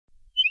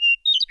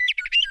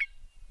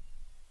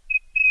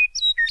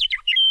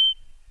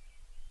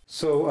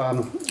So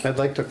I'd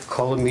like to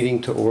call a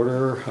meeting to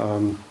order.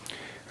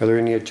 Are there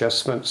any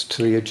adjustments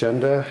to the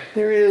agenda?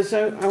 There is.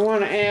 I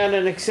want to add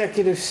an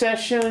executive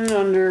session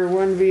under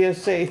 1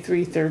 VSA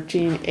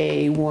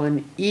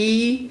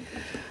 313A1E,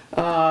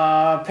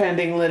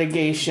 pending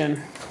litigation,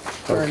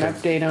 for an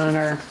update on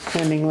our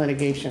pending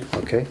litigation.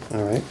 Okay,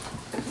 all right.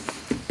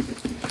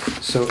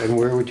 So, and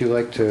where would you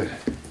like to, you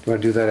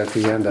want to do that at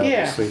the end,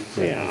 obviously?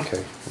 Yeah. Okay,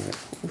 all right.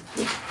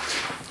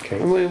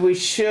 Okay. We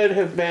should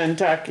have been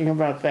talking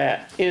about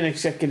that in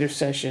executive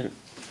session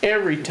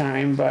every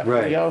time, but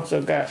Right. we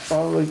also got,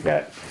 well, we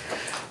got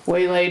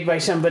waylaid by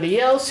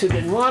somebody else who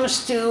didn't want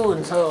us to,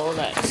 and so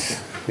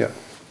that's... Yeah,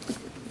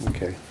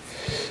 okay.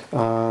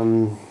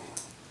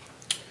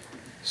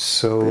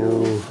 So,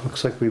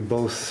 looks like we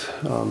both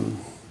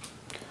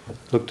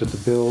looked at the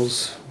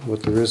bills,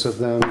 what there is of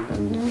them,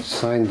 and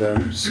signed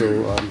them,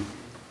 so...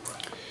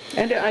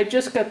 And I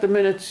just got the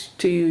minutes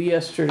to you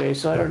yesterday,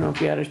 so I don't know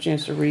if you had a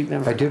chance to read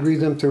them. I did read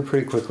them through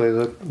pretty quickly,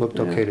 they looked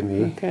okay to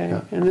me. Okay,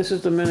 Yeah. and this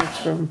is the minutes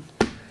from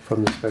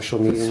From the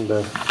special meeting,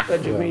 the...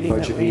 budget meeting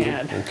that we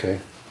had. Okay.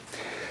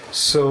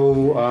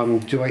 So,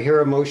 do I hear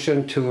a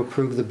motion to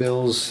approve the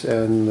bills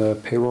and the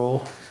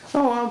payroll?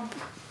 Oh, I'll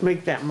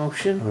make that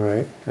motion. All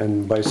right,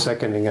 and by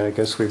seconding it, I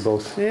guess we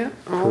both Yeah.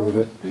 approve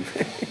it.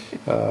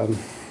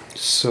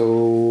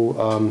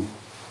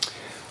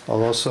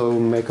 I'll also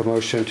make a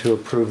motion to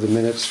approve the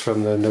minutes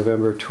from the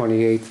November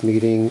 28th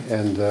meeting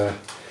and the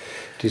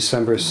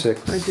December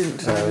 6th I didn't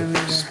sign them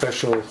either.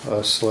 special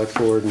select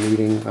board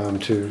meeting,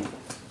 to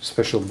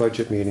special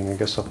budget meeting, I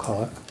guess I'll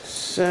call it.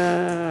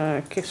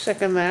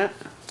 Second that.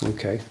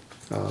 Okay,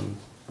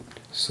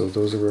 so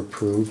those are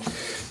approved.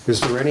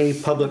 Is there any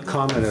public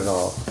comment at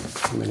all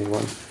from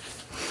anyone?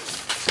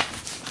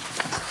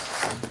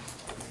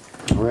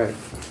 All right,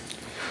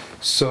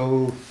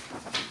 so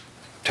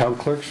town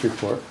clerk's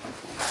report.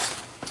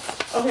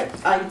 Okay,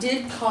 I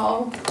did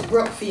call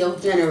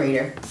Brookfield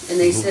Generator, and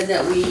they said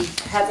that we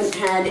haven't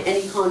had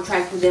any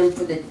contract with them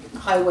for the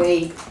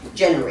highway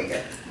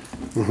generator.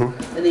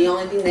 And the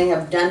only thing they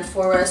have done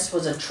for us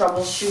was a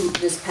troubleshoot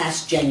this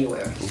past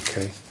January.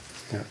 Okay,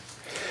 yeah.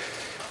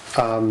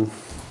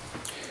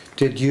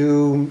 Did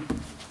you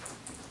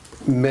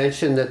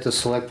mention that the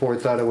select board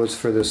thought it was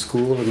for the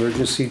school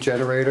emergency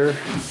generator?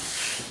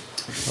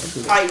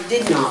 I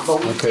did not,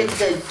 but we Okay. did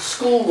the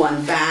school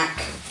one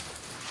back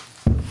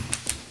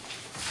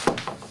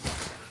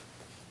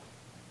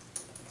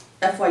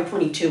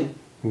FY22.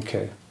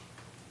 Okay,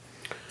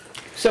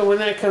 So when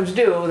that comes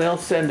due, they'll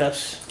send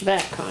us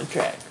that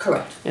contract.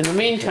 Correct. In the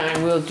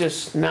meantime, we'll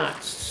just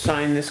not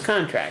sign this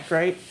contract,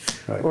 right?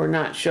 Right. Or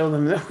not show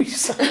them that we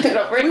signed it We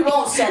already.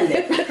 won't send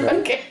it.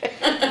 Okay.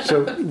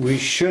 so we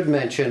should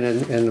mention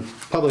in a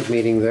public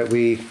meeting that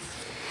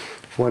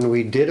when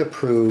we did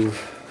approve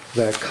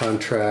that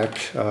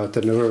contract at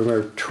the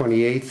November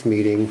 28th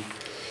meeting,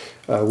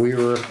 we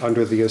were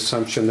under the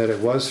assumption that it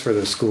was for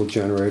the school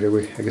generator.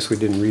 I guess we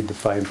didn't read the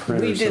fine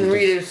print or We didn't something.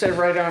 read it, it said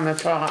right on the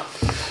top.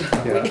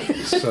 Yeah,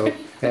 so,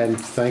 and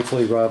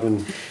thankfully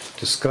Robin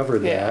discovered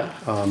that.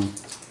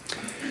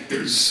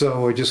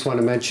 So I just want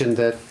to mention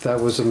that that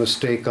was a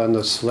mistake on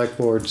the select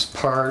board's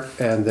part,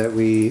 and that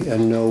we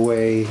in no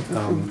way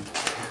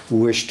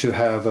wish to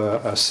have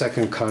a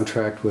second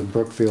contract with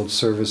Brookfield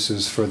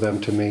Services for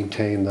them to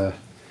maintain the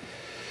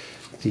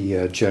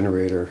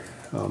generator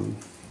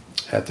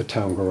at the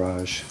town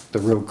garage. The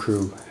road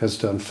crew has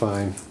done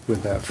fine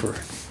with that for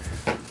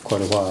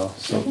quite a while,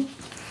 so.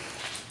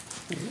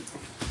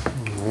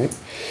 All right.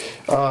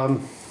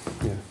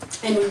 Yeah.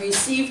 And we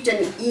received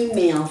an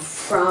email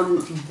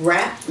from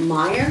Brett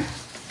Meyer,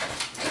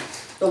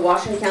 the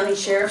Washington County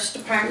Sheriff's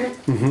Department,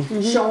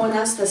 showing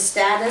us the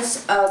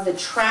status of the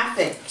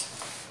traffic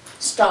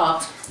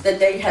stops that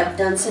they have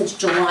done since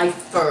July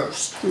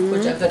 1st,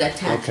 which I could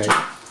attach Okay. to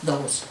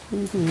those.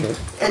 Okay.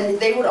 And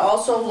they would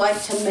also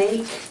like to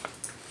make,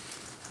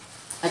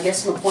 I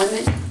guess, an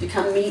appointment to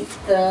come meet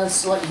the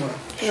select board.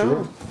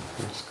 Sure,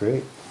 that's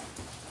great.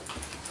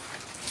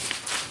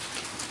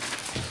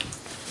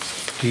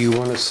 Do you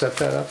want to set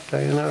that up,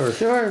 Diana, or?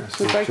 Sure,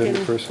 if I can,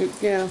 Jennifer's?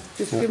 yeah,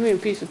 just give me a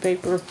piece of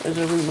paper as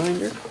a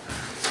reminder.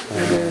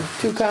 Are there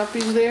 2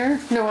 copies there?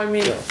 No, I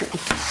mean,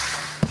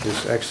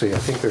 There's actually, I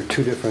think there are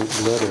 2 different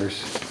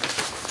letters.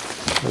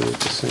 Are they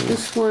the same?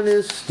 this one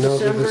is No,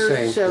 they're the December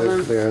same.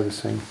 7th. They are the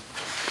same.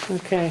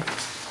 Okay,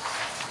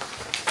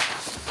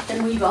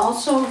 And we've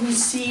also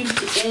received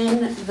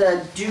in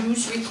the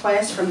dues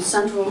request from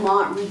Central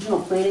Vermont Regional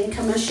Planning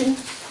Commission.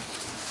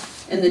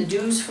 And the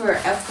dues for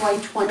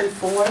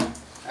FY24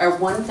 are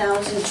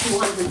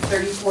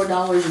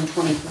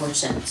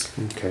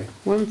 $1,234.24. Okay,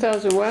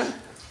 1,000 what?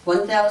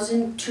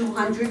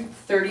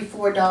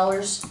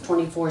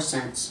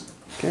 $1,234.24.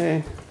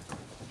 Okay,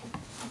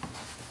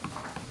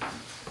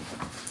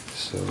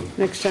 so,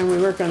 next time we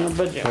work on the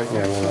budget.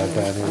 yeah, we'll add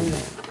that in.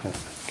 Yeah.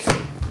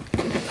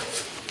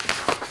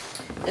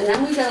 And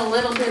then we got a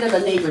little bit of a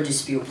neighbor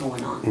dispute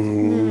going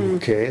on.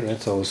 Okay,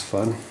 that's always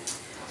fun.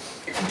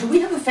 Do we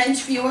have a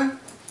fence viewer?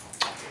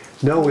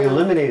 No, we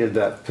eliminated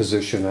that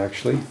position,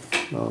 actually.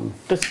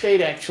 The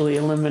state actually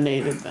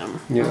eliminated them.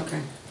 Yeah. Okay.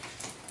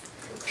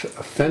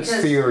 A fence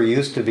Because- viewer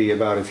used to be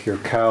about if your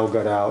cow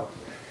got out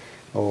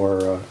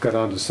or got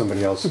onto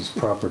somebody else's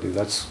property.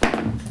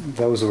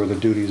 Those were the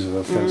duties of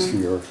a fence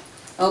viewer.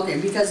 Okay,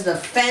 because the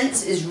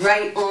fence is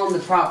right on the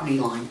property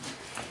line.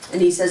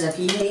 And he says if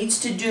he needs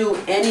to do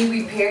any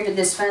repair to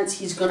this fence,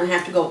 he's gonna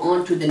have to go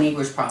onto the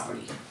neighbor's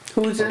property.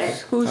 Who's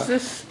this? Who's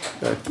this?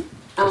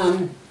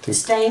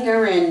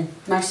 Stanger and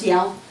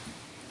Marcial.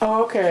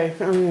 Oh, okay,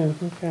 oh, yeah,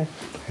 okay.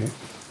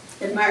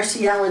 And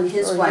Marcial and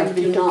his Or wife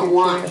somebody do took not your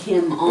want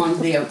chair. him on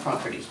their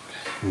property.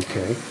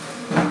 Okay.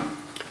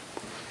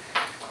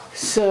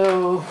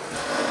 So,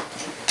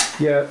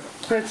 Yeah,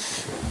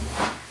 that's,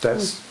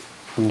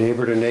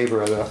 neighbor to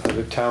neighbor.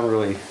 The town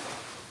really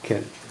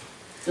can't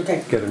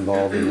Okay, get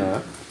involved in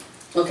that.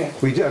 okay.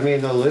 I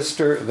mean, the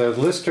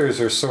listers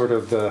are sort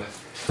of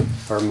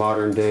our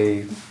modern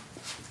day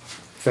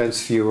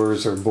fence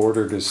viewers or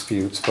border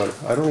disputes, but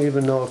I don't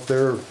even know if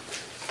they're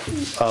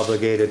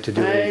obligated to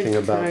do anything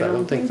about that. I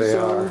don't think they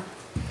are.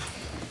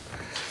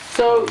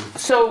 So,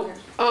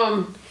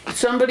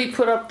 somebody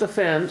put up the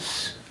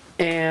fence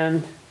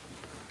and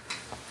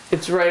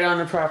it's right on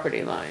the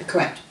property line.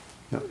 Correct.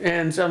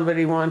 And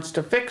somebody wants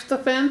to fix the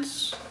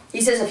fence? He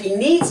says if he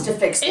needs to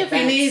fix the If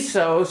fence. he needs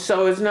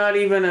so it's not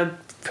even a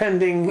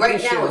pending issue.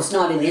 Right now, it's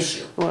not an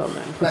issue, Well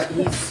then. but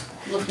he's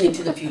looking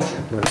into the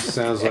future. But it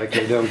sounds like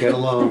they don't get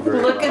along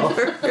very Looking well.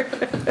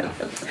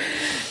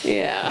 for,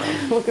 yeah,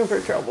 looking for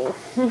trouble.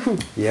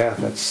 Yeah,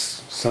 that's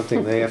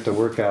something they have to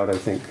work out, I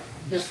think,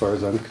 as far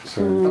as I'm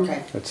concerned.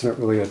 Okay. That's not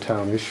really a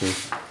town issue.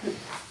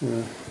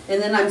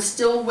 And then I'm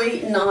still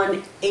waiting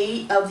on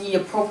 8 of the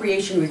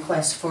appropriation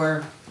requests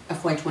for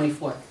FY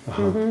 '24.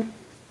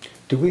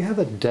 Do we have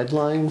a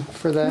deadline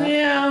for that?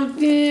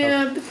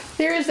 Yeah,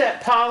 there is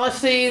that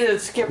policy that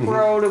Skip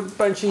wrote a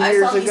bunch of I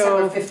years saw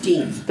December ago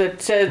 15th.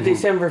 that said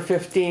December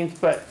 15th,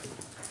 but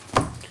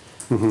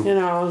you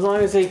know, as long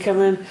as they come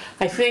in,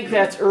 I think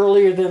that's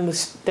earlier than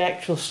the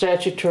actual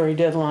statutory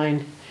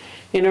deadline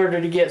in order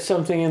to get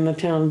something in the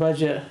town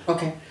budget.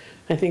 Okay,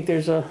 I think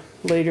there's a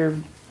later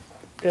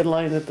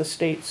deadline that the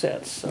state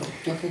sets, so.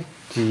 okay.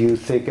 Do you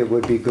think it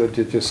would be good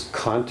to just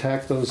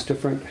contact those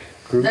different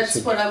groups?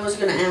 That's what I was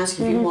gonna ask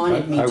if you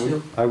wanted me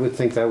to. I would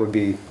think that would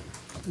be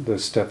the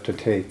step to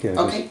take, yeah,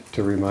 Okay. just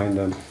to remind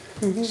them.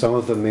 Some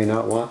of them may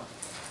not want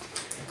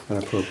an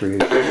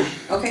appropriation.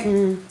 Okay.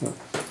 We'll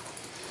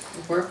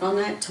work on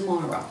that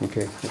tomorrow.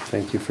 Okay,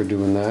 thank you for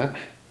doing that.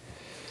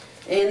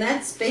 And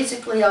that's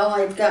basically all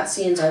I've got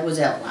since I was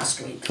out last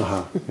week.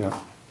 Yeah.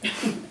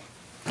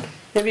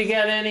 Have you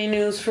got any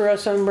news for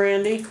us on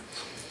Brandy?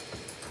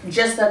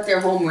 Just that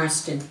they're home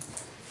rested.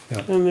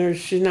 And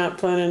she's not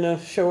planning to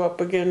show up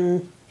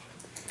again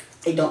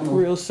I don't know.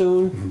 real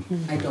soon?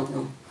 I don't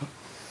know.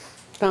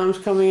 Tom's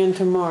coming in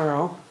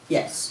tomorrow.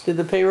 Yes. Did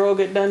the payroll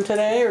get done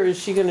today, or is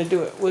she gonna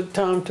do it with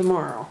Tom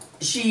tomorrow?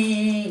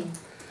 She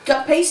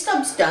got pay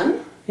stubs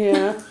done.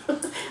 Yeah,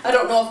 I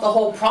don't know if the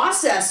whole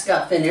process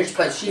got finished,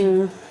 but she,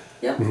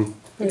 yep. And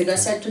it got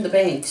sent to the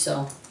bank,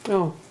 so,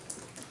 oh,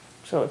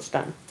 so it's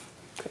done,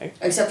 okay.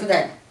 except for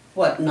that,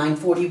 what,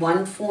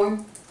 941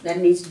 form that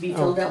needs to be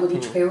filled out with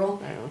each payroll?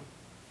 I don't know.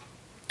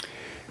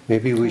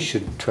 Maybe we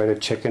should try to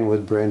check in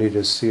with Brandy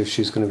to see if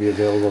she's gonna be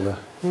available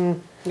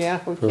Yeah,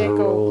 we for her can't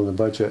role go, in the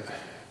budget.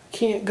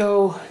 can't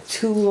go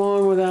too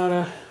long without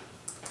a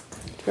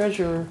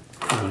treasurer.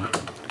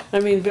 I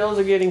mean, bills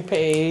are getting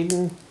paid,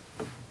 and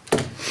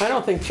I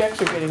don't think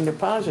checks are getting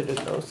deposited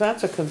though, so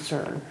that's a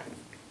concern.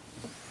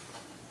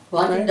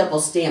 Well, I can Right. double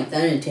stamp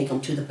that and take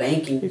them to the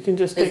bank You and, can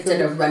just take instead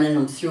them, of running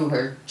them through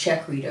her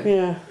check reader.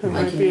 yeah, it I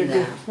might can be do a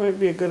good, that. might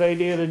be a good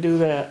idea to do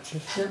that.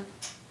 Yep.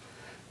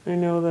 I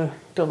know the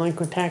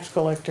delinquent tax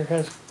collector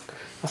has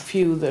a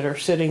few that are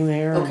sitting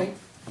there. Okay,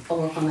 I'll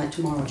work on that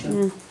tomorrow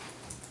too.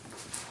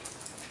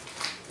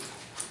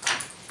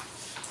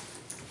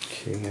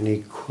 Okay,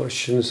 any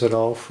questions at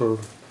all for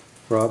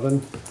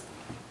Robin?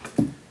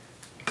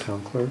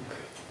 Town clerk?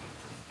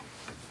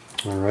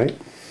 All right.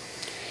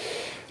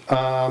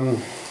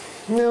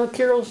 No,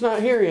 Carol's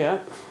not here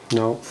yet.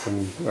 No,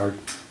 and our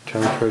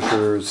town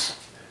treasurer is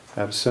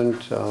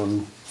absent.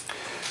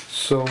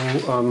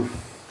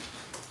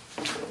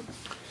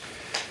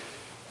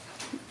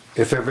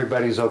 If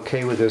everybody's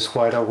okay with this,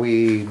 why don't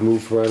we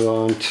move right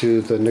on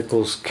to the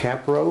Nichols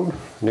Camp Road,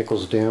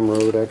 Nichols Dam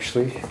Road,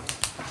 actually.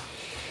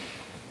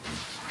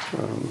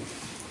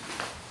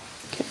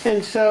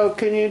 And so,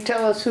 can you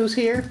tell us who's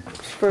here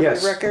for the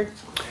Yes. record?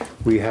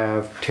 We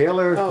have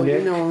Taylor, Oh, you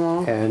Nick, know 'em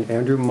all. and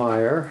Andrew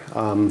Meyer,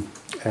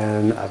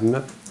 and I'm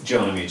not,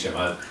 Jonah Meacham.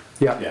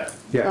 yeah.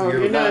 Oh,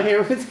 you're not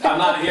here with, I'm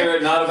not here,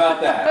 not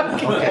about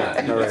that.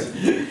 Okay, all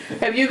right.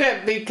 have you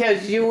got,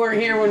 because you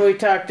weren't here when we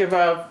talked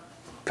about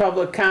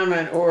public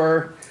comment,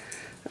 or,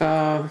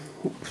 are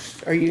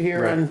you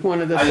here on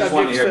one of the I just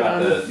wanted to subjects hear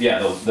that about on? the, yeah,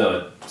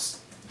 the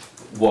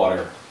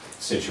water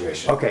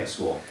situation Okay. at the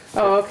school.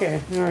 Oh,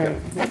 okay, all right.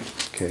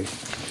 Okay.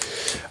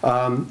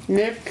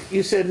 Nick,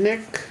 you said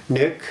Nick?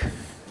 Nick,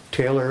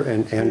 Taylor,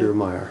 and Andrew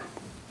Meyer.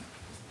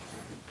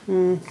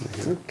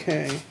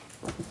 Okay.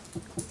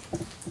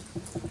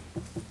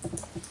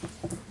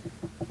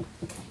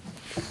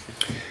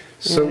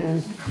 So,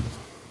 And-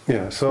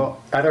 yeah, so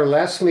at our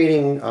last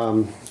meeting,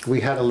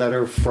 we had a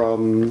letter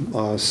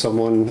from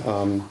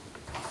someone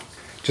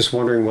just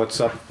wondering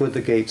what's up with the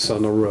gates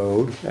on the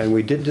road. And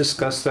we did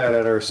discuss that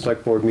at our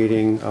select board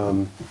meeting.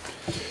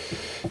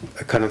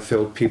 I kind of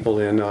filled people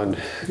in on,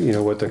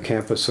 what the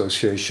camp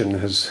association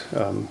has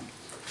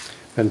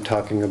been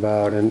talking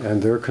about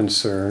and their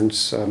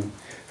concerns.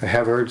 I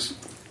have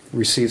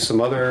received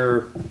some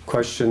other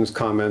questions,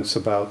 comments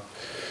about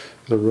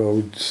the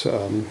roads,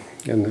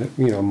 and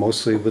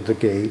mostly with the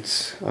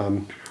gates.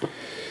 I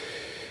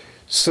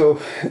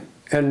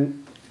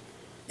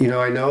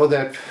know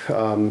that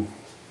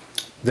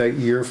that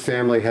your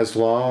family has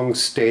long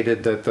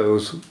stated that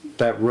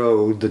that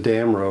road, the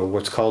dam road,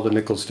 what's called the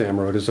Nichols Dam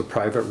Road, is a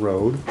private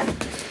road,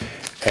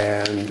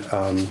 and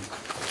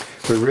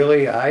but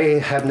really, I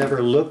have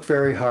never looked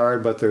very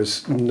hard, but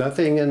there's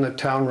nothing in the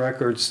town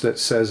records that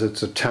says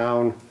it's a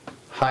town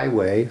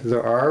highway.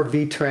 There are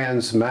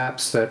V-Trans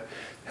maps that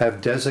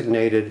have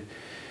designated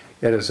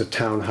it as a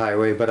town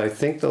highway, but I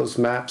think those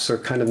maps are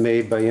kind of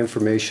made by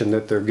information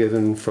that they're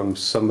given from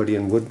somebody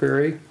in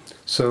Woodbury.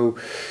 So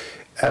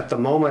at the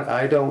moment,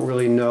 I don't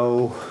really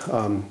know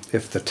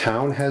if the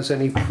town has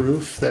any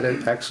proof that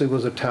it actually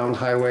was a town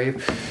highway.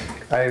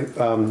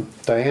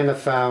 Diana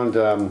found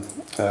an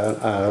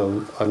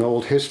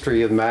old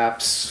history of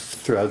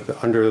maps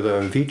under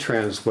the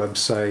V-Trans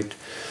website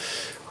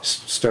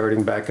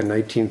starting back in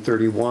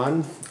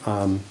 1931.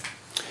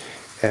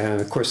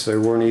 And of course,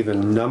 there weren't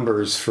even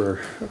numbers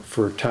for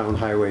town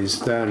highways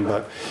then,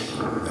 but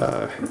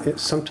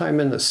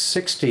sometime in the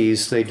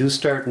 60s, they do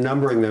start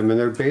numbering them, and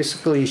they're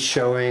basically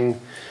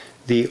showing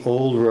the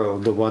old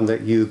road, the one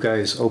that you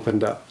guys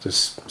opened up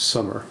this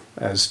summer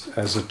as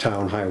a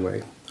town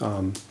highway.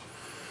 So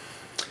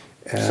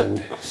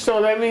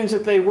that means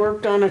that they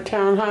worked on a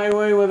town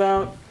highway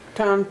without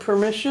town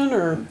permission,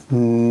 or?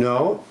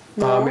 No,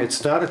 No?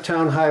 it's not a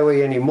town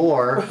highway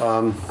anymore.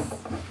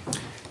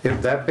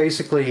 That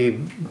basically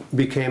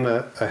became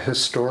a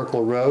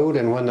historical road,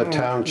 and when the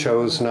town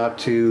chose not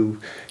to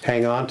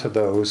hang on to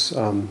those,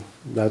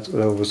 that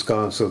was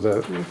gone. So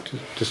that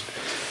just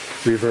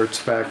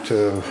reverts back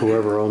to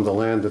whoever owned the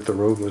land that the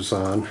road was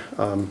on.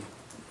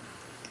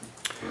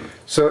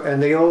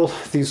 And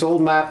these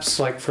old maps,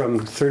 like from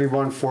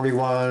 31,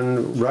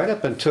 41, right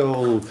up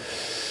until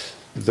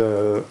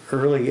the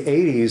early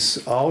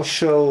 80s, all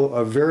show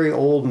a very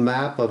old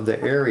map of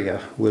the area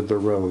with the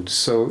roads.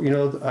 So,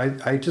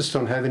 I just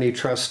don't have any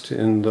trust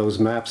in those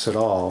maps at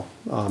all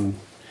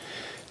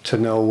to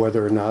know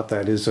whether or not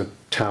that is a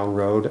town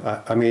road.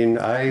 I mean,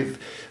 I've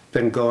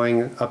been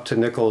going up to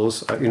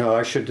Nichols.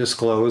 I should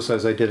disclose,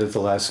 as I did at the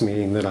last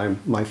meeting, that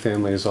my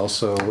family is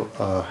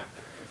also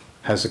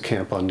has a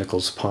camp on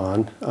Nichols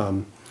Pond.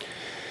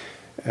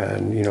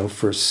 And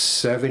for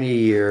 70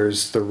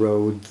 years, the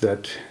road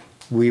that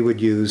we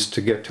would use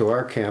to get to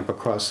our camp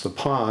across the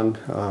pond,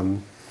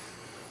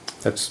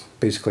 that's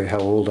basically how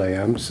old I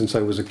am, since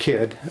I was a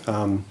kid,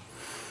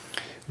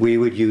 we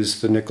would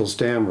use the Nichols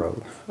Dam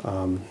Road.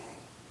 And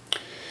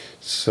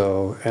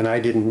I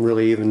didn't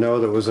really even know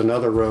there was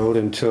another road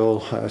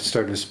until I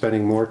started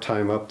spending more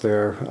time up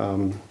there,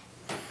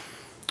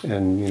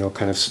 and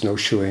kind of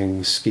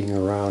snowshoeing, skiing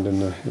around in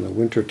the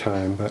winter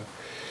time.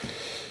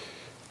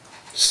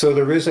 So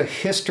there is a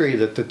history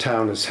that the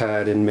town has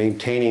had in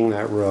maintaining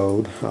that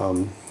road.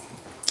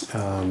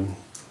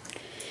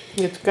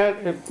 It's got,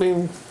 I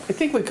think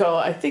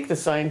I think the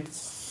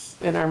signs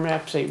in our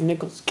map say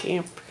Nichols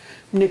Camp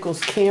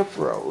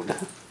Road.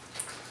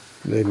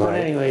 They But might.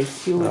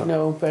 anyways, you would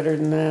know better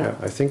than Yeah, that.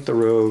 I think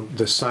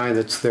the sign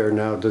that's there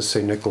now does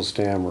say Nichols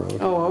Dam Road.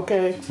 Oh,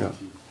 okay. Yeah,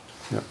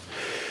 yeah.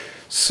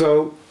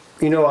 So,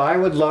 I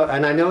would love,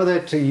 and I know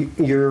that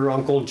your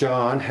Uncle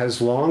John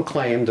has long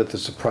claimed that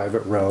this is a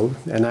private road,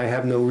 and I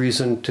have no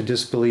reason to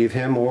disbelieve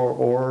him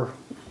or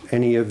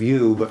any of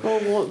you, but.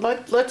 Well,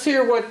 let's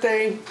hear what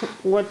they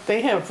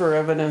have for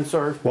evidence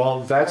or.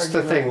 Well, that's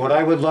the thing. What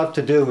I would love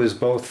to do is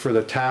both for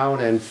the town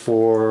and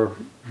for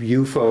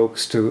you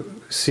folks to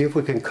see if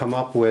we can come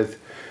up with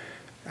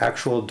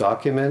actual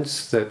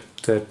documents that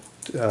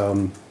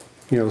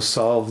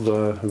solve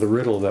the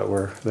riddle that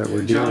we're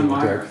John dealing with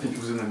Meyer, there. I think it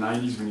was in the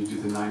 90s when you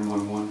did the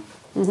 911.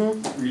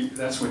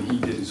 That's when he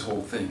did his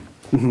whole thing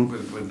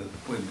with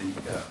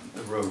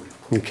the road.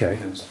 Okay.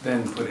 And it was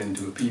then put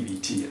into a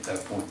PVT at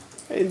that point.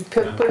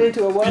 Put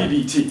into a what?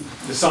 PVT.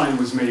 The sign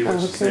was made, which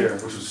was okay. there,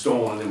 which was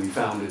stolen, and we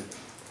found it.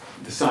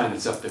 The sign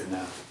that's up there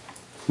now.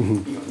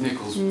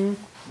 Nichols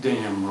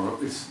Dam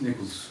Road. It's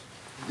Nichols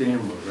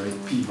Dam Road, right?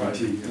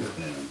 PVT.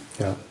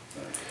 Yeah.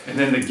 And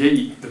then the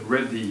gate, the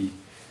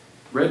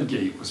red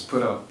gate was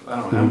put up, I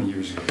don't know how many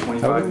years ago,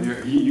 25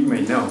 years, you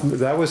may know.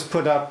 That was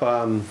put up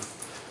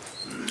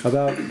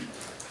about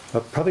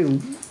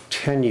probably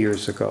 10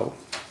 years ago.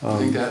 I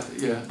think that,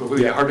 yeah, but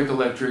we yeah. got Hardwick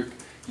Electric,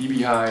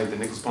 EB High, the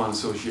Nichols Pond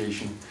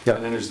Association, Yeah.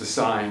 and then there's the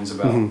signs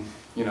about,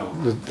 The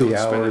don't spend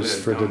hours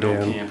it, for the no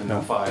dam. camp and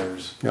no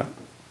fires, Yeah,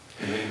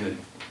 and then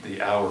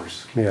the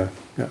hours. yeah,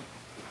 yeah.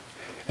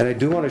 And I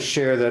do want to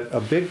share that a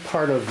big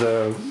part of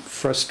the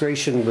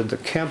frustration with the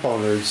camp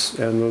owners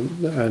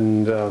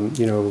and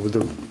you know,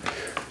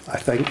 I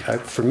think,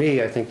 for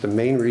me, I think the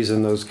main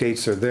reason those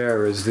gates are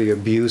there is the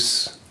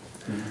abuse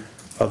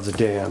of the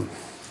dam.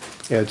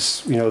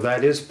 It's, you know,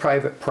 that is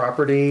private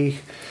property,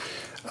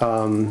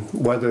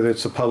 whether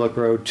it's a public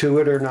road to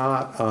it or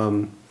not.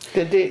 Around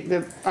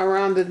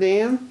the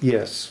dam?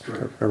 Yes,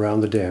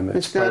 around the dam.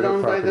 It's not private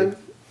owned by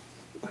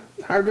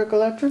the Hardwick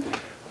Electric?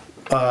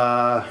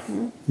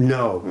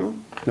 No,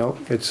 no,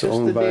 it's Just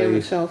owned the dam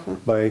itself, huh?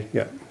 by,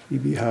 yeah,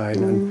 EB High.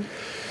 And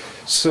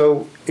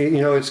so, you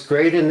know, it's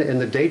great in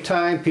the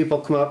daytime, people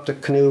come up to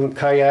canoe and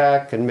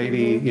kayak, and maybe,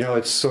 you know,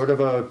 it's sort of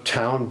a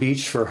town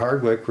beach for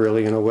Hardwick,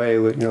 really, in a way,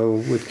 with, you know,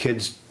 with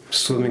kids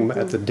swimming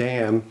at the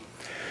dam.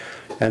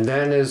 And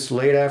then as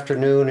late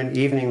afternoon and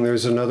evening,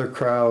 there's another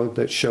crowd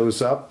that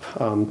shows up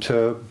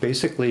to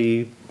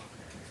basically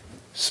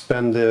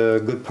spend a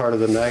good part of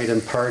the night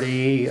and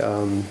party.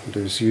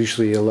 There's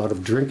usually a lot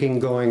of drinking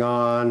going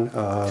on.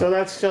 So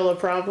that's still a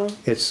problem?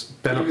 It's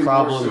been a Even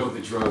problem. more so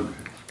the drug.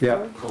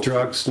 Yeah, culture.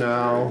 drugs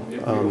now. We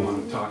don't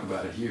want to talk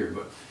about it here,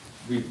 but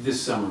this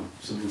summer,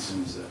 some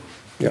incidents that,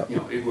 Yeah. you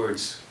know, where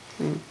it's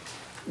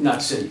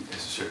not safe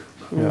necessarily.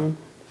 Yeah.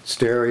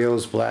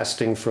 Stereos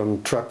blasting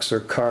from trucks or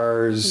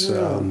cars,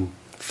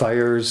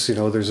 fires, you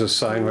know, there's a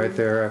sign right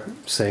there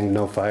saying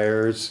no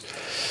fires.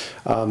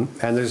 And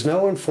there's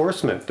no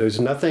enforcement. There's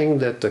nothing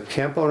that the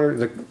camp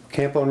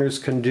owners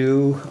can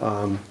do.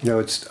 You know,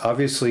 it's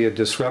obviously a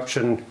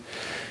disruption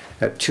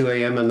at 2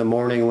 a.m. in the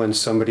morning when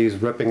somebody's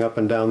ripping up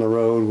and down the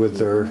road with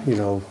their, you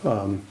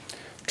know,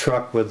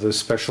 truck with the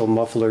special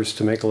mufflers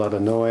to make a lot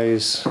of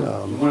noise.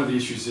 One of the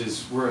issues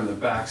is we're in the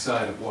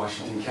backside of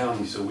Washington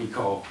County, so we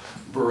call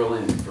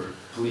Berlin for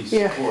police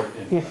Yeah. support,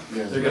 and Yeah.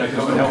 they're gonna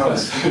come and help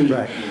us.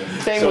 Right.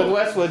 Same So- with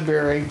West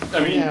Woodbury. I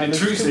mean, Yeah, the that's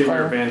Tuesday too we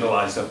were far.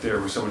 vandalized up there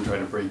where someone tried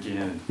to break in,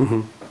 and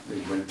they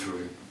went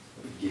through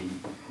a gate,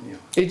 you know,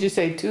 Did you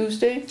say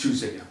Tuesday?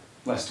 Tuesday, yeah,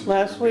 last Tuesday.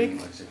 Last we were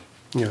week? vandalized,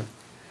 Yeah.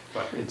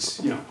 But it's,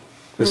 you know,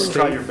 The try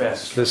state, your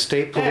best. the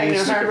state Yeah, you know,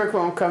 police, Hardwick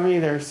won't come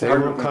either, they so.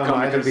 Hardwick won't won't come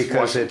come either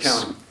because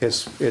because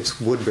Washington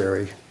it's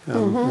Woodbury.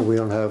 We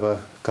don't have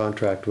a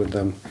contract with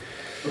them.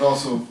 But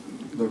also,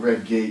 the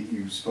red gate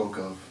you spoke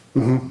of,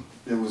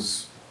 it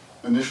was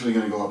initially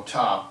gonna go up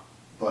top,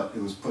 but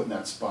it was put in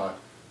that spot,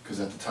 because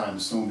at the time the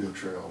snowmobile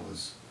trail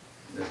was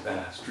They're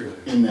fast, really.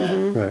 in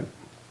that, Right.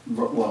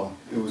 well,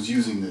 it was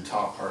using the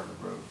top part of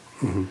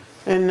the road.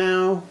 And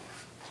now,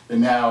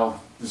 And now,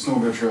 the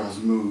snowmobile trail has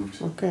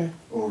moved okay,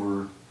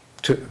 over,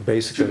 To,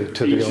 basically To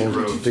to the the ancient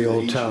road. old, the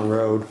old town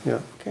road, yeah.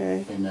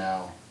 okay. and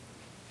now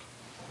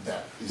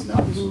that is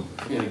not so.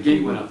 And a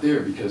gate went up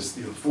there because,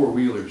 you know,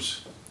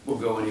 four-wheelers will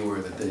go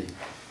anywhere that they,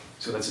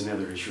 so that's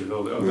another issue.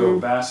 Although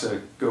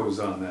Bassa goes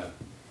on that,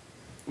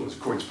 what was it,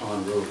 Coits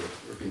Pond Road,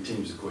 or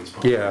continues to Coits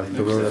Pond. Yeah, They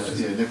the use road. that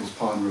as- Yeah, Nichols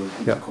Pond Road,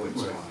 Yeah.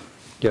 Coits Pond.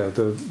 Yeah,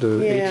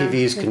 the Yeah.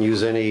 ATVs can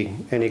use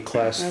any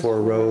class That's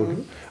 4 road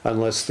right.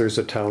 unless there's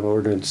a town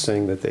ordinance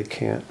saying that they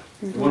can't.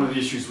 One of the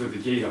issues with the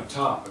gate up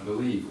top, I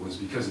believe, was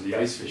because of the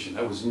ice fishing.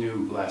 That was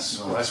new last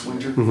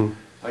winter,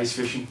 ice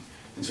fishing.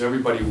 And so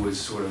everybody was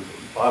sort of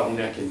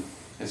bottlenecking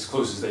as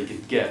close as they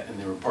could get, and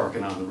they were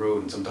parking on the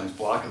road and sometimes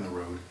blocking the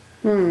road.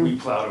 We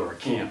plowed our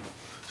camp,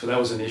 so that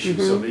was an issue.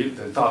 So the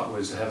thought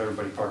was to have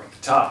everybody park at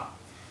the top,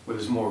 where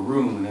there's more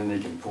room, and then they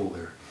can pull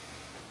their,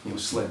 you know,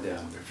 sled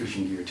down, their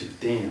fishing gear to the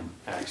dam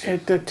access.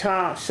 At the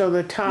top, so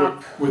the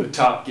top, Where the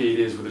top gate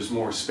is, where there's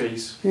more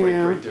space,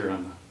 Yeah. right there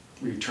on the,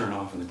 where you turn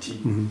off on the T.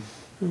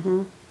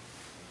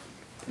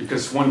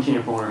 Because one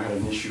camp owner had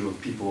an issue of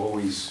people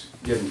always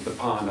getting to the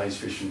pond ice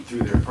fishing through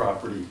their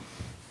property,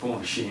 pulling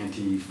a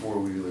shanty,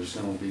 four-wheelers,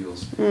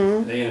 snowmobiles.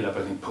 And they ended up,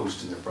 I think,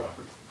 posting their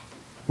property.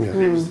 Yeah.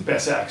 And it was the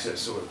best access,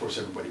 so of course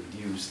everybody would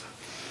use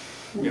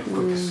the, you know,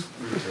 quickest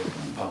route to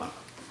the pond.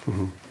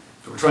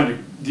 So we're trying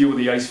to deal with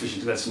the ice fishing,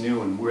 'cause that's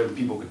new, and where the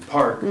people could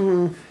park,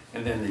 and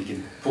then they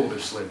can pull their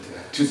sled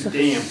to the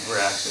dam for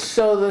access.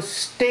 so the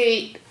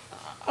state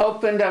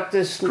opened up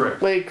this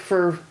Correct. lake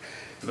for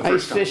For the ice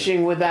first time.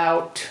 fishing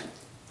without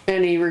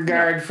any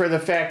regard for the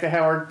fact that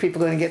how are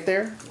people gonna get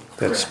there?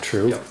 That's Correct.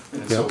 true. Yep,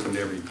 and it's Yep. open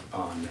to every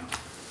pond now.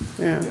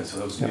 Yeah, Yeah, so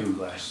that was new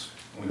last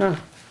winter.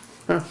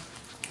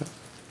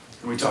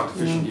 And we talked to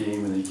Fishing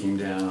Game, and they came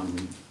down, and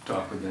we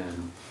talked with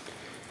them.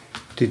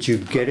 Did you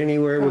get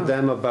anywhere with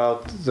them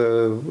about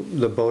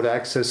the boat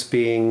access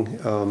being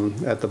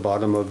at the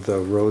bottom of the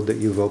road that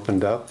you've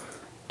opened up?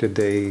 Did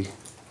they,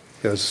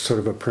 it was sort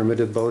of a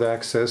primitive boat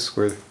access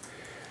where,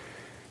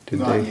 did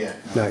Not they?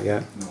 yet. Not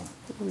yet,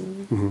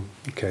 No.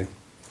 okay.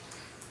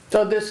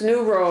 so this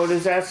new road,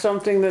 is that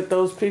something that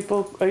those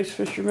people, ice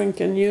fishermen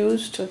can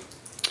use to?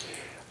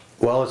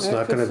 Well, it's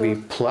not gonna be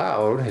Access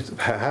plowed,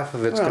 half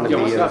of it's Well, gonna Yeah,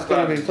 be, it's not It's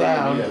gonna be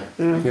plowed.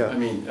 Yeah. yeah, I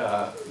mean,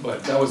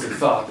 but that was the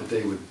thought, that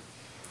they would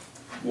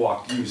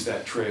use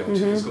that trail, so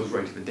this goes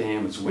right to the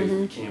dam, it's away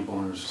from the camp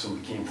owners, some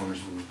of the camp owners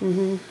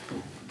would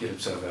get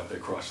upset about their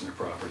crossing their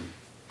property.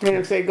 And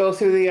if they go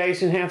through the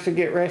ice and have to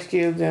get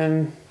rescued,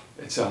 then,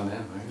 It's on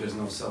them, right? There's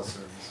no cell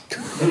service.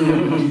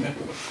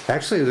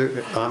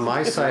 Actually, on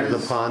my side of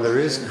the pond, there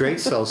is great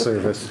cell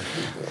service,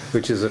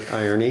 which is an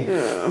irony.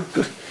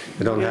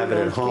 I don't have it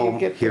at home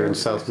here in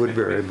South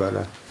Woodbury,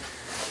 but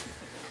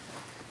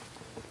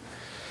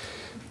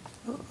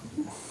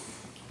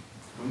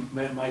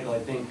Michael, I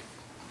think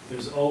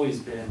there's always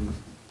been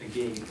a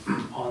gate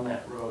on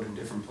that road in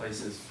different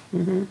places.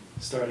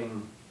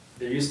 Starting,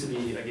 there used to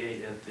be a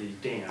gate at the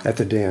dam. at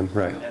the dam,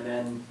 right. And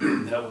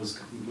then that was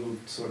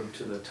moved sort of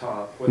to the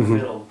top, or the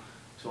middle,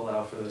 to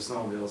allow for the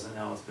snowmobiles, and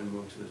now it's been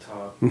moved to the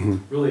top.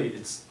 Really,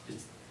 it's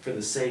for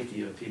the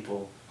safety of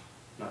people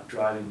not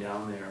driving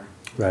down there.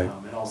 Right.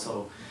 And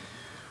also,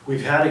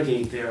 we've had a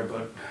gate there,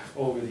 but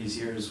over these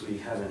years, we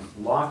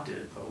haven't locked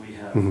it, but we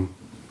have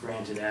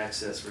granted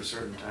access for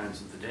certain times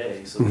of the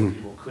day, so that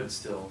people could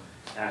still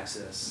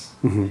access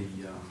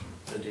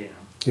the dam.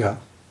 Yeah.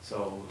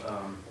 So,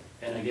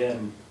 and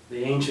again,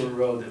 the ancient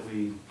road that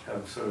we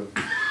have sort of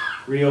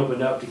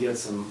reopened up to get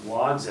some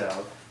logs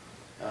out,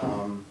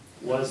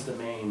 was the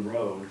main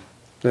road.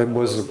 That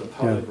was, the yeah.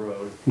 public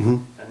road,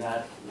 Mhm. and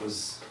that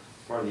was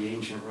part of the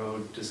ancient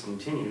road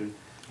discontinued.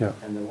 Yeah.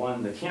 And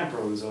the camp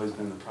road has always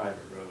been the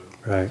private road.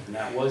 Right. And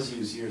that was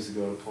used years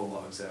ago to pull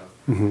logs out.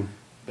 Mhm.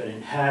 But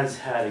it has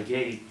had a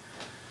gate,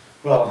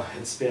 well,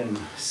 it's been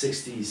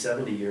 60,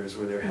 70 years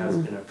where there has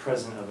been a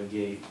presence of a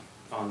gate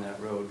on that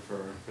road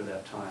for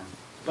that time.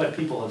 But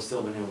people have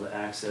still been able to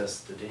access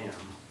the dam.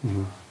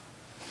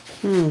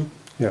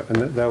 Yeah,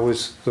 and that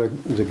was the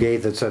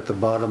gate that's at the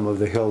bottom of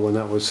the hill when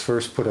that was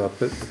first put up.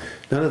 But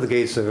none of the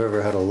gates have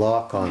ever had a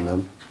lock on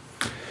them.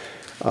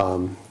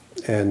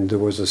 And there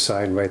was a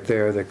sign right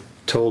there that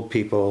told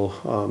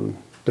people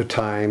the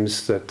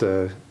times that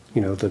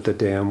that the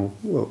dam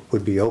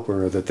would be open,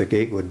 or that the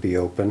gate would be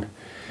open,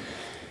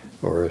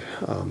 or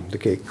the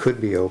gate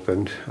could be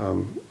opened.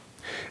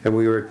 And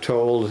we were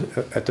told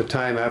at the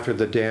time, after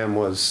the dam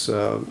was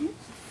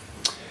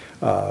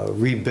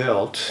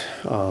rebuilt,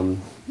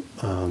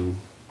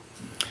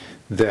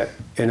 that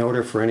in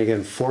order for any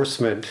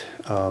enforcement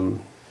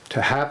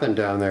to happen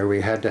down there,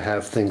 we had to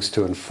have things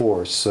to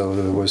enforce. So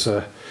there was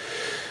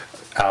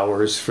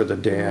hours for the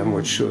dam,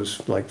 which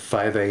was like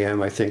 5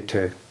 a.m. I think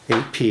to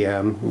 8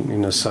 p.m.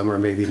 In the summer,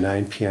 maybe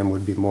 9 p.m.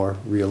 would be more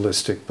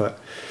realistic, but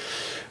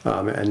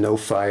and no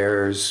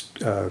fires,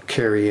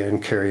 carry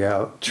in, carry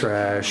out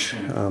trash,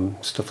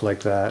 stuff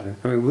like that.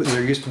 I mean,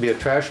 there used to be a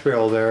trash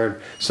barrel there,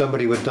 and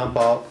somebody would dump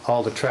out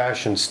all the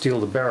trash and steal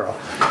the barrel.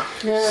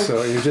 Yeah.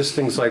 So just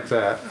things like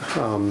that.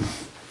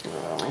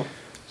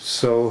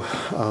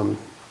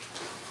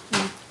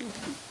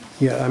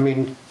 Yeah, I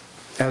mean,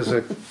 as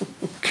a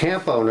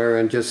camp owner,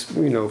 and just,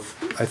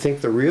 I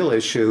think the real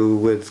issue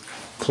with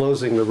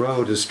closing the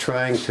road is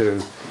trying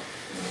to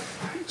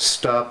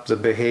stop the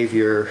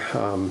behavior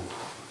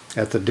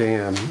at the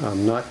dam,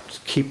 not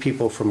keep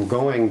people from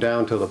going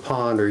down to the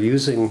pond or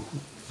using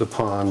the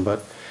pond,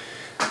 but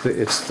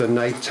it's the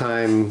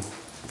nighttime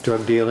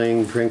drug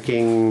dealing,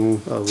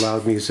 drinking,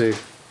 loud music,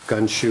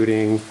 gun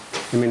shooting.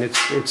 I mean,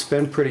 it's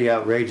been pretty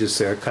outrageous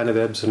there. It kind of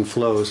ebbs and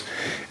flows,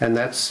 and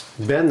that's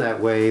been that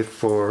way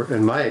for,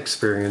 in my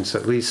experience,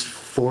 at least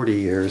 40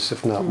 years,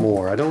 if not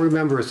more. I don't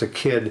remember as a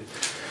kid,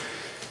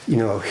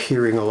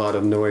 hearing a lot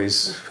of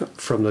noise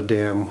from the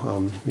dam,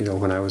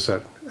 when I was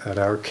at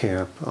our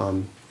camp.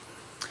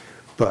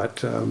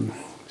 But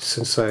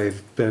since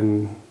I've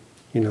been,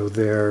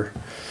 there,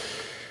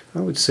 I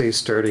would say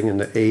starting in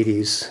the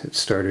 80s, it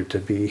started to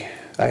be.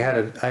 I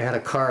had a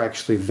car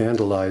actually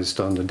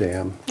vandalized on the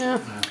dam. Yeah.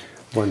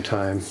 One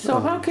time. So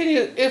how can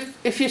you,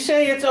 if you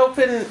say it's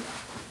open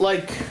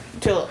like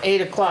till 8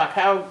 o'clock,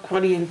 how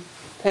do you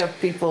have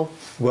people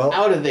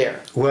out of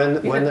there? When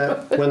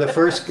the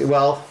first,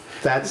 well,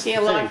 that's You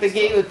can't lock the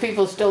gate with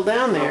people still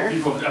down there.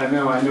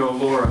 I know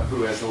Laura,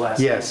 who has the last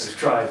name, Yes. has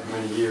tried for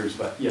many years,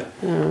 but yeah.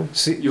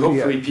 See,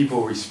 Hopefully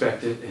people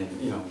respect it, and,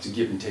 it's a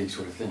give and take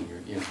sort of thing,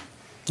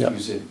 Yeah.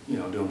 use it,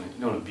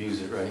 don't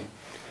abuse it, right?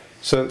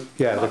 So,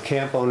 yeah, the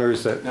camp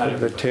owners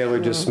that Taylor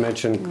just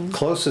mentioned,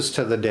 closest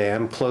to the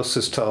dam,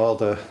 closest to all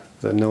the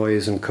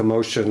noise and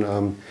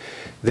commotion,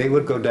 they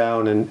would go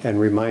down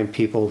and remind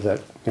people that,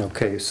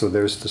 okay, so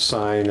there's the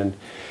sign,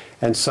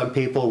 and some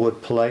people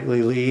would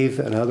politely leave,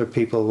 and other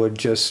people would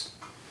just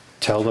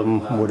tell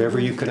them whatever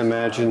you can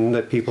imagine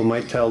that people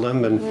might tell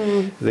them,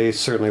 and they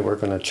certainly were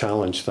going to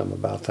challenge them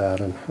about that.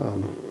 And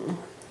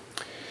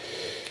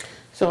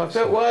So if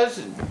it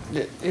was,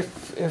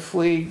 if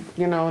we,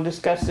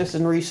 discuss this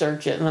and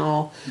research it and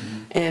all,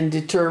 and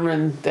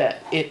determine that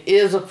it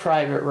is a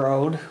private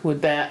road,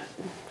 would that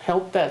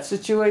help that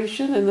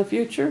situation in the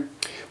future?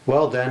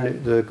 well,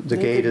 then the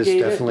gate is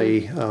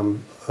definitely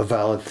a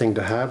valid thing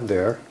to have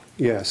there.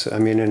 Yes, I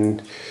mean,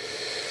 and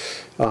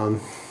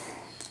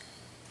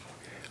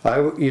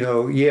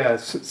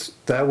yes,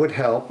 that would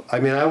help. I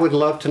mean, I would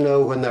love to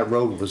know when that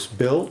road was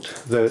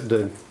built,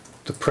 the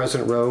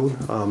present road.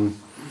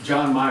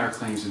 John Meyer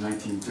claims in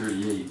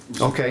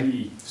 1938. Okay.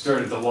 He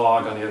started the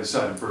log on the other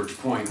side of Birch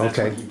Point. That's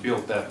Okay. when he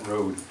built that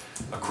road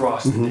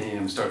across the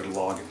dam, started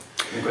logging.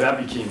 But that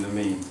became the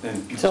main,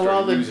 then people So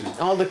started using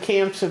it. all the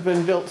camps have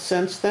been built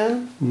since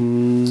then?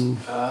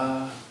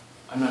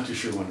 I'm not too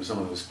sure when some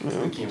of those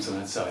camps on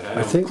that side. I I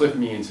know think- Cliff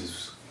Means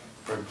is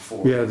right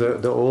before. Yeah,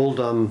 the old,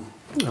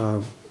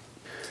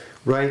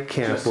 Wright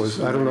camp Justice was,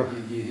 I don't know,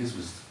 Woodbury, His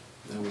was,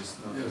 that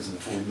was in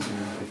the 40s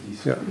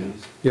and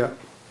 50s. Yeah.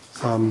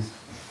 yeah.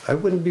 I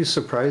wouldn't be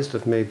surprised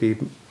if maybe,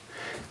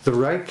 the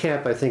Wright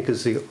camp, I think,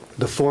 is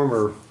the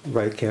former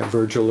Wright camp,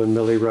 Virgil and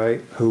Millie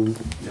Wright, who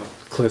Yep.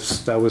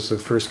 that was the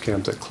first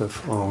camp that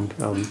Cliff owned.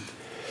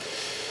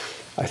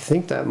 I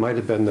think that might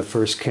have been the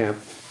first camp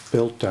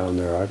built down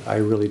there. I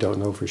really don't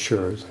know for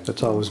sure.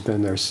 That's always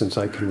been there since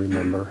I can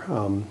remember.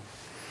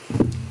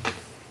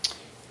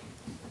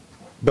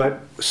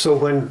 But, so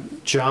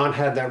when John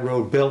had that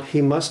road built,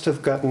 he must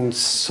have gotten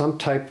some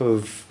type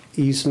of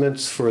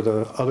easements for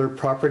the other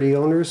property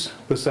owners?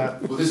 Was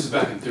that, Well, this is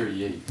back in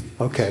 38.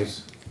 Okay.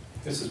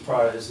 This is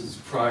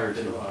Prior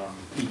to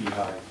E.B.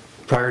 Hyde.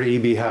 prior to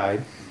E.B.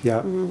 Hyde?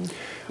 Yeah.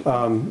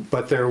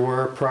 But there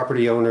were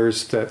property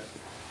owners that,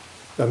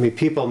 I mean,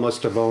 people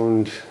must have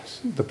owned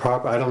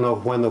I don't know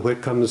when the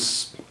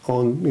Whitcombs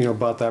owned,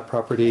 bought that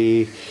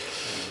property.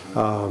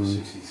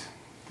 60s.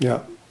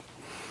 Yeah.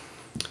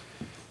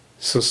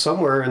 So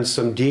somewhere in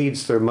some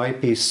deeds, there might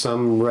be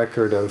some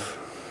record of,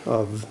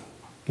 I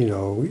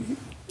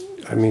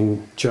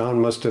mean,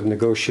 John must have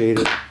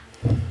negotiated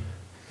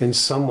in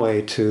some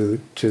way to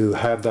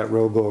have that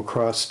road go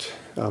across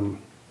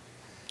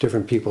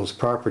different people's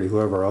property,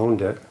 whoever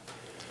owned it.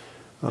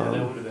 Yeah,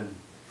 that would have been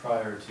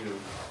prior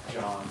to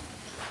John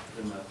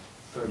in the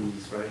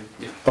 30s, right?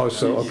 Yeah. Oh,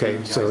 so, okay,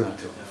 Guy's so, not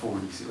till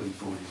 40s, late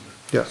 40s.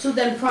 yeah. So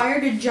then prior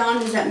to John,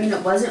 does that mean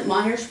it wasn't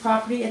Meyer's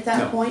property at that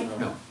No, point?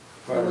 No.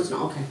 It was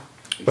not, okay.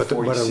 But a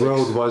 46.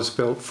 road was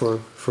built for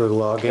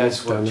logging.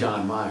 That's what done-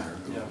 John Meyer,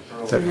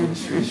 Yeah. the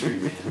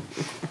street man,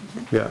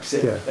 Yeah,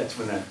 said. yeah. That's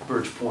when that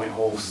Birch Point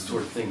whole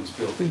sort of thing was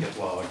built to get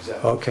logs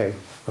out. Okay,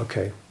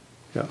 okay,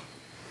 yeah,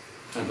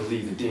 I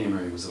believe the dam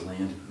area was the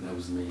land, that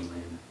was the main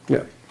land.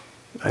 yeah.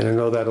 I don't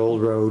know that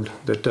old road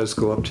that does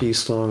go up to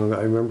East Long.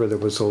 I remember there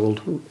was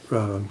old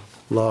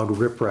log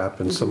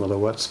riprap in some of the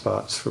wet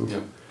spots from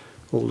Yep.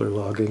 older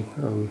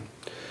logging.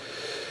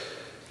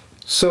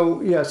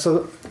 So, yeah,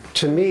 so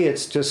to me,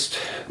 it's just,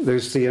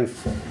 there's the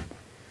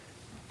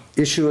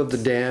issue of the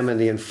dam and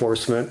the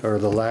enforcement, or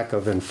the lack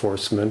of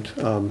enforcement.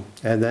 And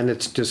then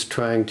it's just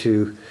trying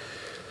to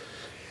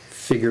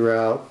figure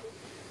out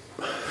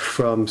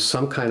from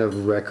some kind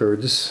of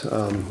records,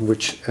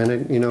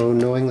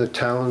 knowing the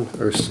town,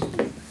 or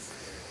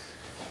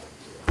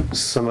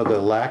some of the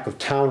lack of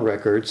town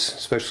records,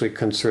 especially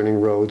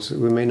concerning roads,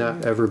 we may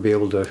not ever be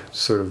able to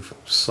sort of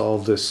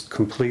solve this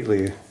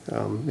completely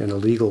in a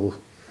legal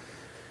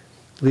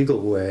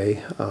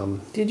way.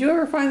 Did you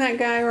ever find that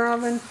guy,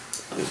 Robin?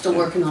 I'm still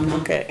working on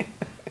that. Okay.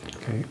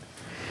 Okay.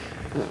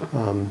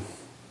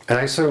 And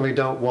I certainly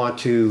don't want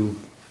to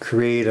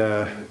create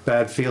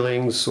bad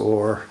feelings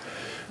or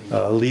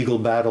a legal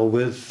battle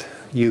with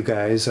you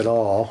guys at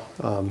all.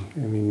 I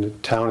mean, the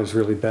town has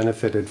really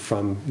benefited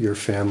from your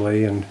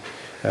family, and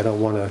I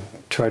don't want to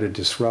try to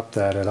disrupt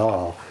that at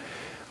all.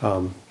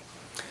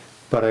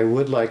 But I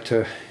would like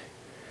to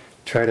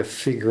try to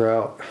figure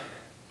out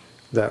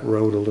that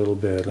road a little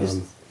bit. Are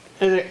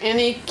there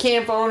any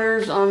camp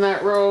owners on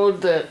that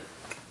road that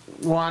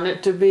want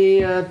it to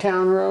be a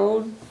town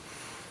road?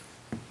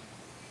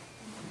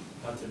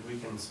 Not that we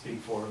can speak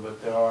for,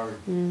 but there are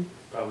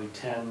probably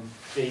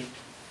 8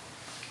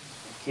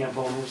 camp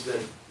owners that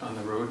On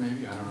the road,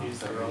 maybe? I don't know. use Is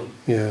that that road.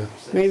 right? Yeah,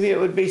 Maybe it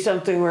would be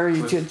something where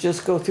you could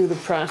just go through the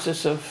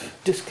process of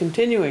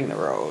discontinuing the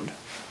road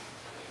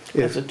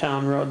as a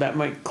town road. That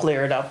might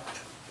clear it up.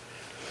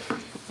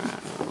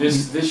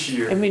 This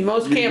year. I mean,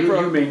 most camp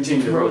you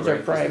maintained the road, roads are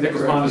right? private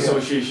Nichols Pond roads.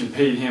 Association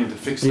paid him to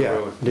fix the yeah.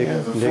 road. Nick, Yeah,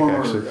 the Nick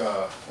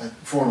actually,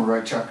 former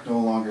Wright Chuck, no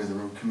longer the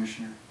road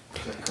commissioner,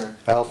 is that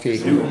correct?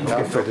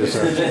 Alfred is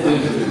our,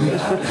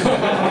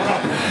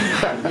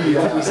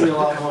 We see a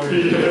lot more.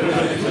 You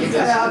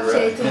gotta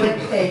update the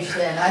webpage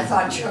then. I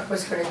thought Chuck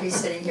was gonna be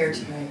sitting here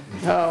tonight.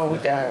 Oh,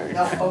 darn.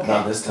 No, Not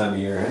okay. this time of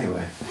year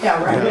anyway.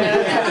 Yeah, right.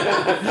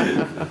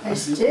 Yeah.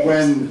 Nice digs.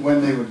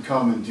 When they would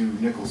come and do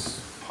Nichols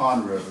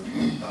Pond Road,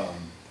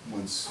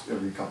 once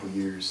every couple of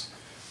years,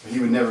 he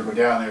would never go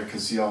down there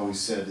because he always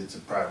said it's a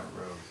private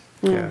road,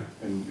 yeah,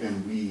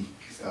 and we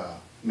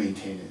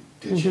maintain it,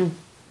 ditch it,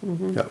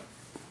 yeah.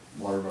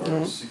 water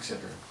bars,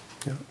 etc.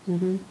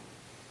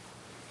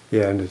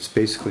 Yeah, and it's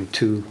basically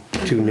too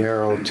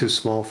narrow, too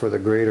small for the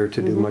grader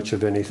to do much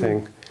of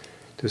anything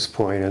at this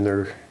point, and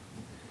they're,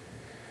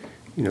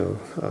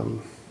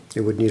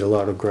 it would need a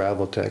lot of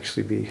gravel to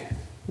actually be,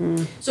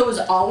 So is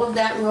all of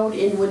that road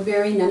in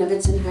Woodbury, none of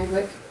it's in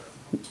Hardwick?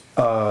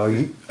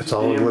 it's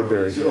all in Dam road,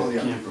 Woodbury. it's all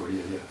Camp road,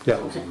 yeah.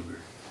 Yeah. It's all in Woodbury.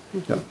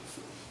 Yeah.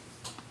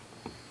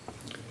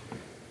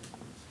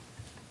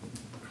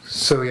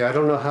 So, yeah, I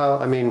don't know how,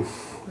 I mean,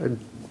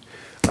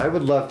 I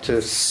would love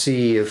to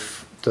see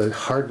if the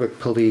Hardwick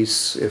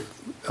police,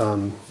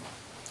 and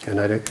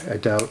I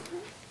doubt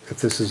if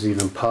this is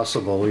even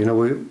possible. You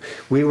know,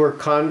 we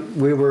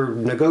were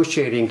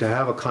negotiating to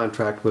have a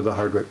contract with the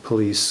Hardwick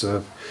Police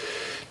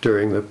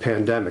during the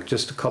pandemic,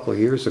 just a couple of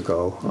years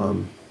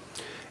ago.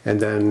 And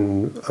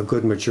then a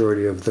good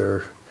majority of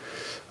their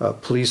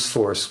police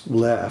force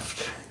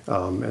left,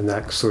 and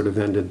that sort of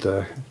ended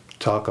the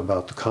talk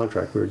about the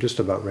contract. We were just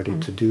about ready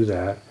to do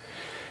that,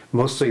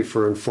 mostly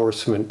for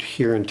enforcement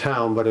here in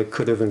town, but it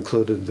could have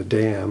included the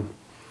dam.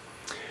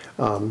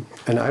 And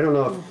I don't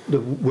know if the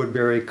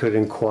Woodbury could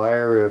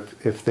inquire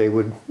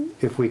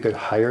if we could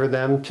hire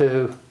them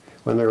to,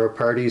 when there are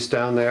parties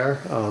down there.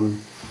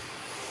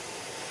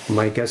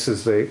 My guess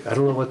is I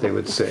don't know what they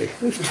would say.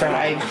 We've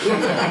tried.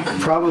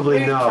 Probably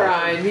We've no.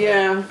 tried,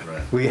 yeah.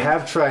 We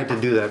have tried to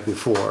do that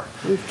before.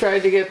 We've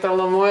tried to get the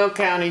Lamoille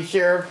County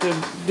Sheriff to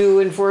do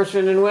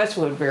enforcement in West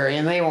Woodbury,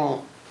 and they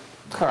won't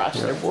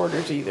cross their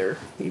borders either,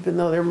 even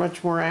though they're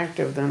much more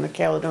active than the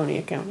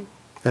Caledonia County.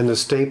 And the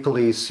state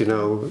police, you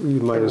know, you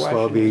might as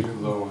well be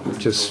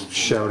just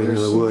shouting in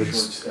the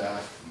woods.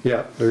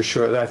 Yeah, they're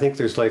short. I think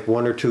there's like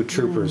 1 or 2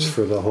 troopers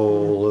for the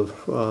whole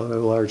of the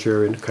large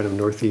area, kind of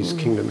Northeast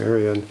Kingdom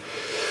area. And,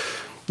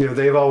 you know,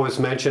 they've always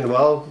mentioned,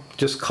 well,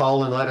 just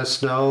call and let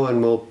us know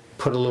and we'll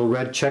put a little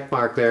red check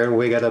mark there, and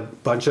we got a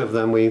bunch of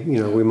them, we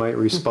might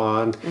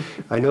respond.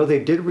 I know they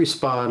did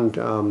respond.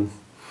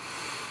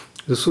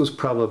 This was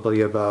probably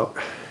about,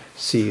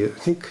 I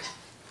think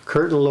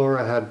Kurt and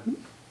Laura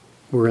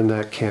were in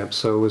that camp,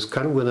 so it was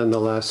kind of within the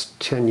last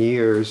 10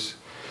 years.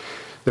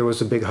 There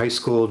was a big high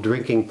school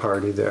drinking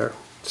party there.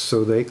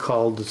 So they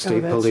called the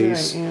state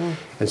police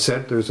and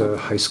said there's a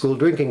high school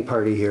drinking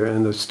party here,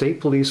 and the state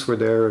police were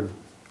there in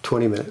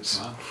 20 minutes.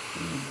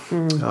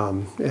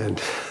 Wow. And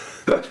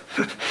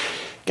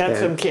got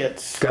some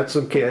kids. Got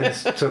some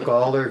kids, took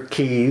all their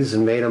keys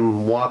and made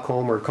them walk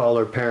home or call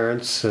their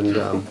parents, and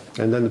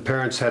then the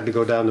parents had to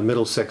go down to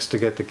Middlesex to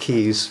get the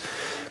keys.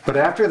 But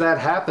after that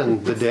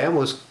happened, the dam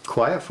was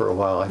quiet for a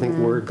while. I think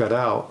word got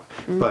out,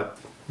 but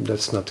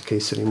that's not the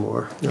case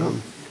anymore.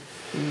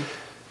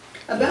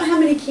 About how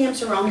many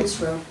camps are on this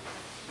road?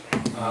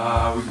 We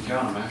can count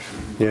them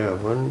actually. Yeah,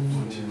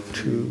 1,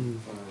 2,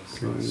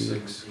 3,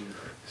 6.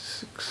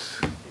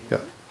 6,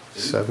 yeah,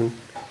 7,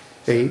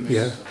 8,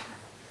 yeah.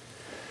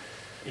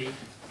 8.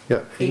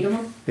 Yeah, 8 of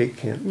them? 8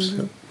 camps.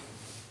 Yeah.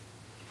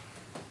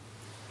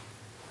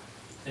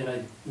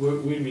 And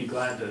we'd be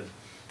glad to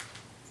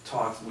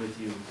talk with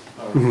you,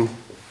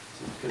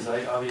 because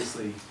I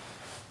obviously,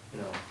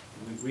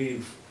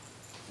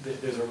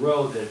 there's a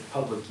road that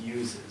public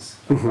uses,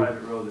 a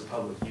private road that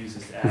public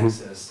uses to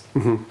access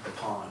the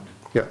pond.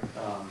 Yeah.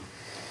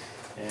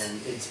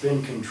 And it's been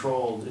a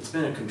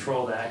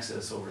controlled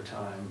access over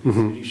time, because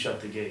we do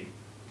shut the gate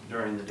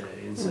during the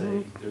day and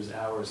say there's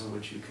hours in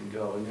which you can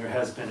go, and there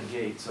has been a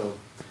gate, so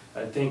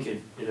I think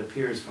it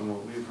appears from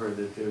what we've heard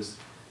that there's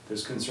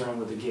concern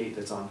with the gate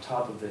that's on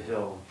top of the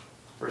hill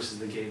versus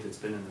the gate that's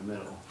been in the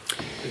middle.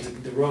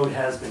 The road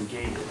has been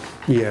gated.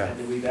 Yeah. And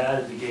then we've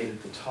added the gate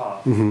at the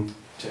top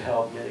to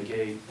help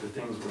mitigate the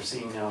things we're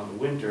seeing now in the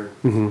winter,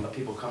 of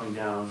people coming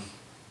down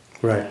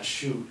that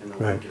chute in the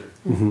winter.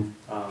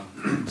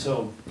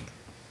 So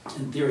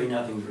in theory,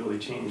 nothing's really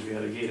changed. We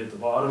had a gate at the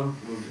bottom,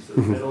 moved it to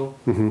the middle,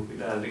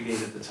 we've added a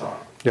gate at the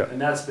top. Yeah.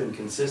 And that's been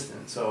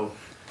consistent. So,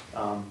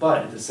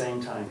 but at the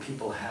same time,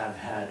 people have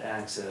had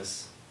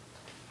access.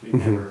 We've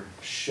never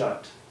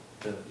shut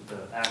the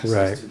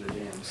access to the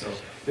dam. So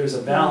there's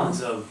a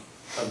balance of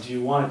do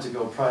you want it to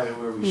go private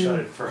where we shut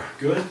it for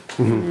good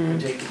and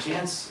take the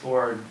chance,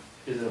 or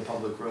is it a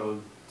public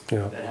road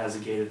that has a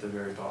gate at the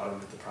very bottom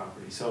of the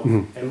property? So,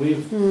 and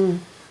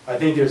I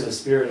think there's a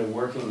spirit of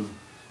working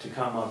to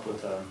come up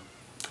with a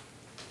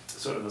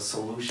sort of a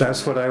solution.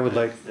 That's what I would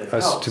like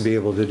us to be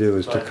able to do,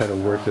 is to kind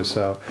of work this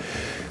out.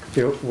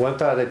 You know, one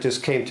thought that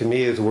just came to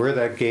me is where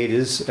that gate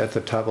is at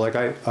the top.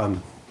 Like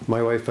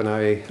my wife and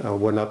I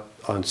went up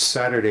on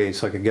Saturday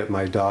so I could get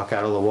my dock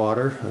out of the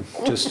water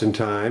just in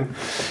time.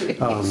 It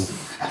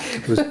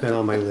was been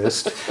on my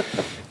list.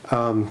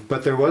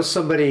 But there was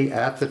somebody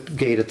at the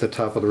gate at the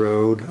top of the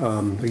road,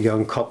 a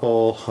young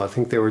couple. I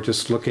think they were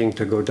just looking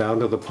to go down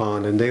to the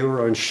pond, and they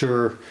were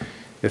unsure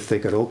if they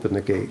could open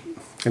the gate.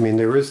 I mean,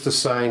 there is the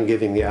sign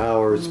giving the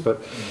hours,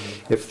 but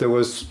if there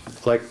was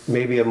like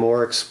maybe a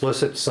more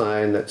explicit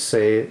sign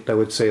that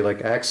would say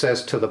like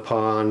access to the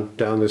pond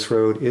down this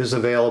road is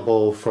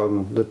available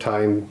from the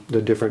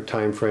different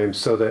time frames,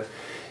 so that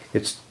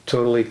it's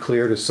totally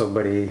clear to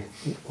somebody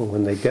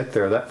when they get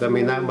there.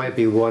 That might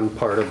be one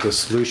part of the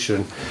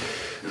solution.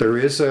 There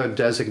is a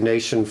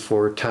designation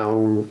for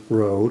town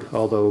road,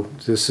 although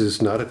this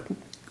is not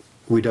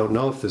we don't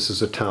know if this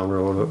is a town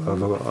road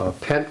or a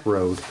pent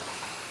road.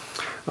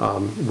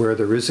 Where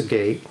there is a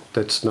gate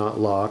that's not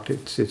locked.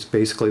 It's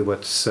basically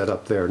what's set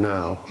up there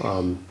now.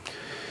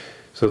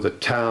 So the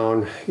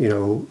town, we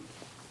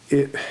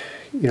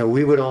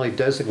would only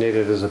designate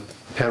it as a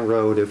pent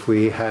road if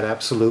we had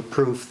absolute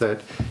proof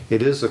that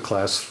it is a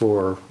class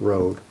 4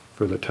 road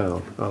for the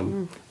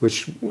town,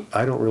 which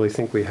I don't really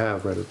think we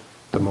have right at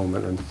the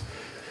moment. And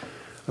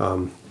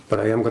but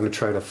I am going to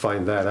try to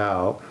find that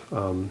out.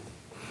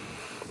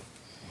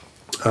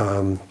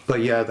 But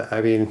yeah,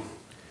 I mean,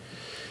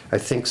 I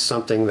think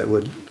something that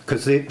would,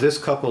 because this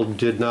couple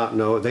did not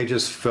know, they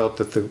just felt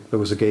that there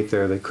was a gate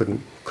there, they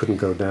couldn't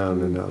go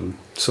down. And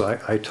so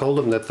I told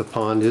them that the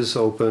pond is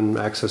open,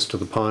 access to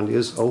the pond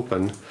is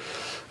open.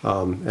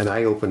 And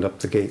I opened up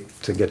the gate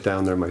to get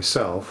down there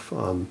myself.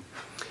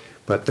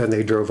 But then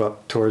they drove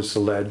up towards the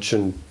ledge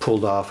and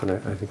pulled off, and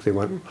I think they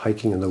went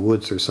hiking in the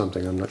woods or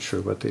something. I'm not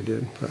sure what they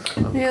did.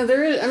 But, Yeah,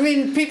 there is, I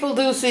mean, people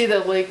do see the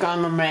lake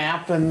on the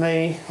map and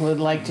they would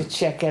like to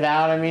check it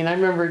out. I mean, I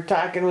remember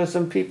talking with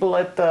some people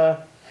at the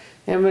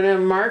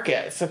M&M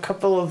markets, a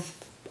couple of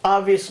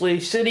obviously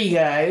city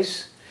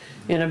guys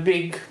in a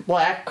big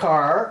black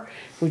car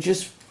who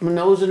just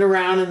nosing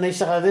around, and they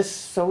saw this,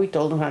 so we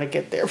told them how to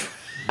get there.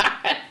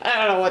 I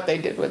don't know what they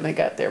did when they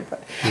got there,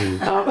 but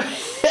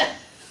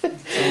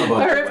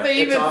or if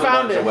they even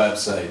found it. It's on a bunch of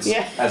websites.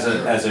 Yeah. As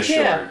a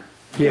Yeah.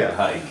 short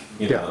hike,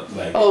 you know,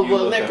 like. Oh, if you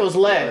well, look up- Nichols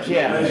Ledge,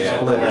 yeah.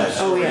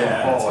 Oh,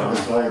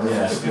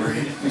 yeah.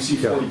 You see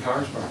 40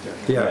 cars parked there.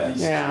 Yeah.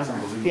 Yeah, It's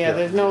unbelievable. yeah,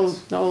 there's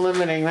no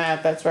limiting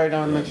that, that's right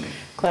on the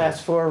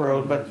class 4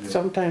 road, but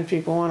sometimes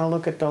people wanna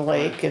look at the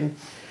lake, and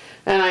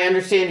I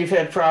understand you've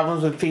had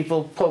problems with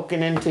people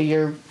poking into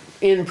your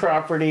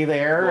property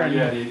there Well, and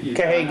yeah,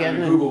 Cahagan on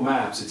and. Google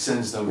Maps, it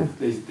sends them,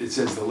 it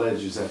says the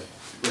ledge is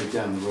right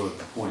down the road at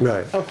the point.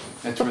 right. Oh,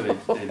 That's where they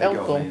go,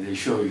 Helpful. they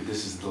show you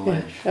this is the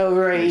ledge. oh,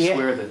 right, They yeah,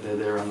 swear that they're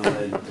there on the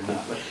ledge, but they're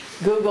not. But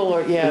Google,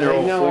 or, yeah, they're they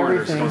all know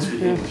foreigners, they everything. don't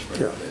speak Yeah. English,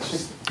 but it's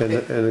just. And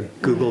the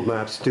Google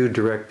Maps do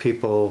direct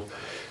people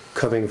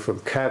coming from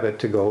Cabot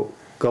to go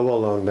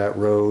along that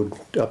road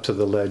up to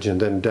the ledge and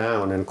then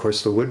down. And of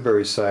course, the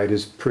Woodbury side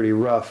is pretty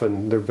rough,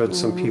 and there've been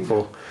some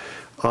people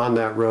on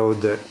that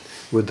road that,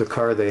 with the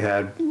car they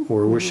had,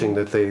 were wishing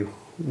that they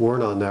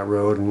weren't on that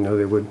road. And you know,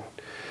 they would.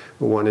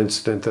 One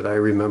incident that I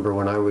remember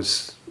when I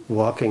was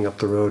walking up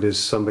the road is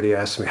somebody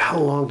asked me, "How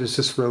long does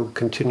this road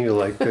continue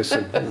like this?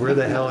 And where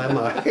the hell am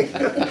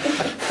I?"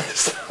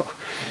 So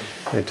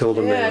I told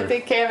them Yeah, I they were.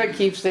 think Cabot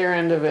keeps their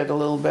end of it a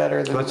little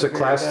better than. Well, it's a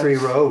Woodbury class 3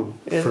 does. road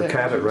Is for it?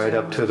 Cabot, right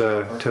up to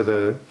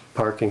the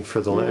parking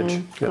for the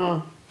ledge. Yeah.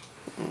 Oh,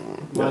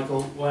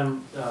 Michael,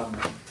 when,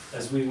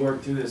 as we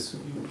work through this,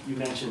 you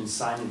mentioned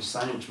signage.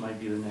 Signage might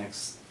be the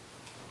next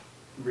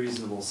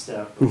reasonable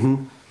step of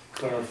Mhm.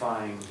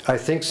 clarifying. I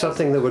think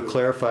something that would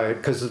clarify it,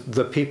 because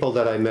the people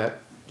that I met,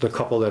 the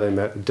couple that I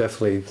met,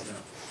 definitely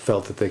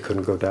felt that they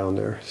couldn't go down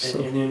there. So.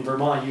 And in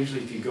Vermont,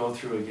 usually if you go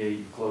through a gate,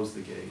 you close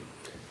the gate,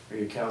 or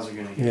your cows are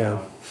gonna get Yeah.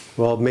 out.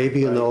 Well,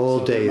 maybe in the Right,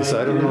 old so there days.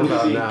 might I don't know be-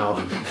 about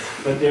now.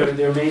 But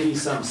there may be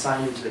some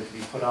signage that could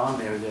be put on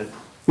there that,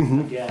 Mm-hmm.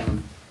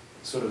 again,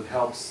 sort of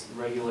helps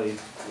regulate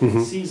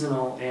Mhm.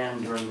 seasonal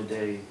and during the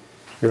day.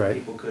 Right.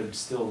 People could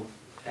still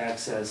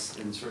access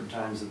in certain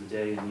times of the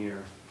day and year,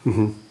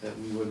 Mhm. that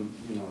we wouldn't,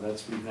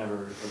 we've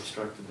never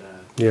obstructed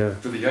that. Yeah.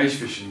 For the ice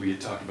fishing, we had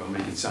talked about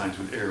making signs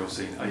with arrows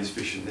saying ice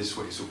fishing this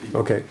way, so people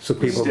Okay, so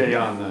would people. stay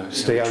on the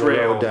stay on the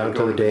trail road down and to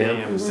go the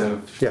dam. instead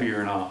of Yeah.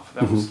 veering off.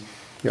 That was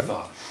Yeah. the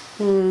thought.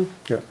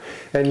 Yeah,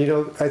 and you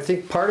know, I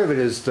think part of it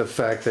is the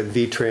fact that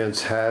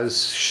V-Trans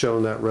has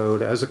shown that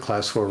road as a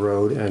class 4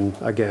 road, and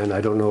again,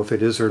 I don't know if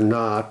it is or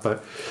not,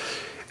 but,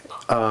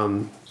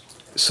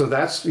 so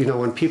that's, you know,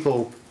 when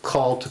people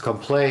call to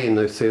complain,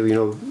 they say, you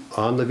know,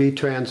 on the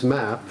V-Trans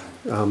map,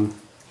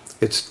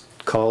 it's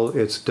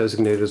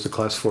designated as a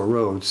class 4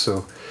 road,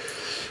 so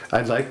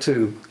I'd like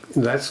to,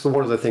 that's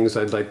one of the things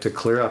I'd like to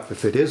clear up.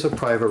 If it is a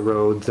private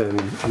road, then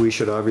we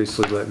should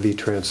obviously let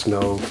V-Trans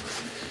know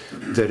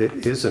that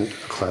it isn't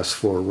a class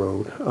 4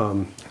 road.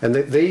 And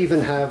they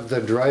even have the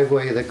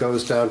driveway that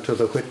goes down to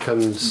the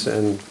Whitcombs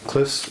and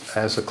Cliffs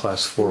as a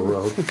class 4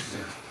 road.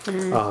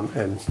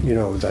 And, you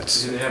know,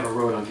 that's, They have a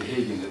road on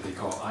Cahagan that they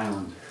call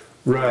Island.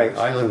 right,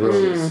 Island Road.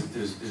 It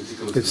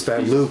goes It's to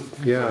that the loop,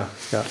 yeah,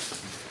 yeah.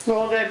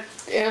 well, that,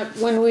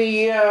 when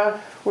we,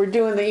 were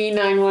doing the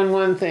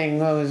E911 thing,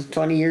 what was it,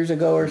 20 years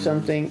ago or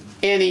something,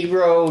 any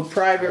road,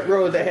 private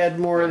road that had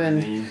more than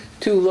Name.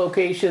 2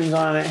 locations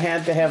on it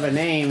had to have a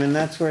name, and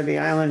that's where the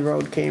Island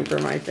Road came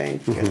from, I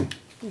think. And-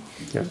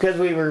 Yeah. Because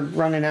we were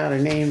running out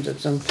of names at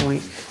some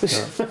point.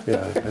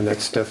 Yeah, and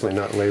that's definitely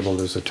not labeled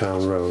as a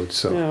town road,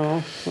 so.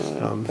 No,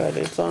 but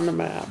it's on the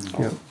map.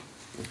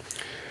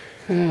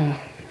 Yeah.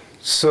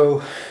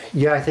 So,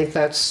 yeah, I think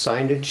that's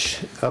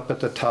signage up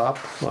at the top.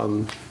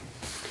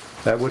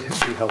 That would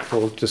be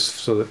helpful, just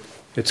so that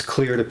it's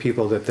clear to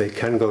people that they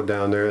can go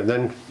down there. And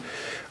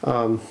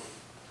then,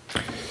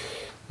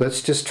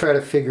 let's just try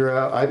to figure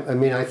out, I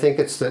mean, I think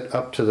it's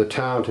up to the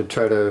town to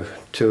try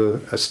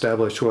to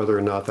establish whether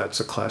or not that's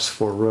a class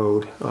 4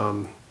 road.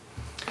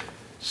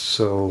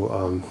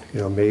 So, you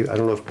know, maybe, I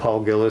don't know if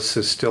Paul Gillis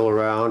is still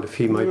around, if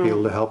he might be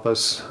able to help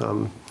us.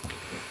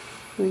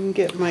 We can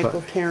get Michael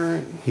But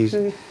Tarrant.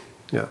 he's-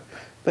 Yeah.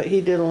 But he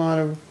did a lot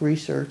of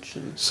research.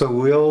 And So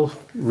we'll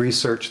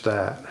research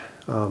that,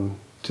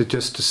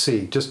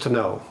 just to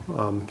know.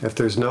 If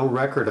there's no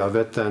record of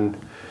it, then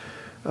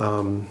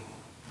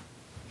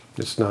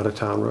it's not a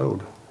town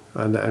road.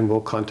 And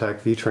we'll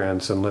contact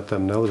V-Trans and let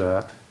them know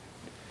that.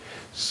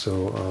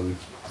 So,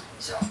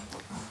 So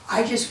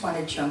I just want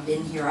to jump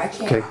in here. I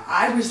Okay. can't,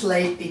 I was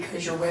late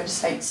because your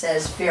website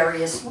says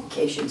various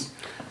locations.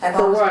 I've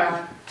For always what?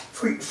 gone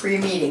for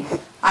your meeting.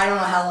 I don't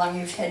know how long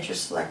you've had your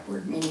select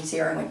board meetings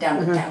here. I went down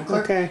to the town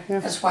clerk. okay, yeah.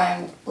 That's why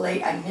I'm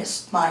late. I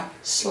missed my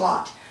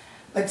slot.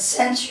 But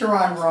since you're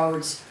on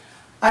roads,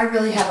 I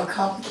really have a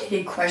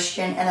complicated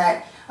question,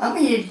 and I'm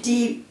going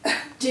to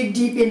dig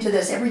deep into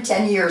this. Every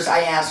 10 years I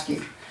ask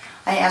you,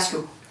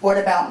 what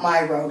about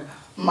my road?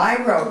 My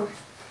road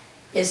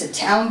is a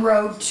town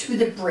road to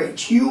the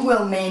bridge. You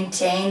will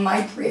maintain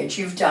my bridge.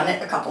 You've done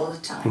it a couple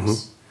of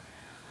times.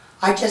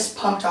 I just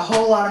pumped a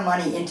whole lot of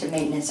money into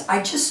maintenance.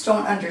 I just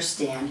don't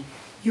understand.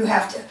 You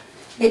have to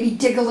maybe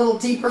dig a little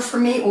deeper for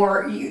me,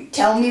 or you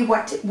tell me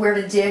where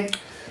to dig.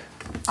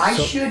 I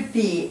should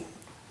be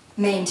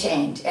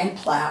maintained and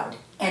plowed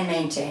and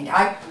maintained.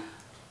 I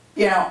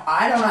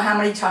don't know how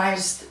many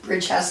times the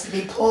bridge has to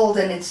be pulled,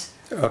 and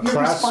you're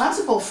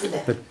responsible for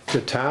that.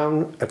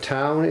 A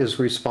town is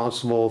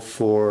responsible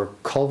for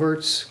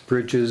culverts,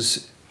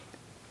 bridges,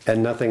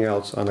 and nothing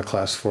else on a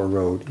class 4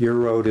 road. Your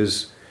road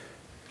is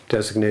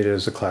designated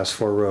as a class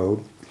 4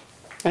 road.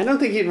 I don't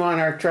think you'd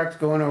want our trucks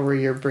going over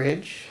your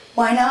bridge.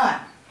 Why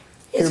not?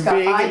 It's They're got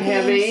big high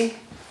and beams. heavy.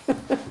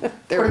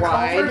 They're Put a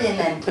wide. culvert in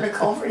then, put a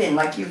culvert in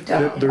like you've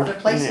done in There- other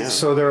places.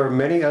 So there are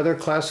many other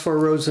class 4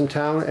 roads in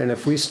town, and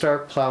if we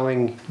start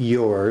plowing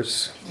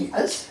yours,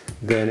 Yes,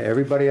 then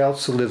everybody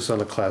else who lives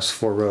on a class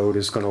 4 road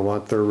is gonna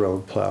want their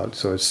road plowed.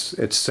 So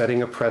it's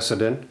setting a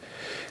precedent,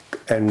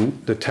 and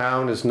the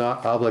town is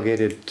not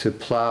obligated to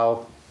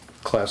plow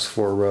class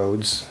 4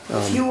 roads.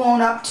 if you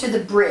own up to the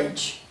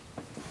bridge,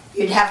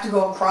 you'd have to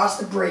go across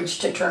the bridge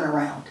to turn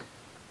around.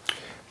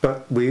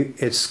 But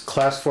it's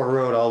class 4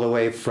 road all the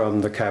way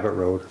from the Cabot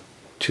Road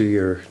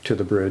to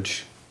the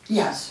bridge.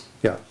 Yes,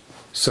 Yeah.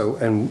 So,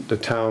 and the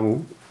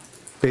town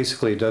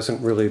basically doesn't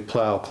really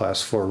plow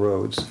class 4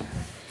 roads.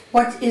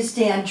 what is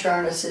Dan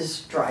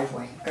Jarnes's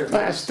driveway? Or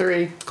Class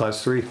 3.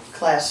 Class 3,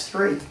 Class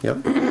 3. yep.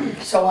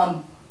 So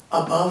I'm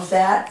above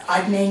that.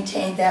 I've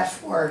maintained that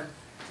for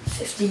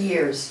 50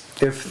 years.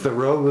 If the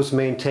road was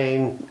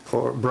maintained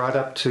or brought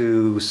up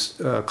to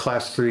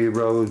class 3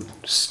 road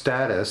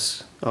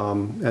status,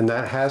 and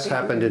that has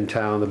happened in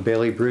town, the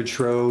Bailey Bridge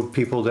Road,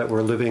 people that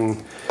were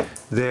living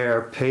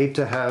there paid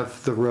to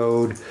have the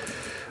road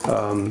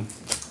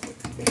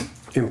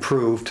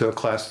improved to a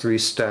class 3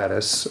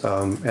 status,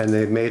 and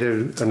they made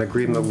an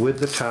agreement with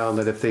the town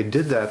that if they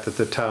did that, that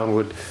the town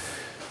would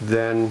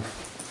then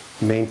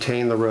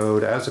maintain the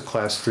road as a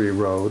class 3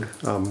 road,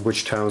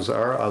 which towns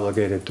are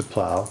obligated to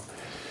plow.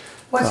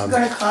 What's it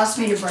gonna cost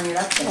me to bring it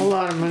up A then?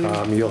 lot of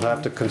money. You'll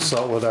have to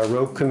consult with our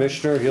road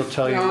commissioner, he'll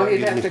tell you No, what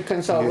you'd you have to need.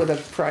 consult with a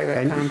private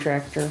And-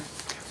 contractor.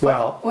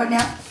 Well, What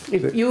now?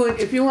 If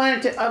you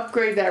wanted to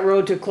upgrade that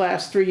road to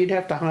class 3, you'd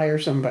have to hire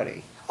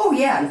somebody. Oh,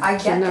 yeah, I You're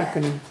get not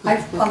that. gonna-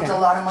 I've pumped okay. a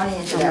lot of money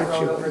into How that much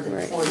road you- over the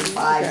right,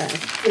 45, okay.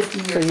 50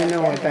 years. So you know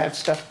I've what been there. that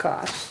stuff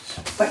costs.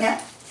 What now?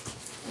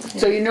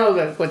 So you know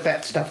what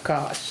that stuff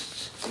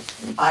costs.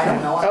 I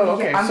don't know. Oh,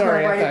 okay, I'm gonna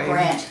sorry, I write a thought you-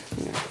 grant.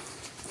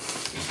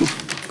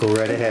 go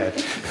right ahead.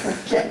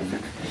 Okay.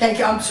 Thank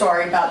you, I'm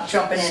sorry about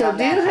jumping in So on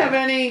do you that. have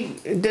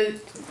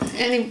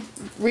any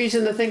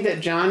reason to think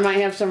that John might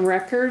have some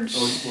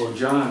records? Well,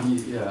 John,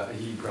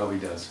 he probably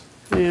does,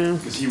 Yeah.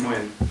 because he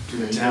went to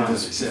Yeah, the you town, did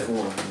as I this said.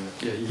 before.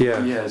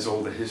 Yeah. He has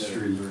all the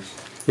history.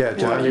 Yeah,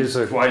 John is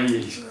a Why he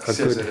good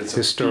says that it's a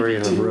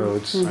historian of PPT,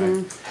 roads.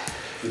 right,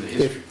 for the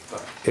history.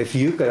 But If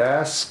you could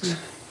ask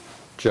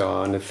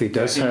John if he I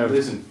does think he have,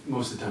 lives in,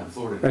 most of the time, in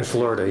Florida. in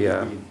Florida,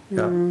 yeah,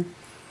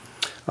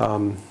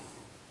 yeah.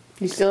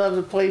 He still has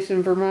a place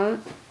in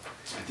Vermont? I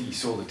think he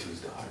sold it to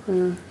his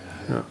daughter.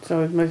 Yeah.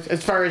 So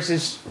as far as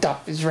his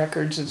stuff, his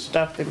records and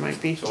stuff, it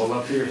might be, It's all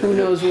up here. who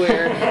knows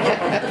where.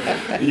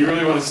 You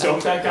really want to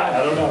stump that guy?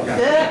 I don't know.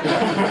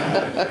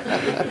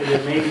 And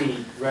there may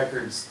be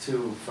records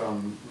too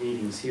from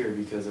meetings here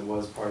because it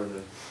was part of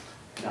the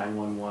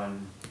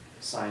 911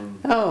 sign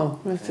Oh,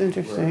 that's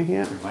interesting,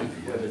 yeah. There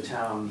might be. where the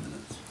town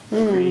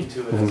agreed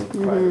to it as a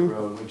private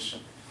road, which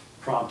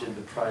prompted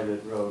the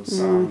private road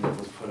sign that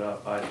was put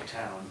up by the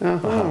town.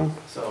 Uh-huh.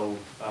 So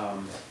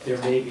there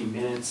may be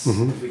minutes,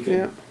 Mhm. if we Yeah.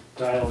 could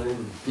dial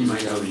in He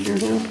might know the year.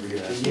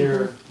 the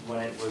year when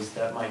it was,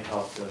 that might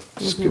help to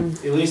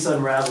Mm-hmm. at least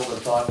unravel the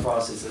thought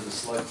process that the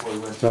select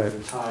board went through at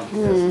Right. the time to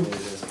designate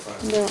it as a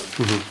private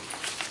road. Yeah.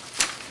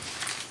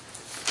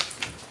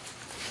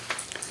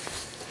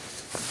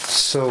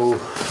 So,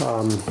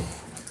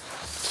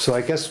 so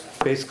I guess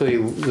basically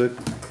the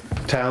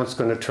town's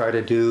gonna try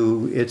to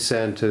do its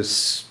end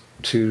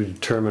to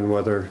determine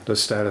whether the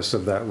status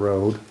of that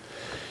road.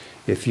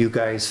 If you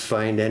guys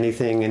find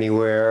anything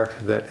anywhere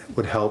that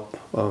would help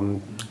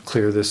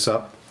clear this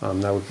up,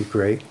 that would be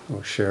great.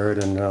 We'll share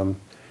it and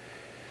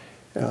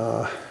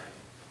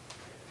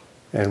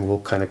we'll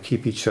kind of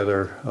keep each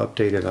other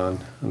updated on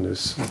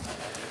this.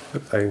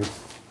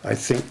 I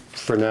think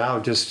for now,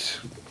 just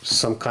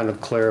some kind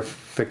of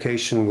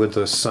clarification with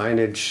the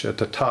signage at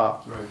the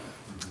top Right.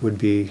 would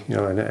be, you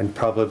know, and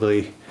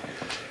probably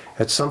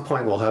at some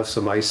point we'll have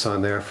some ice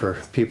on there for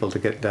people to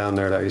get down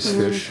there to ice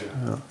fish.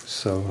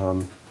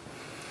 So,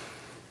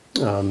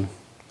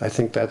 I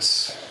think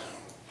that's,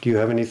 do you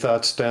have any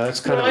thoughts, Dan? That's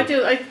kind Well, I of,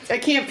 do, I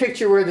can't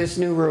picture where this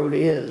new road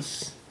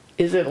is.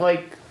 Is it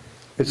like,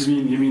 it's,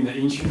 You mean the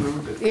ancient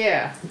road?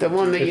 yeah, the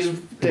one that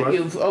What?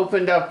 you've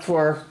opened up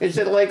for, is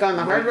it like on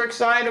the Hardwick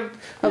side of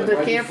the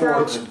right camp before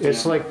road? the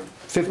it's like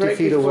 50 Right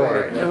feet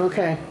before away. it.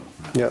 Okay,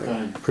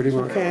 Yeah, pretty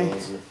much. Okay.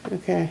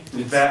 okay.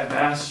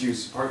 That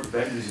uses part of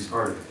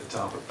it, the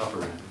top,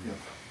 upper end.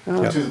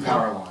 Oh, To the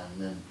power line,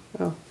 and then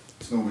Oh.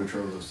 snowmobile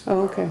trail goes to the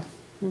Oh, power okay.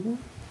 line.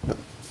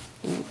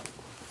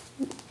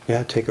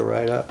 Yeah, take a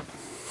ride up.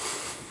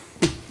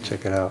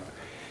 Check it out.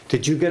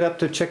 Did you get up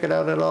to check it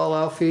out at all,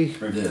 Alfie?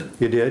 I did.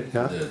 You did,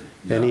 yeah? I did.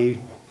 Yeah.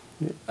 Any,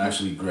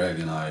 Actually, Greg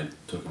and I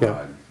took a Yeah.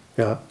 ride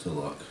yeah, to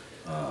look.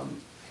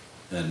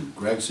 And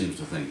Greg seems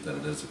to think that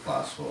it is a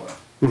class 4.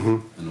 mm-hmm,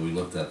 And we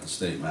looked at the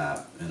state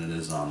map, and it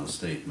is on the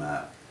state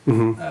map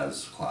mm-hmm,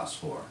 as class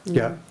 4.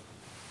 yeah,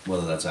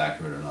 Whether that's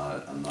accurate or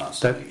not, I'm not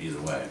That- saying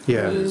either way.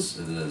 Yeah. It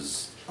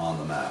is on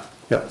the map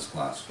Yeah. as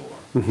class 4.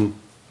 mm-hmm,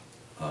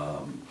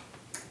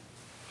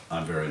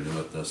 I'm very new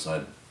at this.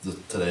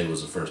 Today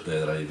was the first day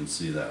that I even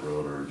see that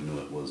road or knew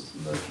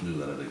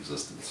that it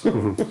existed. So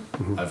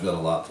Mm-hmm. I've got a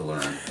lot to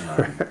learn, and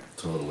I'm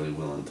totally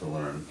willing to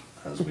learn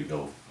as we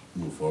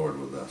move forward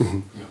with this.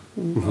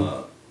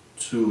 Mm-hmm.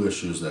 Two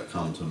issues that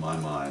come to my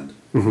mind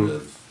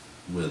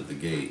Mm-hmm. with the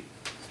gate.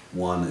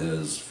 One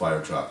is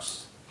fire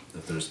trucks.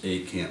 If there's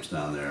 8 camps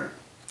down there,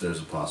 there's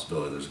a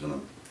possibility there's gonna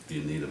be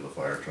in need of a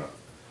fire truck.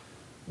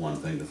 One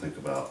thing to think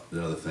about.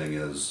 The other thing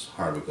is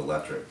Hardwick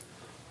Electric.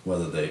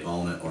 Whether they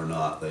own it or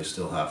not, they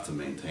still have to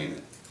maintain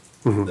it.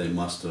 Mm-hmm. They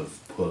must have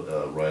put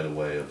a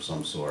right-of-way of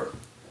some sort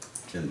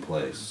in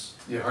place.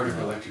 Yeah, Hardwick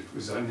Electric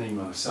was our name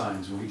on the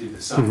signs. When we did the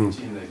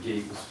signage in the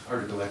gate, was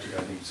Hardwick Electric,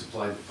 I think,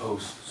 supplied the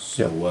posts.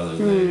 So Yeah. whether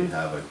they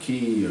have a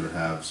key or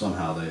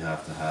somehow they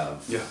have to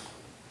have Yeah.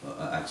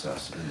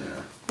 access in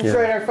there. That's Yeah.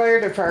 right, our fire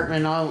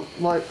department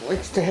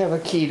likes to have a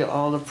key to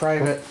all the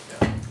private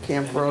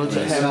camp roads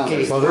that have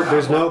gates. well,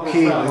 there's no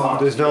key,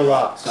 there's no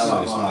locks. It's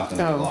not gonna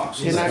be Oh, locked.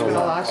 you're not gonna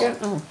lock it?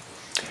 Oh,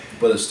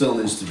 But it still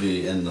needs to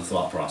be in the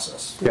thought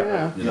process.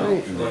 yeah, You know,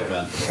 right. in the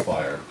event of a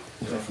fire,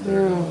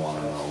 they're gonna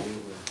wanna know.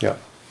 Yeah,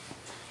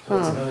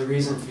 That's another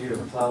reason for you to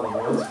plow the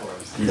roads for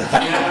us.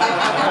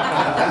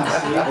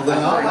 Well, then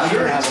I'll have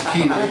to have a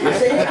key to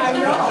See, I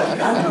know,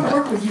 I'm gonna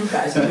work with you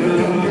guys.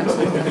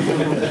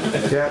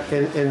 yeah,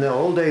 in the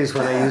old days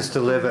when I used to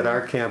live at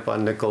our camp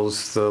on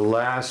Nichols, the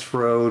last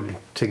road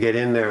to get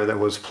in there that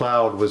was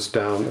plowed was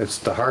down, it's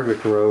the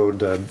Hardwick Road,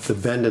 the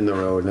bend in the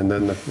road, and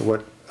then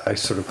what I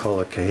sort of call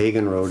a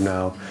Cahagan Road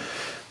now.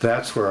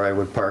 That's where I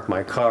would park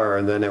my car,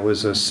 and then it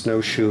was a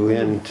snowshoe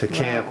in to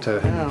camp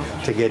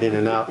to get in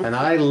and out, and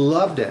I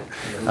loved it.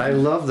 I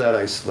love that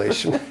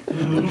isolation.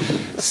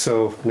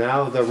 So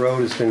now the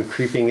road has been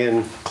creeping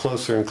in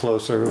closer and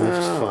closer, which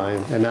is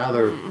fine, and now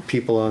there are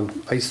people on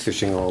ice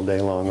fishing all day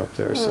long up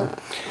there, so.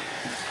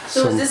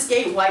 So is this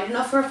gate wide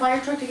enough for a fire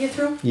truck to get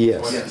through?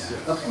 Yes, Yes.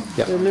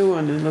 yeah, The new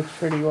one, it looks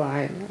pretty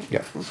wide.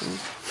 yeah.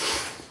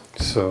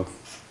 So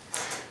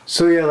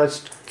yeah,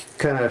 let's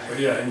kind of, But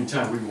yeah,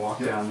 anytime we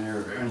walk down there,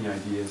 or any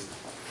ideas,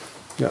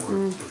 yeah,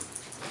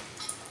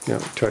 yeah,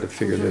 try to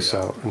figure this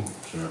out.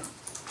 Sure.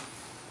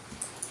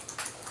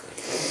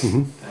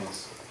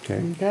 Thanks. Okay,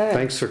 Okay.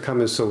 thanks for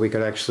coming so we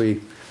could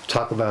actually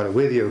talk about it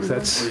with you.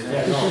 That's,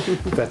 Yeah, no,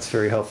 that's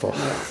very helpful.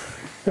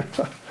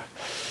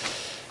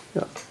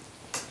 Yeah.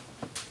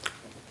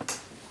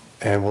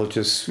 And we'll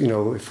just, you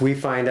know, if we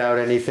find out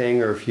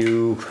anything, or if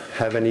you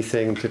have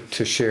anything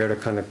to share to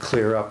kind of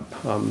clear up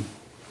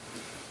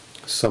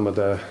some of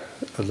the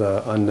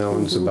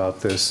unknowns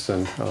about this,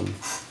 then,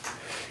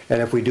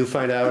 and if we do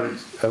find out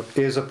it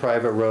is a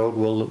private road,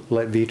 we'll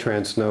let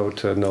V-Trans know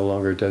to no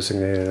longer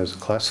designate it as a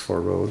class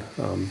 4 road.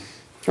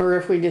 Or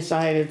if we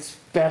decide it's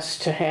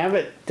best to have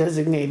it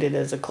designated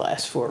as a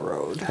class 4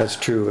 road. That's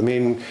true. I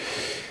mean,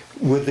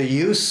 with the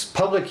use,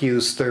 public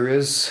use, there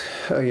is,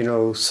 you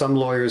know, some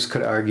lawyers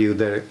could argue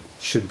that it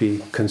should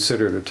be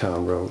considered a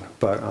town road,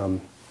 but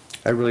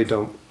I really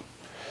don't,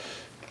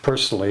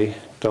 personally,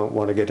 don't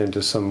want to get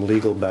into some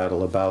legal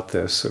battle about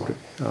this.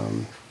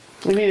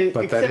 I mean,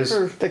 But that except is-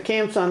 for the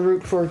camps on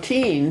Route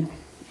 14,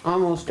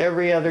 almost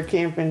every other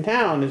camp in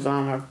town is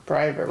on a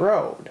private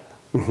road.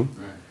 right.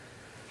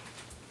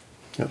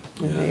 Yeah.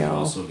 And Yeah, they you all-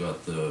 also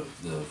got the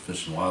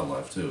Fish and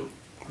Wildlife too.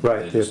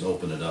 Right, They just yeah.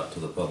 opened it up to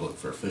the public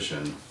for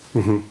fishing,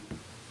 Mhm.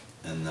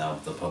 and now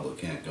the public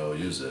can't go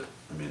use it.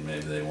 I mean,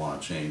 maybe they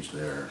wanna change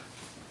their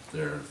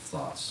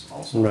thoughts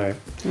also. Right.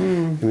 I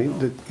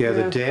mean, Yeah.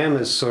 the dam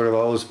has sort of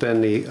always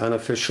been the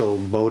unofficial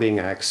boating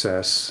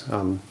access,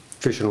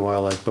 fish and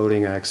wildlife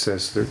boating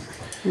access.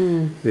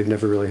 They've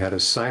never really had a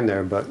sign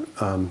there, but,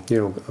 you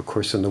know, of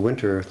course, in the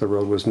winter, the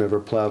road was never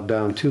plowed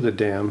down to the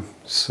dam,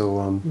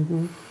 so,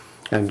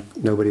 and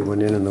nobody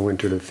went in the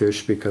winter to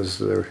fish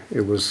because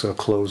it was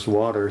closed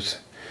waters.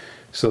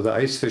 So the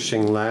ice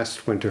fishing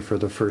last winter for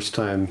the first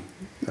time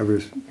ever,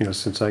 you know,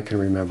 since I can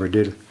remember,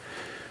 did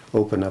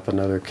open up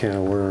another can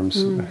of worms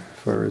as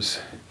far as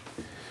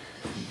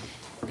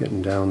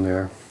getting down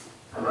there.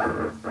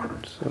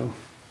 So,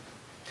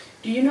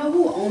 Do you know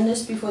who owned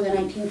this before the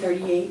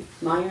 1938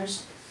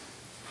 Myers?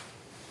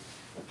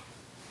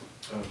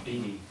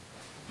 Beatty.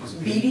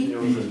 Beatty? It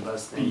was a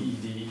last name.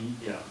 B-E-D-E?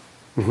 Yeah.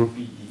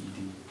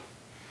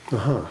 B-E-E-D.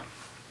 Uh-huh.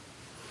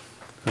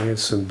 I had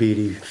some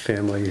Beatty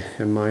family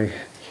in my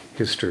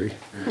history.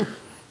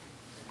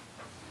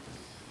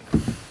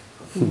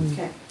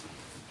 Okay.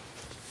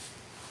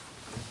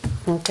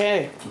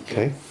 Okay,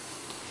 Okay.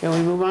 can we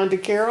move on to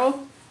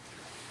Carol?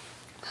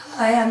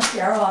 Hi, I'm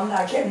Carol, I'm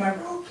not getting my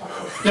roll call.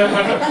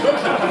 Damn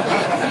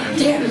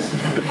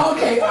it.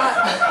 Okay,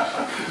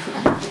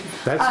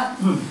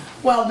 That's,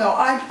 well, no,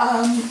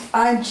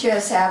 I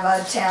just have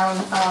a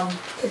town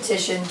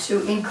petition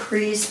to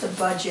increase the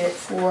budget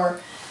for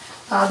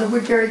the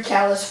Woodbury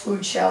Callis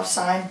food shelf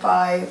signed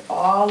by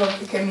all of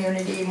the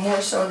community,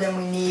 more so than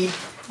we need.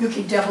 You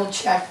can double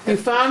check. You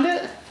found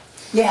it?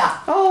 Yeah,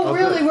 Oh,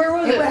 really, where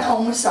was it went it?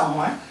 home with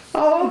someone.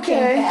 Oh, Who came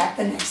okay. back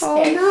the next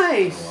Oh, day.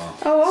 nice.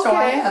 Oh, So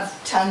I okay.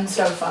 have tons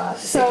of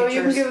So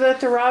you can signatures. give that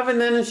to Robin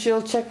then and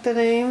she'll check the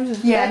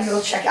names? Yeah, and you'll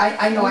check,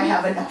 I know I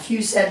have enough,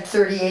 you said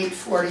 38,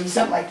 40,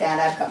 something like that,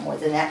 I've got more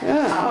than that.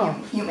 Yeah,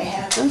 You may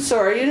have. I'm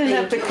sorry, you didn't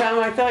have to come.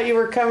 I thought you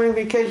were coming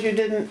because you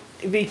didn't,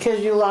 because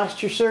you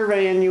lost your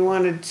survey and you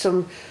wanted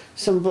some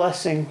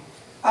blessing.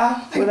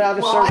 Without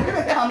a Well, I'm survey.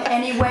 gonna come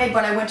anyway,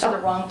 but I went to the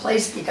wrong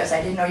place because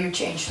I didn't know you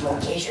changed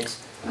locations.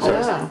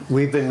 Yeah.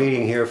 we've been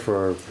meeting here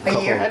for a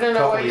couple, year. I don't know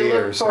couple what you look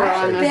years. for I on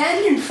haven't the,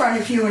 been in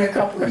front of you in a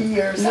couple of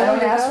years, I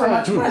don't you ask for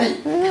much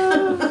haven't.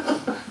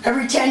 money.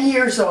 Every 10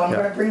 years though, I'm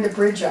gonna bring the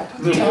bridge up.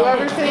 do you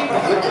ever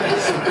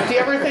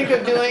think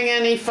of doing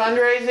any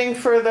fundraising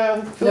for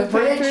the The food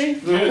bridge? pantry?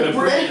 The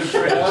bridge?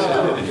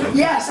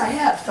 Yes, I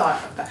have thought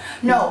about that.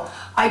 No,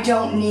 I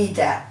don't need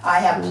that. I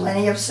have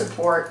plenty of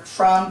support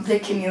from the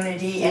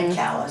community in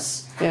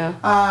Callis.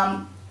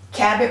 Yeah,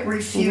 Cabot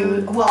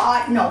refused, well,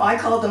 I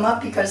called them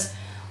up because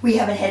we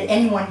haven't had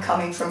anyone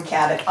coming from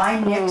Cabot. I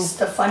nixed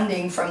the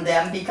funding from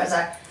them because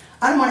I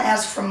don't wanna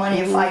ask for money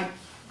if I'm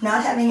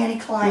not having any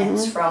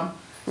clients from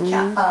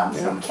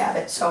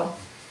Cabot, so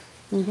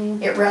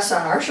it rests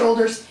on our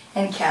shoulders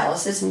and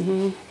Callis's.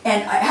 And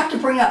I have to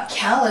bring up,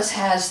 Callis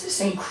has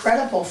this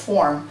incredible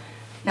form,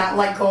 not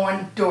like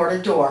going door to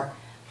door.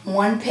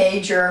 One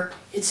pager,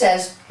 it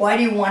says, why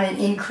do you want an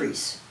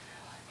increase?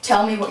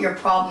 Tell me what your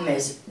problem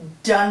is.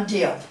 Done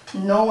deal.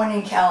 No one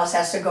in Callis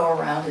has to go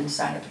around and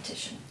sign a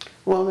petition.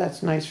 well,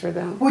 that's nice for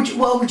them. Would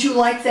you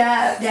like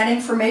that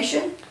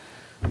information?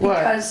 What,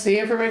 Because- the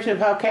information of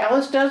how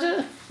Callis does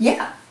it?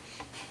 Yeah.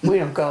 We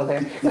don't go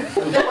there.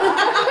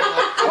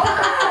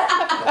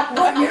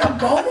 What, you don't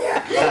go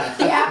there?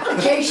 The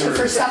application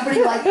for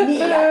somebody like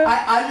me,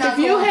 I'm not If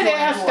you going had door to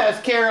asked door.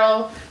 us,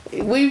 Carol,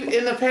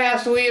 in the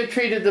past, we have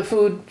treated the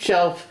food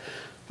shelf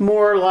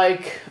more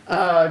like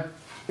a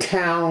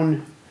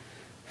town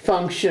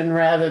function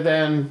rather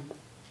than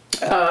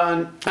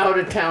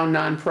out-of-town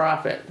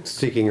nonprofit.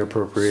 Seeking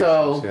appropriations,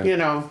 So, yeah. you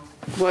know,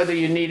 whether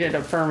you needed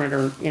a permit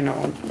or, you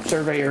know, a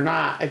survey or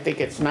not, I think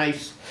it's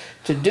nice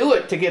to do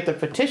it, to get the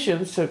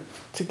petitions, to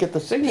get the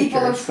signatures. People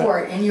are but- for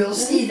it, and you'll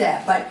see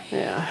that, but,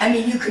 Yeah. I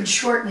mean, you could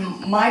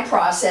shorten my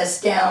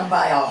process down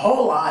by a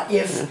whole lot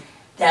if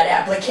that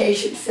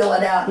application, fill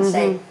it out and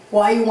say,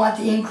 why you want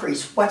the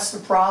increase, what's the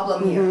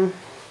problem here?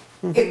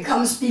 It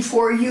comes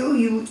before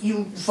you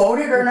vote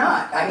it or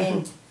not, I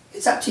mean,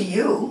 it's up to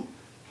you.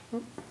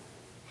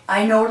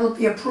 I know it'll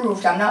be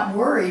approved, I'm not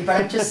worried,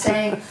 but I'm just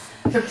saying,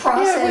 the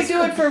process.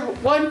 Yeah, we do it for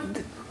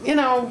one, you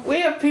know,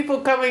 we have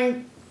people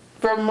coming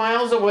from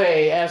miles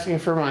away asking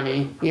for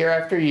money year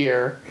after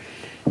year.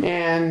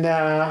 And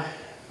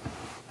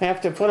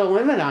have to put a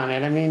limit on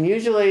it. I mean,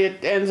 usually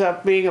it ends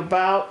up being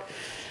about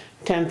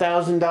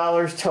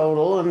 $10,000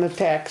 total and the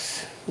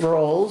tax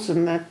rolls,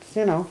 and that's,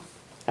 you know,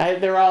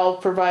 they're all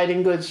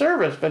providing good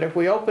service, but if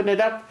we open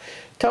it up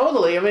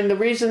totally, I mean, the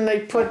reason they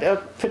put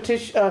a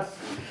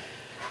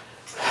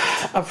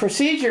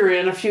procedure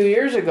in a few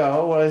years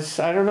ago was,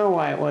 I don't know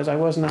why it was, I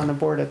wasn't on the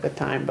board at the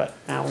time, but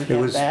now we have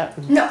was- that.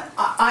 No,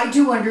 I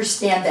do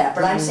understand that,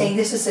 but I'm saying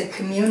this is a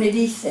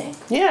community thing.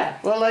 Yeah,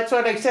 well, that's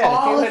what I said, if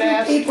All you of had you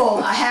asked.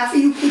 people, half of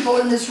you people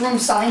in this room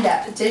signed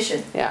that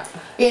petition. Yeah,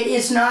 It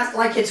is not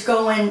like it's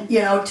going,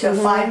 to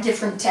 5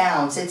 different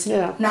towns, it's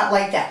Yeah. not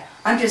like that.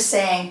 I'm just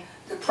saying,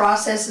 the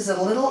process is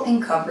a little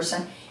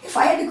encumbersome. If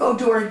I had to go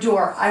door to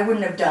door, I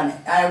wouldn't have done it.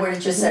 I would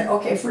have just said,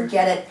 okay,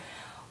 forget it.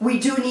 We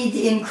do need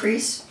the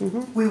increase,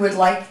 we would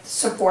like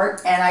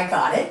support, and I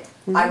got it.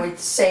 I would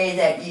say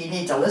that you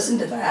need to listen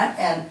to that,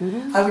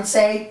 and I would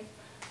say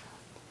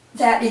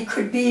that it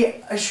could be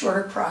a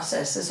shorter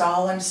process, is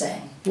all I'm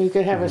saying. you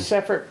could have a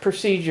separate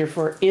procedure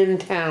for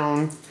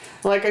in-town.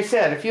 Like I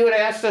said, if you had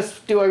asked us,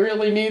 do I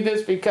really need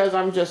this because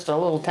I'm just a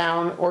little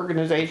town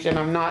organization,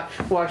 I'm not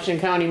Washington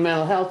County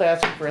Mental Health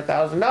asking for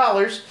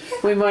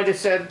 $1,000, we might have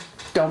said,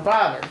 don't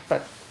bother,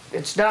 but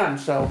it's done,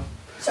 so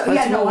So,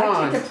 let's yeah, no, move I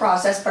on. did the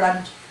process, but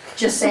I'm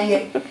just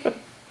saying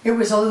it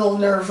was a little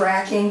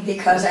nerve-wracking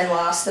because I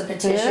lost the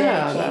petition,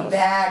 Yeah, it that came was-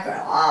 back,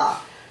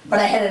 but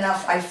I had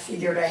enough, I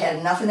figured I had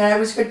enough, and then I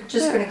was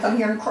just gonna come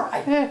here and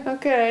cry. Yeah,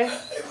 okay.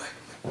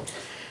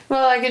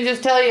 Well, I can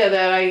just tell you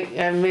that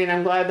I mean,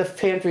 I'm glad the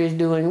pantry is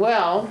doing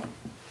well.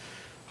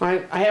 I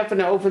happen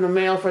to open the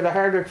mail for the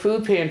Hardwick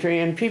Food Pantry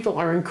and people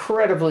are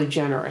incredibly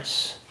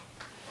generous.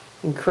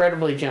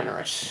 Incredibly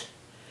generous.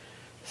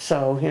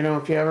 So, you know,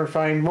 if you ever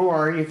find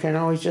more, you can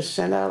always just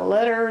send out a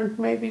letter and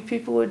maybe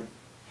people would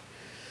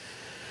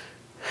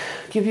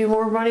give you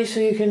more money so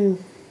you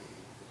can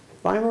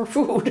buy more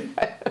food.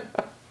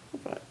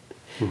 But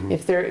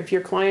if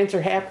your clients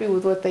are happy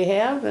with what they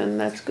have, then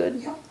that's good.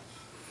 Yeah.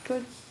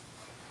 Good.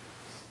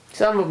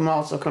 Some of them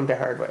also come to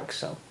Hardwick,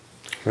 so.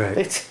 Right.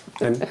 It's,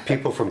 And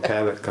people from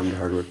Cabot come to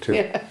Hardwick too.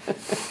 yeah.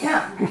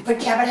 Yeah, but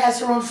Cabot has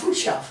their own food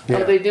shelf. Yeah.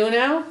 Oh, they do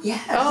now?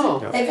 Yes. Oh.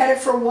 They've had it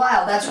for a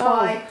while. That's Oh.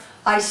 why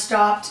I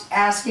stopped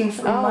asking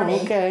for Oh, money.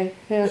 okay,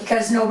 yeah.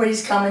 Because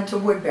nobody's coming to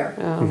Woodbury.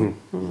 Oh,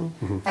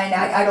 And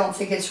I don't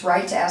think it's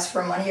right to ask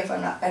for money if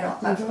I'm not,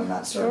 if I'm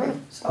not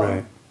serving. So,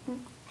 Right.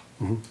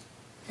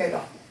 there you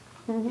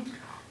go.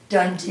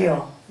 Done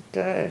deal.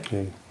 okay.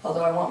 Okay.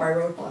 Although I want my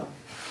road plowed.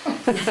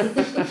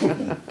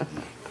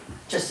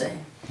 Just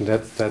saying.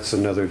 That's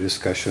another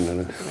discussion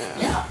and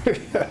Yeah.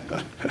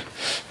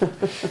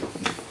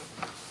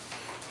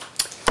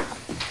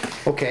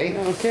 okay.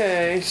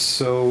 Okay.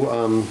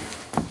 So,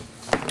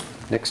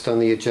 next on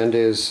the agenda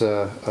is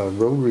a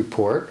road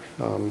report.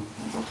 And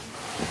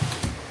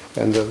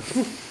the,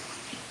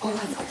 Oh, I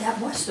thought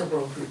that was the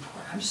road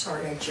report. I'm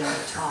sorry I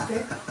jumped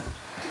topic.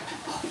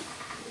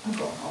 I'm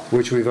going home.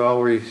 which we've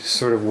already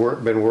sort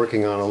of been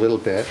working on a little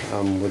bit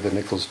with the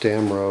Nichols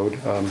Dam Road.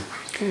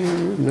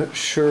 Not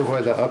sure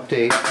why the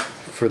update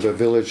for the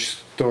village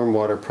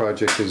stormwater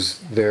project is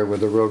there with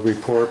the road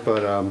report,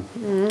 but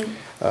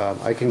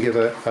I can give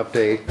an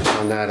update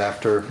on that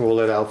after. We'll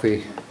let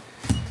Alfie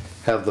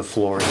have the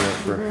floor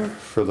here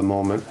for the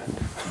moment.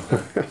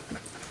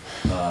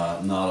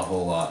 Not a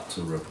whole lot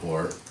to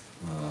report.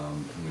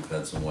 We've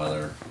had some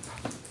weather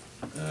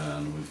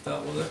and we've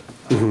dealt with it,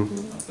 I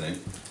think.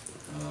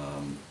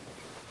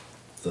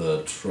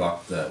 The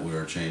truck that we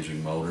were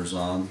changing motors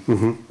on,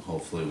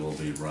 hopefully will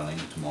be running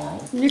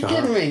tomorrow. You're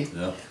kidding me?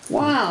 Yep,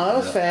 Wow, that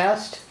was Yep.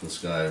 fast. this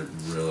guy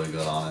really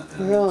got on it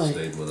and Really?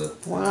 stayed with it.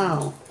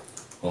 Wow.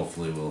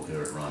 Hopefully we'll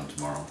hear it run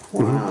tomorrow.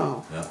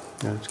 Wow. Yep,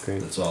 That's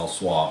great. it's all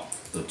swapped.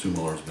 The two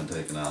motors have been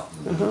taken out,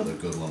 and the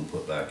good one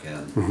put back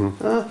in.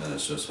 And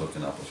it's just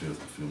hooking up a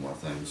few more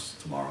things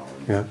tomorrow.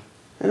 And Yeah.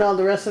 And all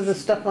the rest of the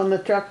stuff on the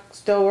truck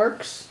still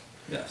works?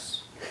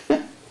 Yes,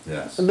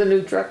 yes. The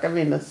new truck, I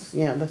mean, the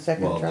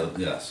second Well, truck.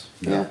 yes,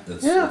 Yeah. yeah,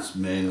 Yeah. it's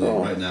mainly,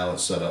 Cool. right now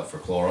it's set up for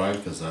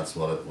chloride, cause that's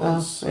what it was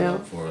Oh, set yeah.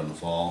 up for in the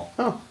fall.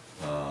 Oh,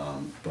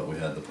 But we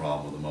had the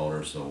problem with the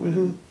motor, so we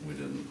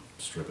didn't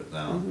strip it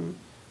down.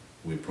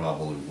 We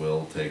probably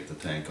will take the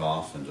tank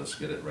off and just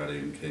get it ready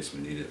in case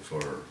we need it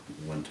for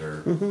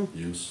winter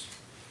use.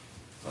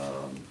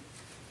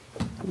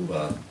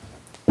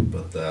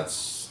 But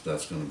that's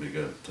gonna be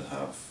good to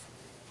have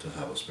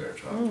a spare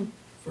truck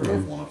for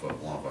if one of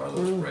our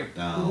others break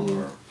down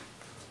or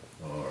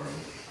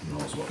who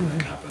knows what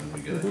may happen, we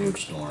get a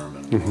huge storm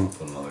and we'll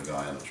put another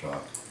guy in the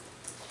truck.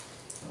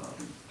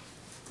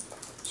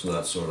 So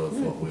that's sort of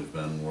what we've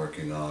been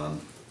working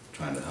on,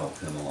 trying to help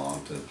him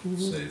along to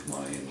save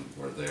money, and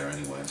we're there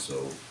anyway,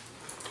 so.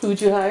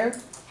 who'd you hire?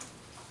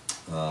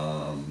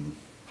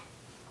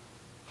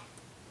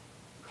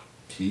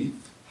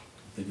 Keith,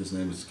 I think his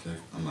name is,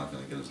 I'm not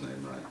gonna get his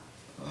name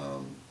right.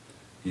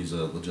 He's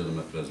a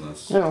legitimate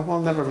business. No, well,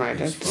 never mind.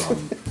 He's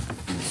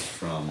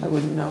from, I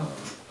wouldn't know.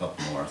 Up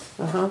north.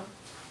 Uh-huh,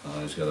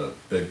 He's got a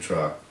big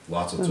truck,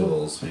 lots of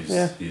tools,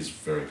 Yeah. he's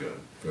very good,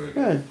 very good.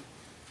 good.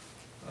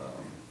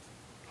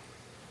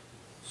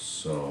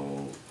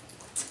 So,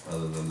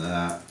 other than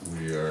that,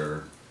 we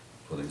are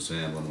putting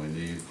sand when we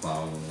need,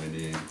 plowing when we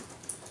need.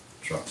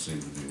 Trucks seem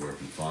to be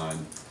working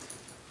fine.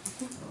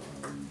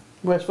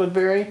 West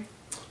Woodbury?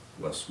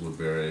 West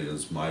Woodbury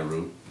is my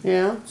route,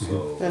 Yeah?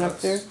 so Been up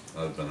that's,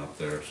 I've been up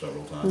there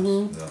several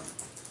times, yeah.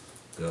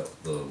 Yeah,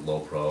 the low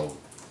pro,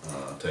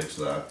 takes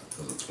that,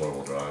 cause it's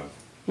four-wheel drive.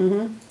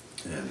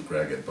 And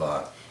Greg had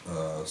bought,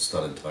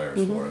 studded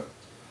tires for it.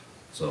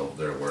 So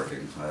they're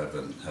working, I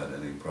haven't had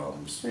any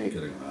problems Great.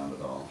 getting around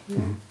at all,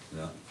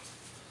 yeah.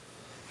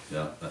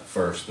 Yeah, at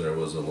first there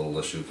was a little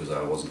issue, cause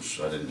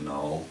I didn't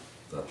know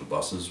that the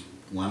buses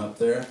went up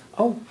there.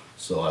 Oh,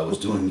 So I was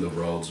doing the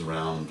roads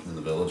around in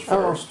the village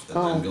Oh, first, and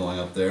then going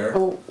up there.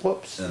 oh,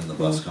 whoops. And the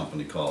bus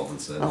company called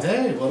and said, Oh.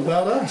 hey, what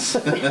about us?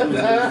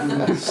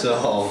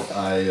 So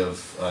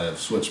I have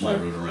switched my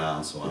route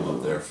around, so I'm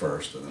up there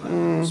first, and then I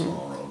do the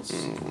small roads to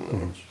the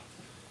village.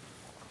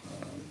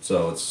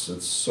 So it's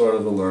sort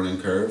of a learning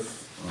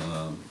curve,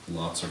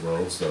 lots of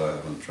roads that I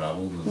haven't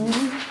traveled, and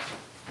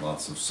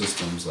lots of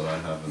systems that I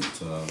haven't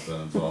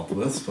been involved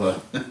with,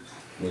 but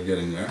we're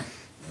getting there.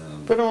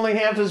 But only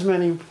half as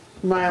many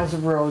miles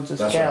of roads as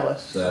That's right.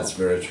 Callis. That's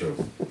very true.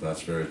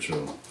 That's very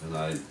true. And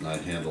I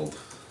handled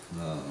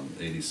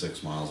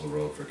 86 miles of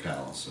road for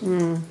Callis.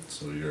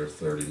 So your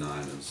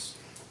 39 is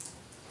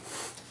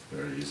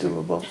very easy.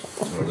 Doable.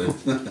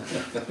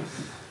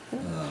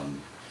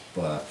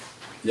 But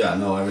yeah,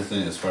 no,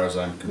 everything, as far as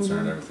I'm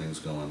concerned, everything's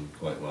going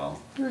quite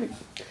well. Right.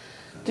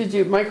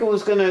 Michael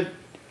was gonna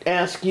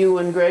ask you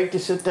and Greg to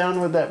sit down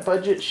with that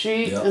budget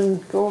sheet Yep.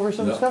 and go over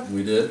some Yep, stuff?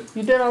 we did,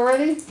 You did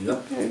already?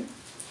 yep, Okay.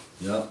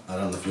 yep. I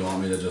don't know if you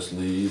want me to just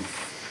leave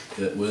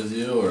it with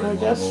you, or you I wanna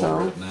guess go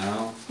over so. it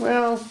now?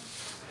 Well,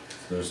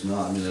 There's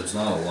not, I mean, there's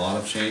not a lot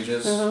of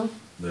changes. uh-huh.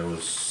 There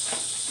was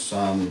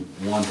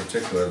one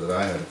particular that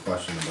I had a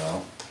question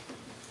about.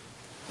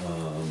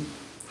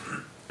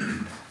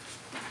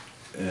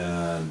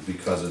 And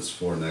because it's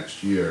for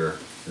next year,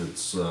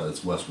 it's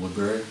West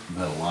Woodbury. You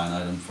had a line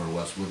item for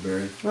West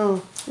Woodbury,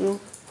 Oh, yeah.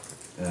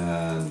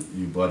 and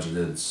you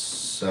budgeted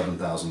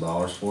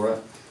 $7,000 for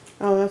it.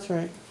 Oh, that's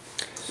right.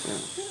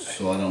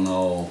 So I don't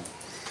know,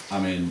 I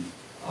mean,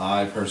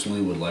 I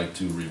personally would like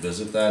to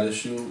revisit that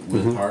issue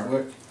with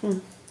Hardwick,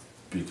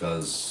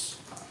 because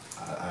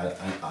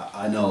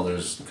I know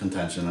there's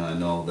contention, and I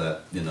know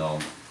that, you know,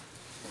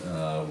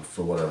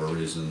 for whatever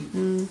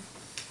reason,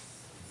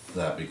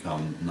 that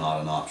become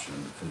not an option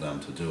for them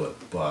to do it,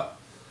 but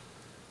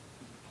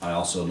I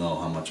also know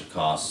how much it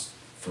costs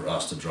for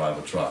us to drive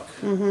a truck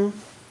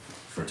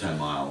for 10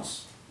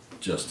 miles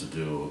just to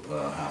do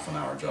a half an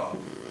hour job.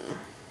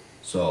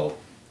 So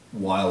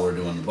while we're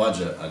doing the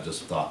budget, I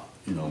just thought,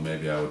 you know,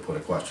 maybe I would put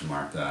a question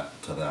mark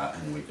to that,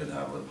 and we could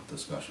have a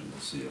discussion to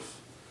see if,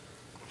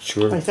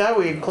 Sure. I thought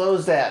we had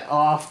closed that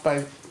off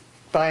by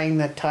buying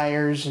the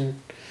tires and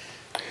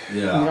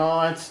yeah.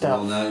 all that Well,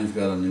 stuff. now you've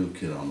got a new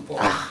kid on the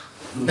block.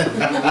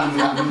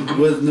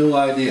 With new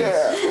ideas.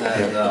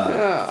 And,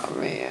 Oh,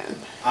 man.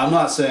 I'm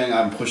not saying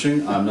I'm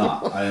pushing, I'm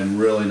not, I am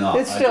really not.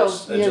 It's still-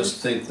 I yeah.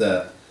 just think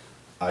that,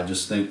 I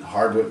just think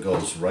Hardwick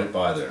goes right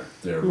by there.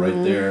 They're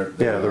right there.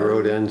 Yeah, the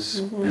road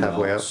ends You know,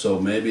 halfway up. So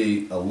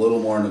maybe a little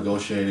more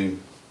negotiating,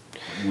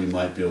 we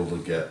might be able to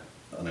get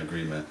an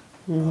agreement.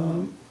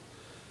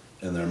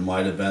 And there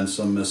might have been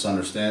some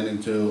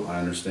misunderstanding too. I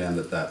understand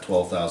that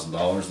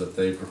 $12,000 that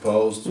they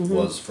proposed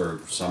was for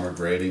summer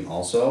grading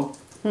also.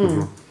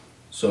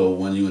 So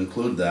when you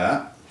include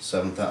that,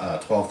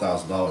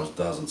 $12,000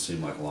 doesn't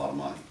seem like a lot of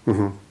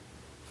money.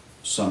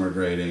 Summer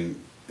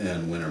grading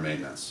and winter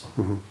maintenance.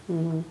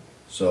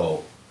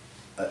 So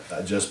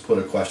I just put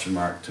a question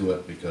mark to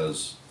it,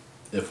 because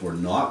if we're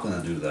not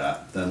gonna do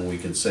that, then we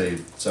can save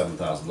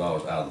 $7,000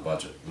 out of the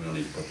budget. We don't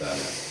need to put that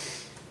in.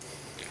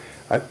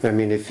 I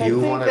mean, if I you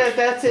think want that to,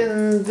 that's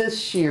in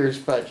this year's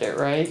budget,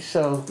 right?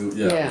 So,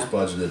 Yeah, it yeah.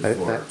 was budgeted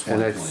for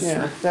and I- 2023.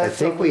 Yeah, I that's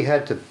think what we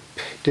had to,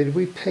 did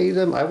we pay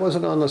them? I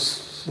wasn't on the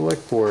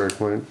select board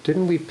when,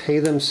 didn't we pay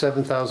them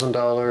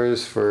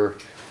 $7,000 for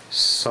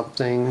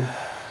something?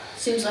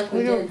 Seems like we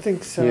We don't did.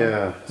 think so.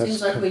 Yeah,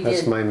 Seems like we that's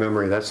did. my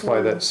memory. That's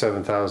why that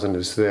 7,000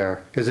 is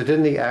there. Is it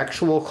in the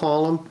actual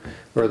column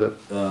or the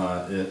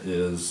It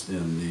is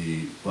in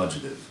the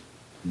budgeted,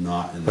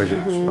 not in the budget?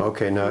 actual.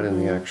 Okay, not in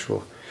the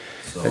actual.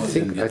 So I it think-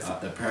 didn't get, I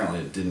apparently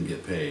it didn't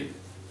get paid.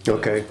 but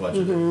Okay. It was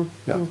budgeted.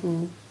 Yeah.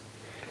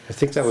 I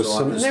think that was So I'm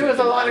some, just There was a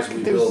thinking, lot as of-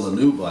 we there was- build a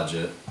new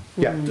budget,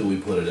 yeah. do we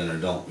put it in or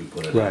don't we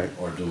put it Right. in?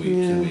 Or do we,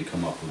 can we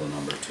come up with a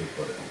number to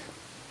put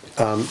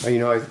in? You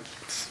know,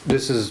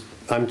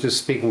 I'm just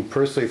speaking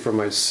personally for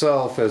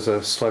myself as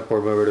a select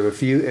board member.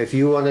 If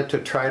you wanted to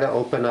try to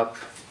open up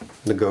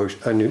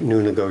a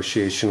new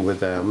negotiation with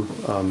them,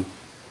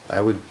 I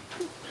would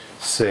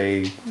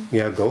say,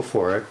 yeah, go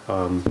for it.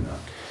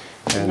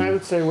 And I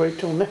would say wait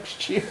till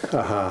next year.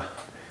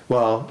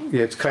 Well,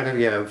 yeah, it's kind of,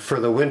 yeah, for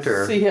the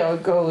winter, See how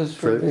it goes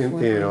for for, this you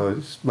winter. know,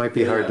 it might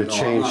be hard to Yeah, no,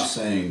 I'm change. not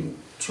saying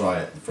try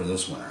it for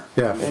this winter.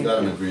 Yeah. We've got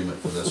an agreement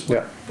for this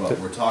winter, Yeah. but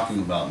we're talking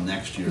about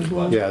next year's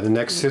budget. Yeah, the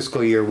next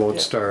fiscal year won't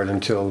Yeah. start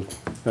until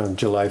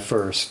July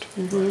 1st.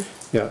 Yeah,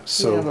 Yeah,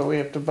 so but we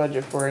have to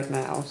budget for it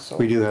now, so.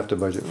 we do have to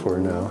budget for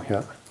it now,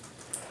 yeah.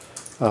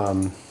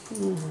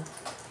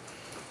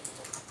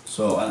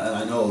 So, and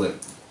I know that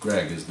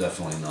Greg is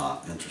definitely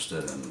not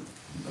interested in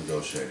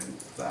negotiating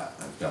that.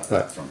 I've got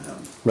that Right. from him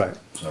Right.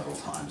 several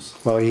times.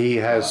 Well, he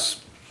has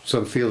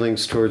some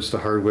feelings towards the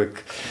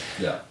Hardwick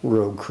Yeah,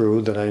 road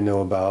crew that I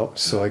know about,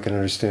 so I can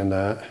understand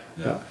that.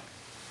 yeah.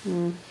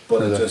 But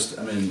For it the- just,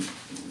 I mean,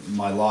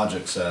 my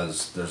logic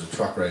says there's a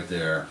truck right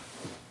there,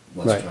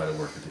 let's Right. try to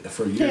work it.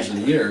 For years and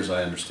years,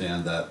 I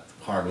understand that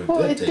Hardwick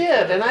Well, did it take.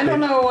 did, and I don't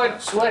know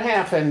what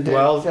happened.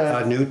 Well, It,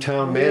 a new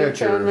town new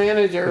manager town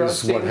manager is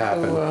seemed what to,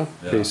 happened,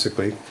 Yeah.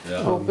 basically.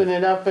 Yeah, Open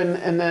it up,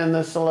 and then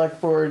the select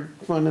board,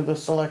 one of the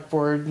select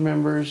board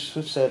members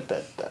who said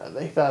that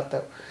they thought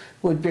that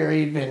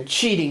Woodbury had been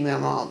cheating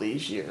them all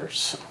these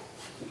years.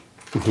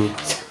 Well,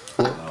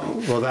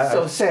 So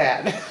that,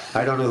 sad.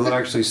 I don't know who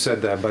actually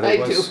said that, but I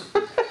it was.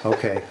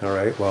 Okay, all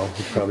right, well,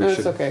 we probably That's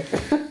should okay.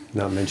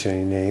 not mention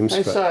any names,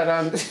 I but, saw it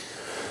on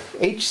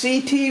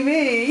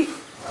HCTV.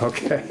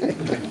 okay.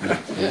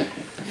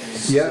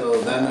 Yeah.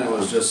 So then there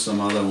was just some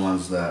other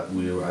ones that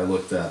I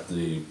looked at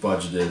the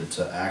budgeted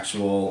to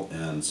actual,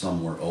 and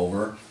some were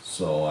over,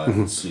 so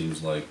it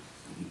seems like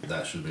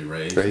that should be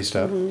raised. Raised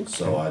up.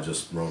 So I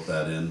just wrote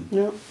that in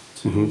Yep.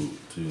 to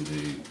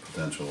the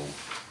potential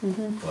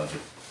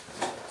budget.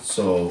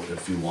 So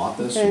if you want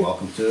this, Okay. you're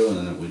welcome to, and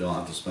then we don't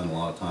have to spend a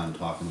lot of time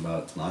talking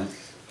about it tonight.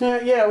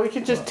 Yeah, we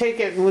could just take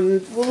it and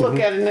we'll look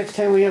at it next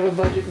time we have a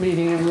budget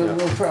meeting and we'll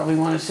probably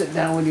wanna sit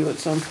down with you at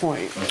some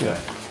point. Okay.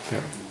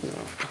 Okay.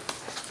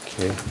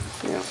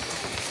 Yeah.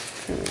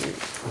 Okay,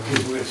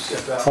 we're gonna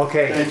step out.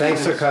 Okay,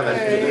 thanks for coming.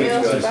 Okay,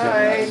 yes,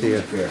 bye. See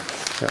ya.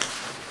 Yeah.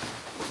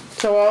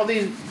 So all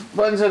these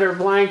ones that are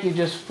blank, you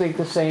just think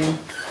the same?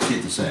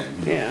 Keep the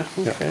same. Yeah,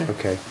 Yeah, okay.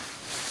 okay.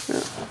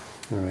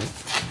 All right.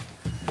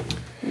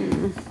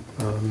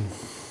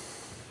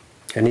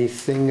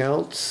 Anything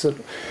else?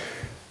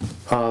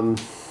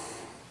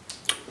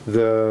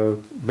 The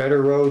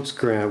Better Roads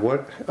grant,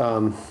 what,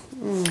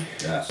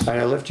 Yes.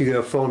 I left you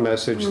a phone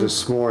message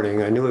this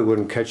morning. I knew I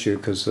wouldn't catch you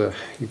because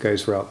you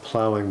guys were out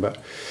plowing, but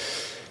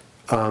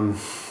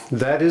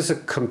that is a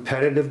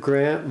competitive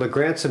grant. The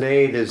grants and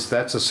aid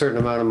that's a certain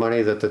amount of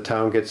money that the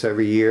town gets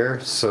every year,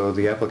 so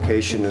the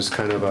application is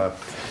kind of a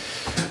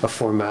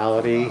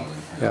formality.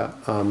 Yeah,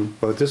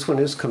 but this one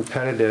is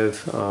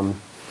competitive,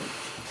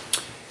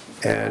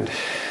 and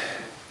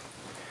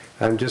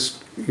I'm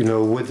just,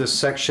 with the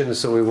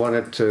sections that we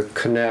wanted to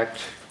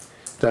connect,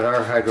 that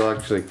are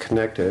hydrologically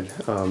connected,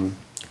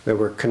 that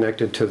were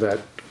connected to that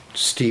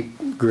steep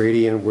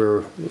gradient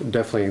where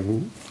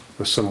definitely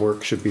some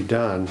work should be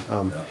done.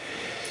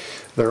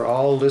 They're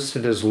all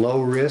listed as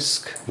low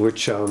risk,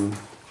 which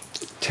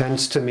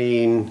tends to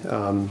mean,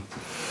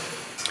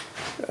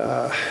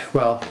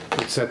 well,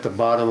 it's at the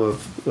bottom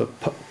of the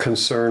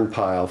concern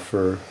pile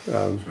for,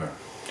 Sure.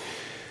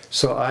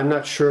 so I'm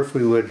not sure if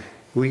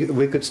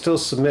we could still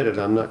submit it.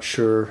 I'm not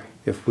sure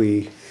if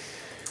we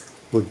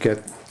would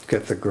get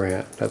the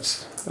grant.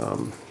 That's,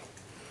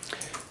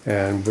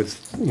 and with,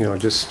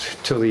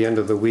 just till the end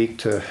of the week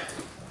to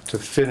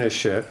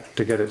finish it,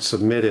 to get it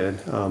submitted.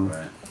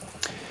 Right.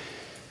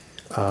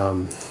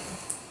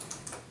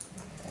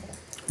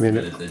 I mean,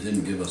 They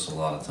didn't give us a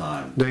lot of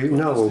time.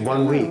 no,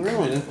 1 week. I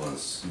mean, it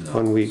was,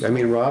 1 week. I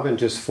mean, Robin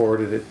just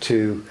forwarded it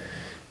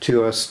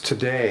to us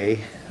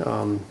today,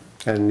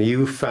 and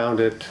you found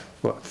it,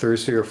 what,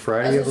 Thursday or I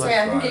Friday? was gonna say,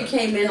 I think it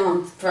came in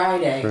on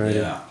Friday. Right.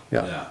 Yeah,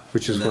 Yeah, yeah.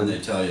 which is and then when- they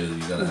tell you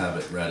gotta have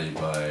it ready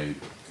by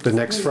The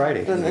next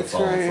Friday. The the next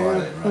following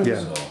Friday, Friday, right?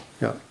 Yeah. So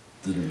Yeah,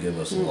 didn't give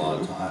us a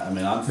lot of time. I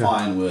mean, I'm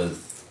fine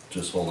with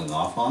just holding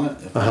off on it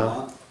if you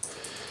want.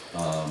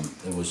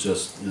 It was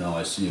just,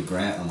 I see a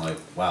grant and I'm like,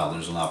 wow,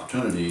 there's an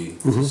opportunity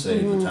to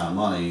save the town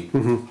money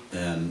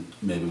and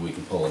maybe we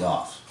can pull it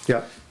off.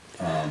 yeah.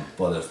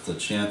 But if the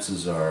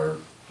chances are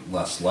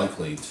less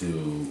likely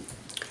to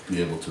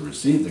be able to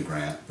receive the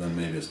grant, then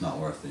maybe it's not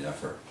worth the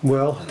effort.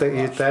 Well, in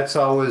a rush. that's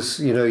always,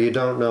 you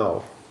don't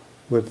know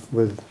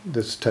with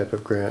this type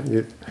of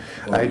grant.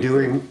 I do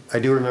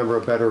remember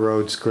a Better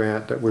Roads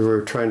grant that we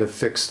were trying to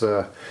fix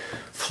the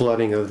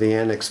flooding of the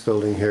annex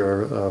building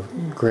here, a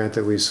grant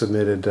that we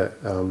submitted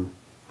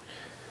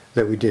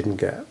that we didn't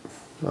get.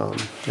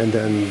 And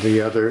then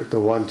the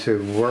one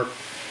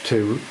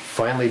to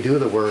finally do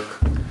the work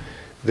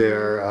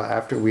there,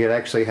 after we had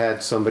actually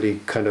had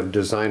somebody kind of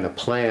design a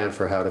plan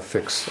for how to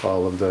fix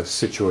all of the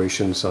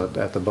situations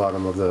at the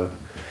bottom of the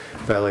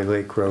Valley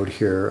Lake Road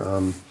here.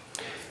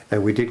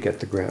 And we did get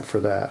the grant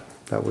for that.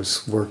 That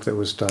was work that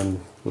was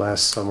done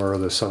last summer or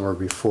the summer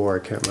before, I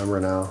can't remember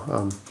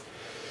now.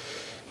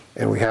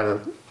 And we had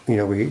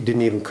we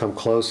didn't even come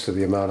close to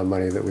the amount of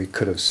money that we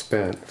could have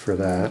spent for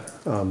that.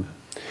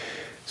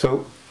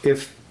 So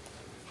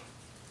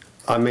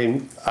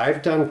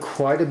I've done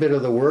quite a bit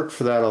of the work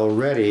for that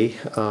already.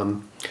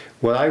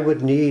 What I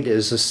would need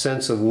is a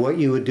sense of what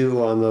you would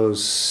do on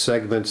those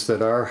segments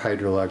that are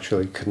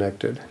hydrologically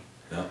connected,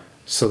 Yeah.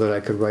 so that I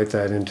could write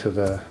that into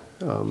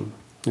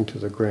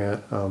the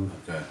grant.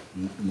 Okay,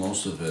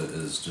 most of it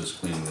is just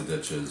cleaning the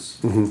ditches,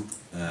 and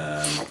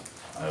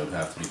I would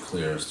have to be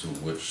clear as to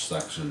which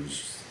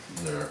sections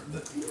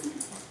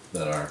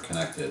that are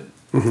connected,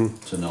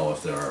 to know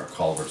if there are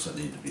culverts that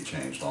need to be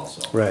changed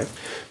also. Right.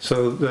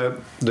 So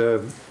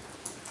the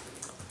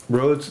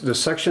roads, the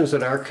sections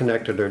that are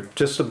connected are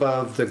just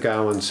above the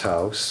Gowan's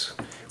house,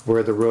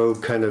 where the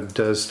road kind of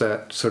does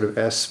that sort of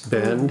S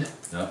bend.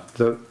 Yeah,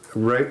 The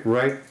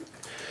right.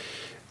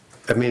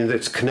 I mean,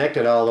 it's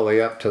connected all the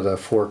way up to the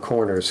four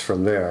corners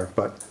from there,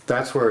 but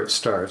that's where it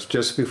starts,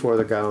 just before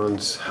the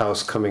Gowan's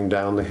house coming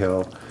down the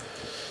hill.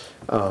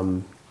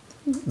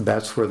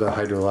 That's where the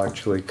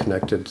hydrologically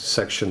connected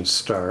sections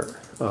start.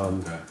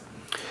 okay.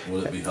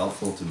 Would it be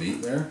helpful to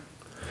meet there?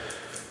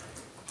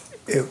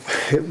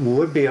 It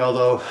would be,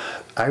 although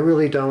I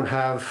really don't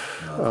have,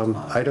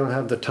 I don't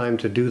have the time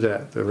to do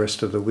that the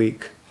rest of the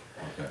week.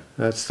 Okay,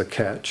 That's the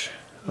catch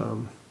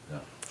yeah,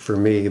 for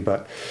me,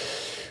 but,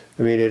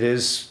 I mean, it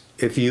is,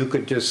 if you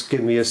could just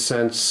give me a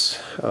sense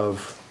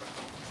of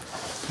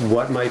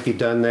what might be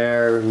done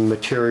there, and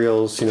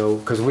materials,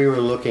 because we were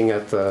looking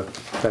at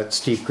that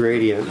steep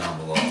gradient. down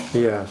below.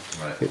 Yeah.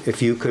 Right.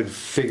 If you could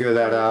figure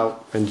that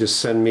out and just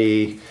send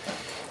me,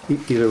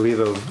 either leave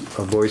a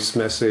voice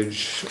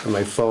message on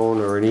my phone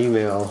or an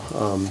email,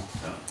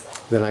 Yeah.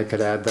 then I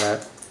could add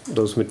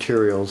those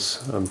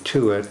materials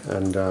to it,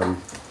 and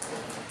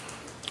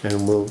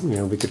we'll,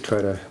 we could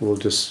try to,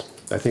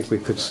 I think we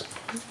could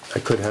I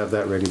could have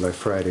that ready by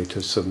Friday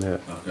to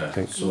submit. I Okay,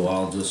 think. so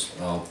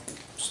I'll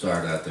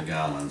start at the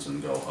gallons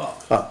and go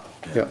up. Up,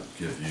 And yeah.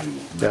 give you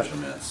Yeah.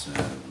 measurements and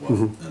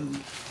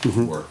what,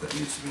 and work that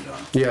needs to be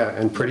done. Yeah,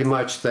 and pretty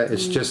much that,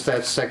 it's just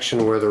that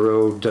section where the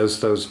road does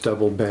those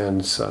double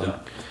bends. Yeah,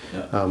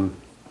 yeah.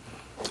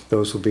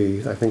 Those will be,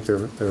 I think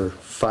there are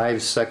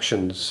 5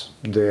 sections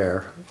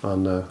there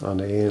on the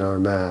A&R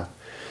map.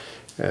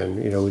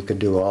 And, you know, we could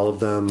do all of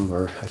them,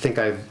 or I think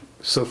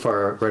so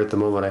far, right at the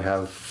moment, I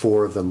have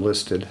 4 of them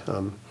listed.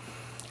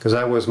 Because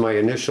that was my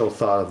initial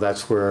thought of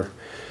that's where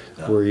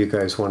you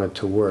guys wanted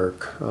to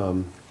work.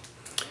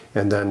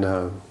 And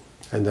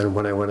then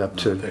when I went up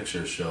The to,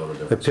 pictures showed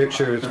a the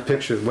different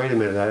pictures, wait a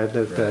minute,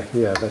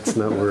 yeah, that's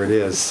not where it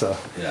is, so.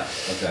 Yeah,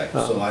 okay,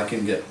 so I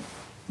can get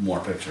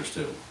more pictures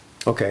too.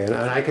 Okay, and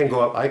I can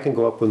go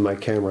up with my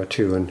camera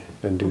too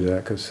and do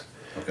that, because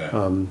Okay,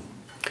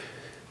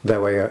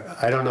 that way,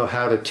 I don't know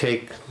how to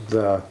take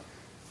the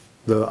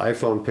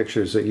iPhone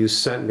pictures that you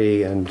sent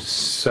me and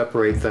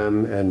separate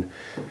them and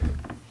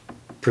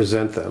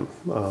present them.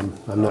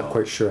 I'm not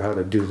quite sure how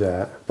to do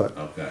that, but.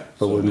 okay, but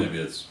so wouldn't- maybe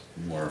it's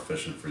more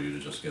efficient for you to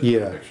just get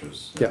Yeah. the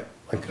pictures. Yeah,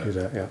 I can do Okay.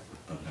 that, yeah.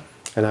 Okay,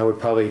 And I would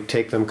probably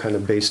take them kind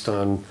of based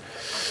on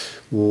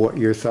what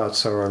your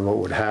thoughts are on what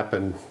would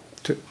happen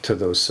to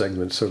those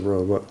segments of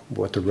road,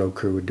 what the road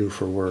crew would do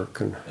for work,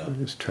 and Yeah.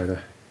 just try to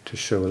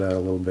show that a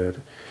little bit.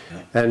 yeah,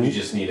 And You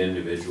just need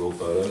individual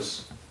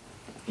photos.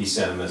 He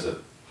sent them as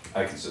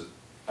I can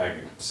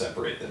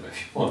separate them if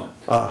you want.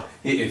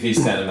 If he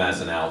sent them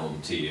as an album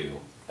to you,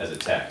 as a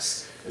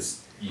text,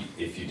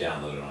 if you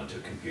download it onto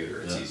a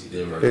computer, it's Yeah, easy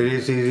they to were- it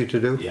is easy to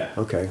do? Yeah.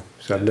 Okay,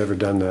 so I've never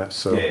done that,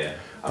 so. Yeah,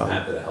 I'm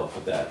happy to help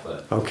with that,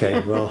 but Okay,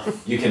 well,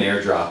 you can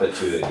airdrop it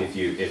to,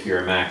 if you're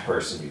a Mac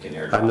person, you can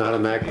airdrop it. I'm not a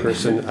Mac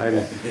person,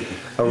 I'm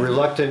a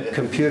reluctant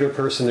computer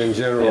person in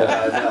general. yeah,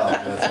 I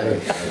know, that's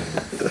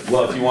right.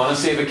 Well, if you wanna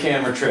save a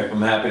camera trip,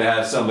 I'm happy to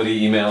have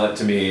somebody email it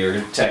to me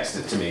or text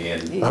it to me,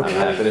 and I'm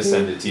happy to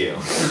send it to you.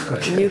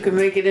 And you can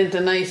make it into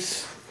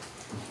nice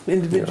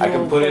individual I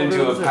can put it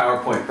into a photos.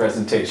 PowerPoint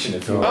presentation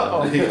if you want.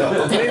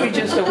 Uh-oh, maybe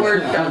just a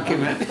Word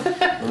document.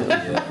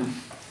 Yeah.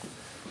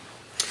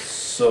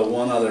 So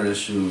one other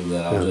issue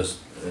that I'll Yeah. just,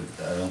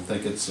 I don't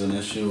think it's an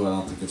issue, I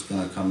don't think it's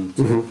gonna come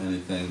to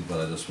anything,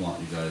 but I just want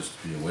you guys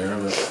to be aware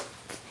of it.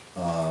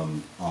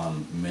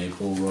 On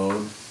Maple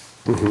Road,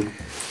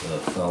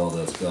 the fellow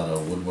that's got a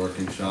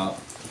woodworking shop,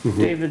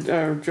 David,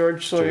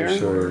 George Sawyer. George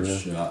Sawyer.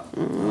 George,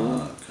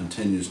 yeah,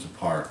 continues to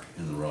park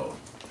in the road.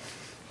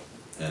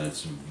 And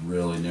it's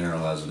really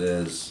narrow as it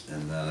is,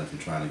 and then if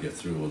you're trying to get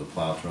through with a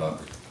plow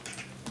truck,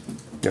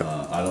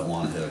 Yeah. I don't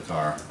wanna hit a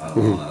car, I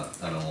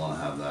don't wanna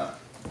have that.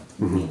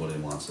 Nobody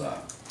wants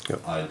that.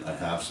 Yep. I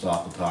have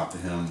stopped to talk to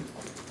him,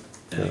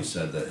 and he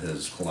said that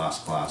his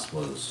last class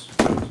was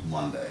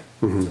Monday,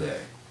 today.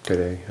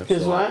 Today, yeah.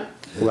 His what?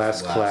 His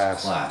Last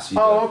class. He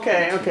Oh,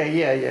 does- okay,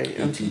 yeah.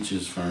 He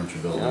teaches furniture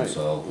building, Right,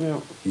 so yeah.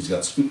 he's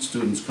got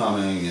students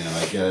coming, and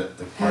I get it,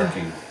 the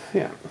parking,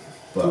 Yeah,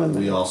 but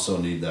we also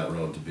need that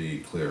road to be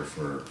clear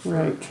for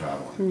Right.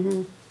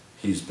 traveling.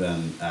 He's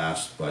been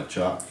asked by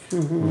Chuck,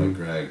 by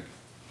Greg,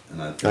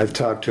 and I've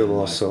talked to him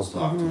Michael's also.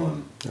 talked to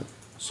him.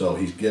 So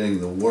he's getting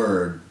the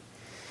word,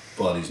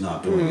 but he's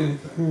not doing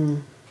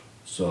anything.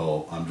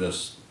 So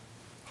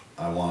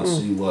I wanna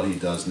see what he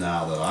does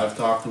now that I've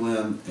talked to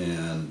him,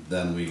 and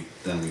then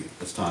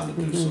it's time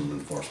to do some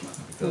enforcement,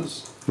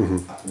 because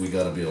we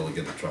gotta be able to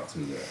get the truck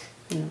through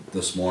there.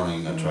 This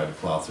morning, I tried to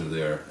plow through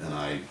there,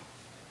 and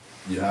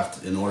you have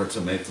to, in order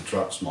to make the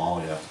truck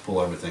small, you have to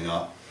pull everything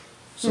up.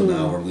 So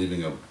now we're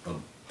leaving a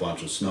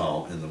bunch of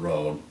snow in the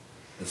road.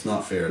 It's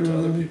not fair to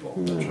other people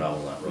that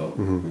travel that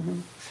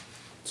road.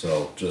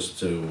 So just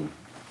to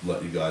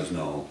let you guys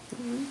know,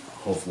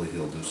 hopefully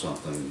he'll do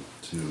something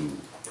to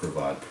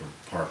provide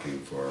parking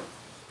for,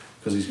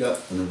 because he's got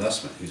an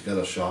investment, he's got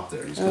a shop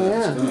there, he's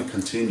gonna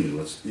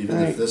continue, even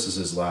if Right. this is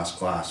his last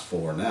class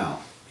for now,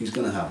 he's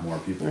gonna have more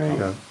people Right.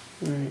 coming.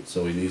 Yeah, right.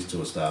 So he needs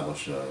to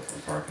establish a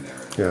parking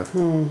area.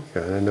 yeah.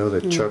 Yeah, and I know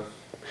that Chuck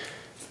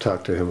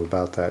talked to him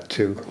about that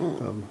too,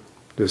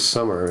 this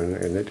summer, and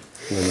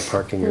the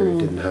parking area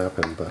didn't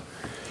happen, but,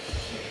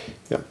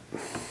 yeah.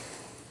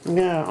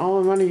 Yeah, all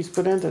the money he's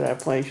put into that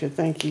place, you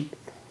think he'd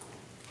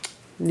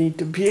need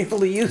to be able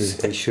to use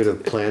They it. should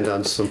have planned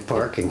on some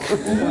parking.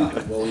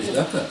 Yeah, well, he's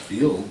got that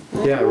field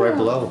Yeah, right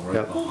below, right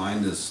yeah.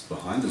 behind his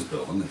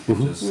building, if you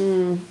just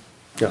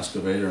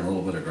excavator and a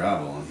little bit of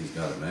gravel, and he's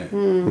got it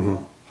made.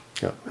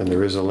 Yeah, and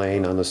there is a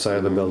lane on the side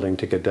of the building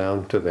to get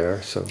down to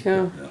there, so.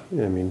 Yeah,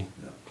 Yeah. I mean,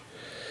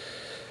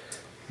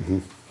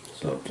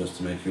 So just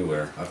to make you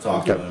aware, I've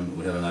talked to him,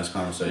 we had a nice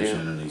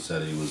conversation, and he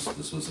said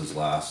this was his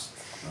last,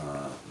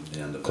 the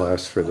end of it.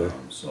 Class for the-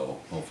 So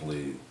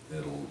hopefully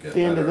it'll get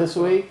the end of better, this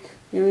but- week,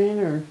 you mean,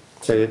 or?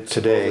 today,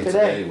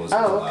 Today was the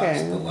Oh, last,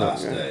 okay. the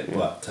last Okay, day, yeah.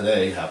 but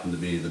today happened to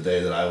be the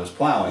day that I was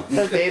plowing.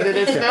 The day that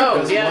it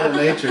snows, Because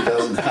Mother yeah. Nature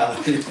doesn't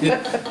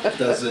have,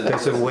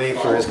 doesn't wait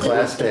for his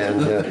class to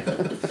end,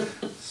 yeah.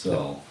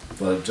 So,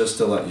 but just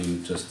to make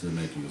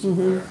you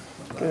aware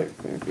of that. Good,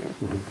 good,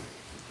 good.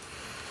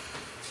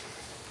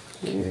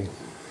 Okay.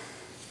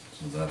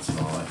 So that's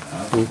all I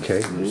have. Okay.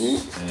 If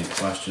there's any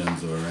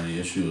questions or any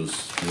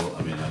issues,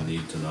 I mean, I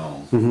need to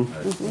know.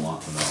 Mm-hmm. I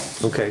want to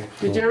know. Okay.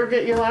 Did you ever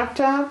get your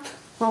laptop?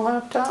 A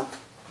laptop?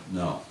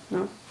 No,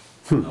 No?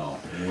 no.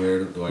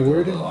 Where, do I go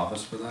Where to the did-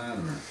 office for that,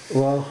 or?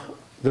 Well,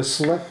 the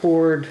select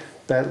board,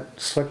 that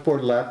select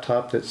board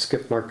laptop that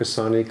Skip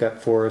Marcassani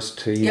got for us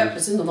to use. Yep,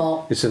 it's in the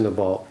vault. It's in the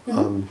vault.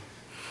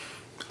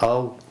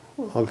 I'll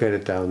get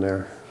it down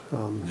there.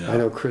 Yeah. I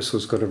know Chris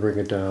was gonna bring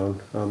it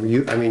down. I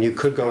mean, you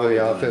could go to the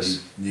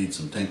office. Need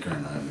some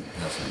tinkering, I'm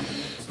guessing,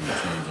 some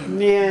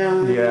changing.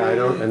 Yeah. Yeah, I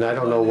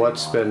don't know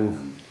what's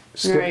been,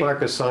 Skip Right.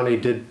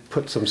 Marcassani did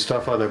put some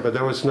stuff on there, but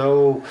there was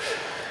no,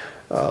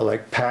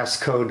 like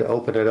passcode to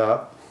open it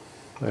up,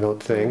 I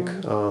don't think.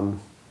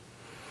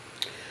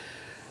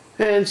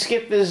 And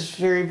Skip is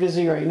very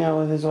busy right now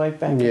with his wife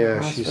back in the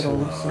Yeah, she's-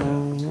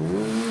 hospital,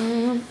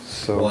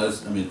 so, Well,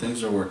 So, I mean,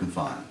 things are working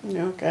fine.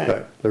 okay.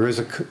 but there is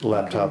a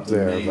laptop The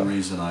there. main but-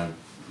 reason I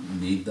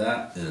need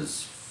that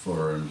is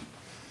for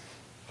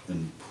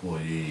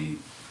employee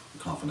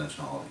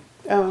confidentiality.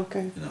 Oh,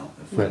 okay. You know,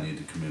 if Right. I need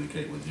to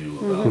communicate with you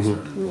about a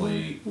certain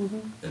employee,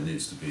 it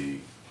needs to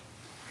be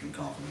in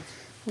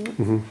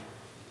confidence.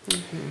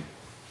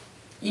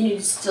 You need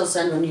to still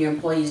send one of your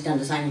employees down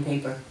to sign the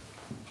paper.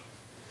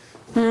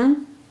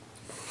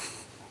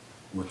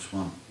 Which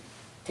one?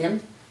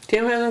 Tim?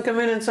 Tim hasn't come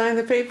in and signed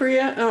the paper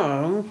yet?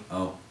 Oh,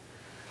 Oh,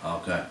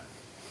 okay.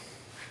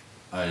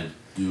 I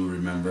do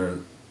remember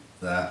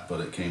that,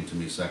 but it came to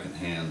me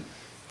secondhand.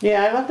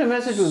 yeah, I left a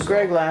message with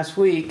Greg last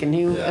week and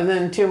Yeah. and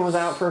then Tim was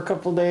out for a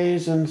couple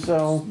days and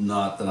so,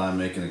 Not that I'm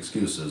making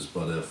excuses,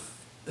 but if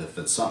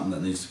it's something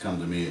that needs to come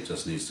to me, it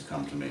just needs to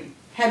come to me.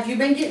 Have you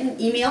been getting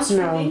emails from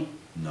No. me?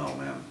 No,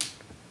 ma'am.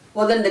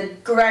 Well, then the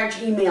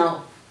garage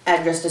email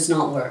address does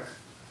not work.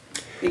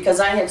 Because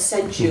I have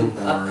sent you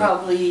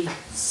probably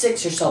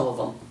 6 or so of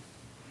them.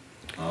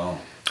 Oh,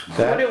 what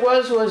That, it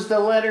was the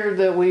letter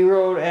that we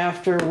wrote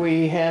after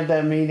we had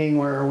that meeting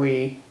where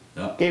we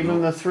yeah. gave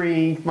him the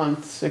 3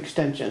 months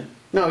extension.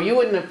 No, you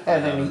wouldn't have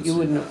had I any, haven't you seen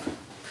wouldn't that. have,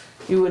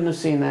 you wouldn't have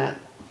seen that.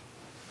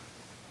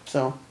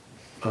 So,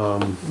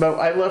 but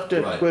I left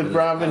it Right, but with I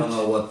Robin. don't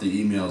know what the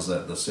emails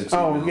that, the 6 Oh,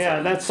 emails. yeah,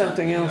 that that's you sent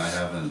something me, else. I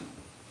haven't,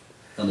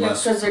 Yeah,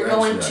 unless. because they're Greg's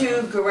going got to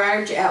them.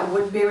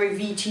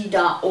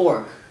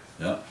 garage@woodburyvt.org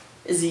Yeah,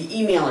 is the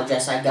email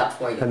address I got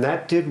for you. and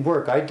that did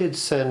work. I did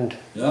send,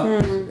 yeah,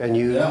 and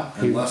you. yeah,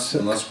 you-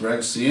 unless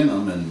Greg's seeing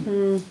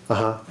them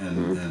Uh-huh.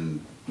 and,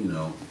 you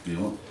know,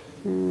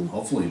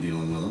 hopefully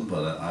dealing with them,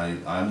 but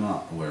I'm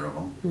not aware of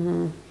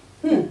them.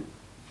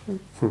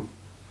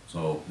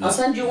 So. I'll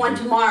send you one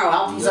tomorrow,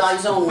 Alfie's Yes.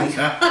 eyes only.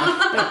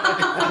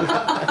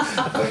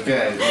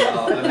 Okay,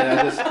 well, I mean, I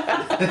just,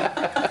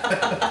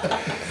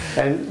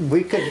 And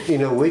we could,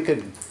 we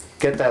could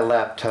get that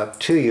laptop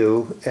to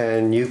you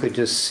and you could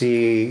just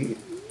see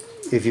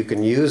if you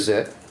can use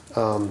it.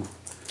 And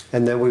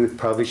then we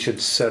probably should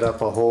set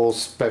up a whole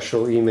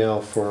special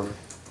email for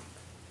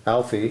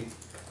Alfie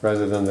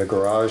rather than the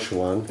garage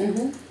one.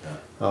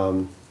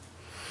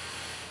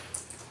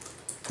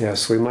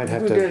 Yes, we might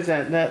have Who to, does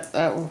that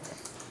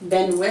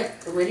Ben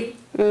Whitty?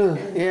 yeah, I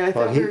Well,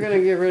 thought we were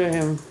gonna get rid of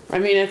him. I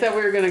mean, I thought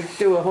we were gonna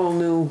do a whole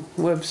new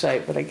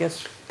website, but I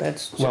guess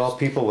that's just. well,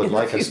 people would in the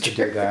like us to do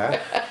future.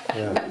 that.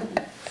 Yeah.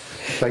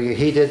 But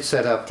he did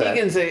set up that.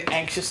 Keegan's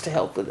anxious to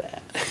help with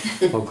that.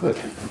 Oh, good.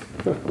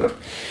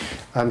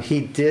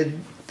 He did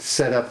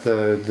set up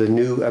the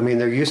new, I mean,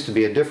 there used to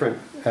be a different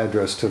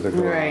address to the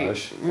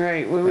garage.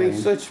 Right, when we And-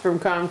 switched from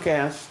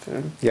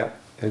Comcast. Yeah,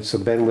 and so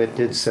Ben Witt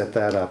did set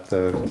that up,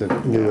 the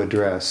new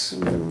address,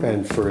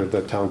 and for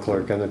the town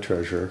clerk and the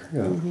treasurer,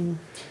 yeah.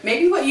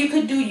 Maybe what you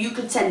could do, you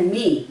could send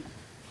me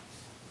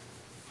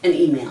an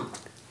email.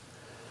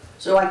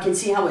 So I can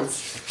see how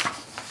it's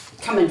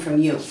coming from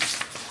you. See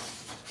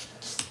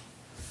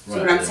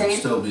what I'm right, it'll saying?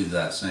 still be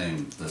the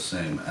same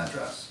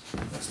address.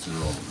 It'll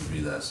still be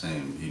that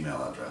same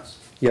email address.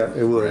 Yeah,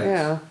 it would. Greg's-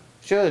 Yeah,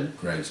 should.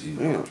 Greg's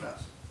email Yeah.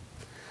 address.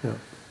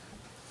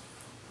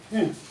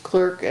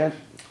 Clerk at,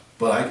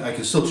 But I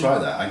can still try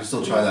that. I can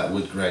still try that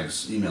with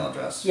Greg's email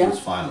address. Yeah. He's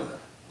fine with it.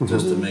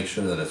 Just to make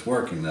sure that it's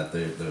working, that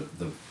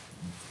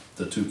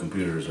the two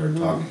computers are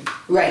talking,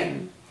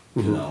 Right.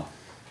 you know?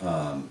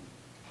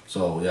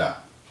 So, yeah.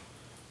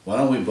 Why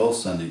don't we both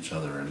send each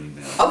other an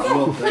email?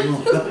 Okay.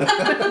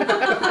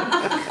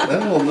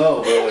 Then we'll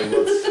know really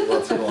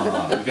what's going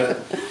on. Because,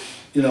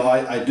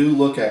 I do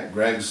look at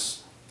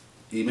Greg's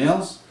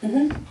emails,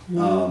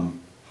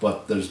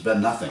 but there's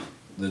been nothing.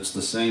 It's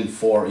the same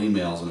 4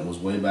 emails, and it was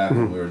way back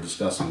when we were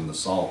discussing the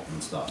salt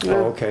and stuff.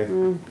 Oh, okay,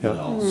 You yeah,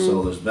 know,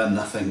 so there's been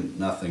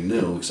nothing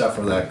new, except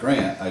for that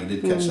grant. I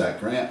did catch that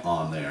grant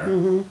on there.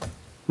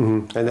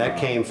 and that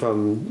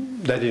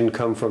that didn't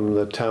come from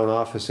the town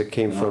office, it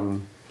came No.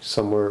 from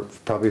somewhere,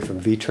 probably from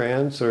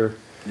V-Trans, or,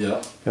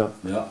 Yeah, yeah,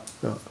 yeah.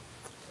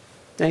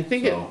 I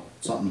think it, So,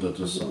 something to I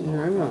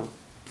don't know.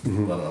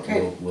 But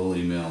Okay. we'll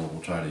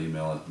try to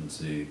email it and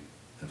see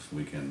if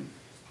we can.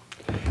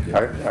 get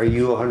Are, it. are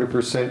you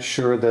 100%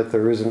 sure that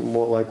there isn't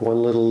like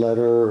one little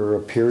letter or a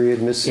period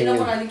You missing? know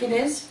what I think it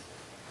is?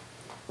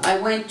 I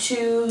went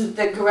to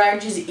the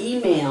garage's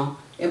email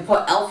and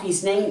put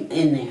Alfie's name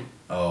in there.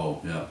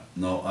 Oh, yeah,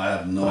 no, I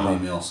have no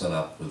email set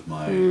up with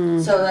my,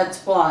 So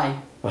that's why.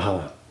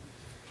 Uh-huh.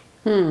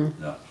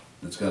 yeah,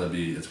 it's gotta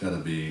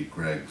be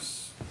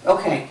Greg's.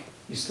 Okay,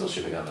 You still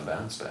should have gotten the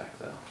bounce back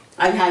though.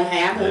 I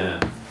haven't. Yeah,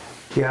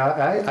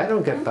 Yeah, I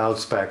don't get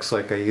bounce backs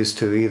like I used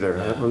to either.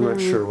 I'm not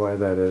sure why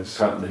that is.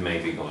 probably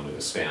maybe going to a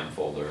spam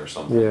folder or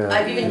something. Yeah.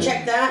 I've even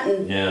checked that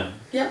and, Yeah.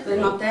 yep, they're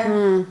not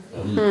there.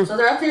 So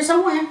they're out there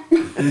somewhere.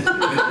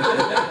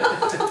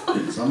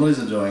 Somebody's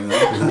enjoying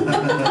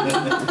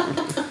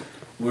that.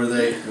 Were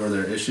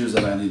there issues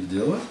that I need to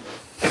deal with?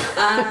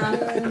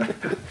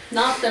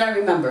 Not that I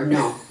remember,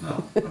 no.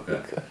 No, okay.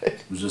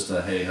 It was just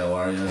a, hey, how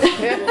are you?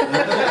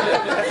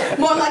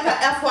 More like a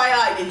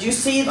FYI, did you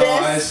see this?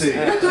 Oh, I see.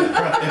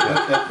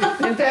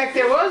 In fact,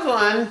 there was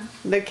one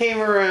that came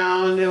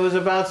around, it was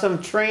about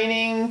some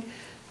training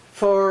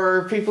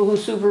for people who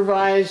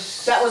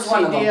supervise That was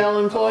one of them. CDL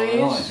Really?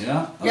 employees.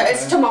 Yeah? Yeah,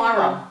 it's Okay.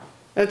 tomorrow.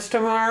 That's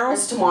tomorrow?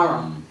 It's tomorrow.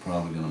 I'm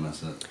probably gonna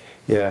miss it.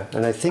 Yeah,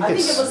 and I think I think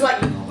it's, it was like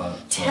I don't know about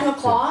it. 10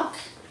 o'clock.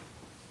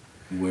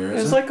 Where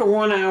is It's it? like a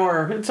 1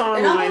 hour, it's an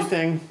online almost-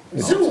 thing.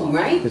 Zoom,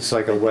 right? it's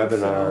like a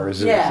webinar or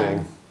Zoom Yeah.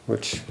 thing,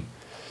 which,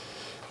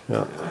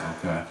 yeah.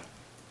 Okay.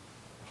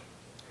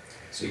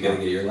 So you gotta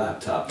get your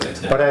laptop.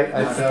 But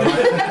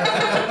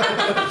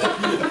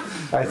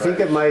I think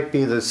it might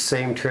be the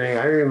same training.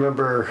 I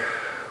remember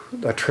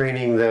a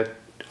training that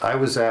I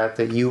was at,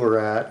 that you were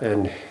at,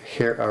 and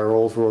our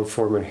old road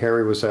foreman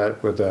Harry was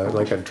at with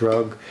like a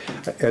drug.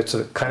 It's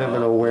a kind of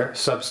an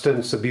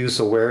substance abuse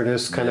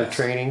awareness kind of Yes.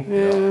 training.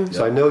 Yeah.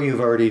 So I know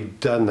you've already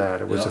done that.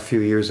 It was a Yeah. few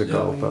years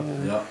ago, Yeah. but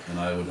Yeah, and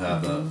I would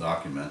have the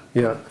document.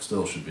 yeah,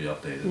 Still should be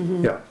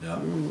updated. yeah, Yeah,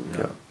 yeah,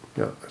 yeah.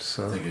 yeah. I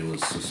So think it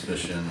was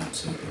suspicion.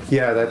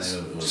 yeah, that's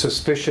it was-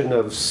 suspicion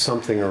of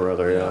something or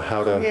other. Yeah,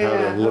 how to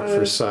Yeah, look how for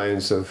to-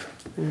 signs of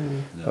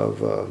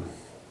Yeah.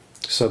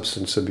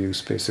 substance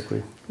abuse,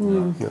 basically.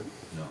 Yeah. Yeah.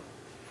 Yeah.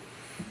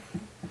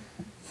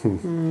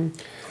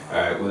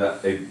 Alright, well,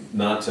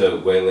 not to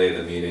waylay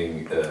the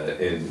meeting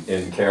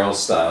in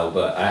Carol's style,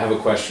 but I have a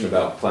question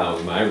about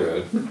plowing my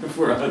road. If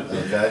we're on.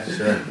 Okay,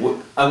 sure.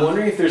 I'm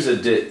wondering if there's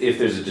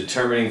a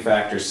determining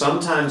factor.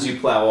 Sometimes you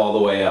plow all the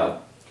way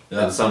up,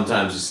 Yeah. and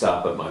sometimes you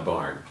stop at my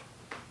barn.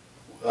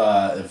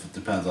 If it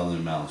depends on the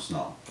amount of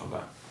snow.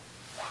 Okay.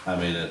 I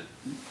mean,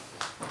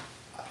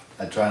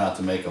 I try not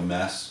to make a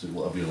mess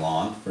of your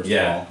lawn, first of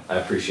Yeah, all. I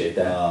appreciate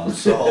that.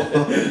 So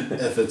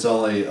if it's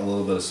only a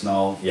little bit of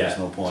snow, Yeah. there's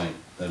no point.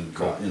 Then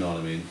Cool. you know what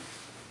I mean.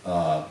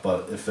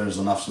 But if there's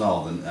enough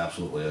snow, then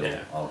absolutely, Yeah.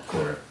 I'll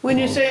clear it. When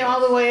you say all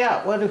the way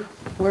up, where does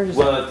that?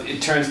 Well,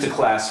 it turns to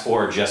class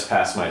 4 just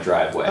past my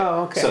driveway.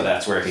 Oh, okay. So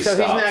that's where he So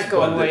stops. he's not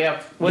going But way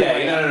up, way Yeah,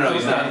 way no, up.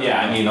 he's not,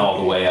 yeah, I mean all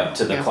the way up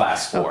to the Yeah.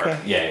 class 4. Okay.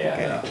 Yeah,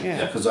 Okay. yeah.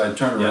 Yeah. Because I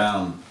turn Yeah.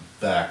 around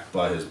back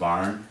by his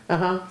barn,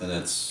 Uh-huh. and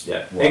it's.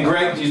 Yeah, what, and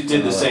Greg just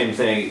did the same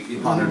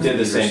thing, 100 did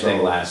the feet or same thing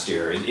so. last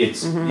year.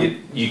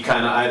 You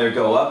kinda either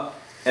go up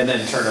and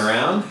then turn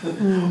around,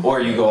 or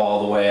you go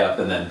all the way up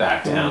and then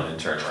back down and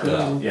turn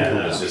around. Yeah,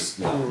 no, it's just,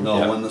 No,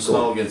 yeah, when the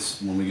cool.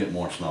 snow when we get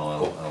more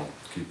snow, I'll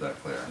keep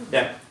that clear.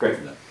 Yeah, great.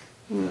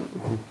 Yeah.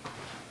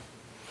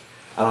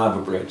 I don't have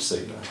a bridge, so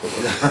you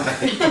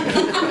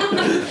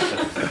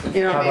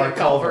You don't How need a about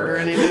culvert or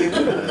culvert?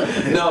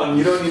 anything? No, and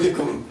you don't need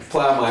to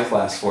plow my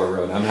class 4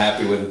 road. I'm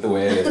happy with it the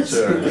way it is.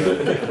 Sure.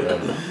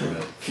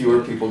 Right.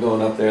 Fewer people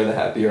going up there, the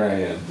happier I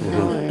am.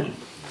 Really?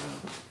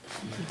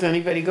 Does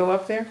anybody go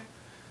up there?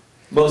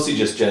 Mostly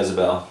just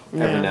Jezebel.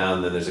 Yeah. Every now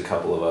and then there's a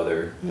couple of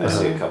other, I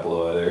see a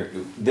couple of other.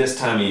 This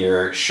time of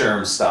year,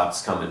 Sherm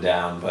stops coming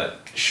down,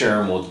 but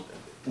Sherm will,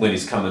 when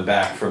he's coming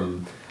back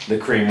from the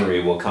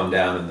creamery, will come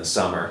down in the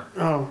summer.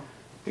 Oh,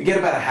 You get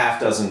about a half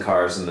dozen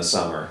cars in the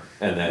summer,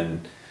 and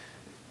then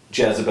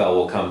Jezebel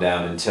will come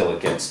down until it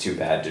gets too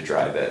bad to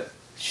drive it.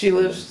 she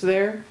lives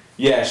there?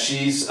 Yeah,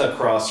 she's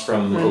across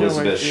from I know where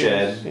Elizabeth she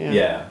Shed. is, yeah.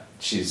 Yeah,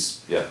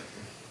 she's, yeah.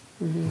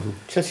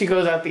 So she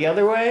goes out the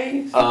other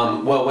way?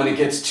 Well, when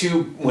it's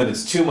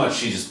too much,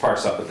 she just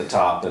parks up at the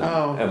top and,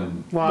 Oh,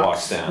 and walks,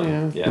 walks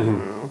down. yeah.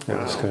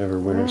 Yeah, it's kind of a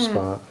winter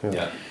spot.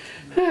 Yeah.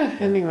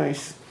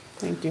 Anyways,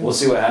 thank you. We'll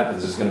see what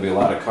happens. There's gonna be a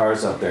lot of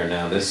cars up there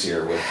now this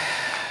year with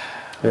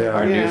Yeah,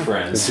 our Yeah. new the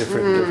friends.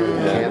 different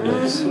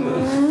encampments.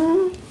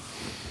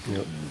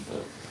 Yep.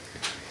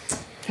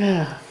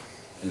 Yeah,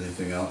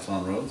 Anything else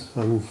on roads?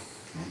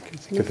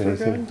 Think of we're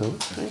anything? good. No?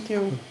 Thank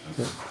you.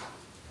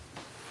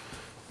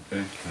 Okay,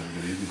 have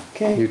a good evening.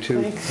 Okay. You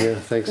too? thanks. Yeah,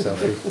 thanks,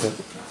 Alfie.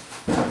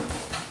 Yeah.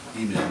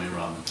 Email me,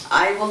 Robin.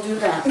 I will do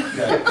that.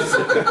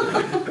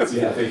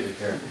 Yeah, take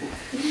care.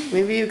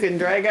 Maybe you can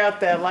drag out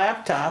that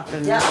laptop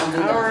and Yeah, I'll do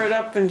that. power it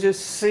up and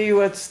just see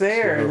what's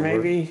there. See And how it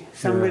maybe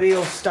somebody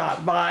will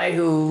stop by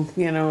who,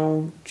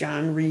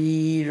 John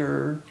Reed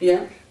or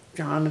Yeah,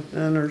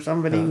 Jonathan or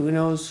somebody who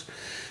knows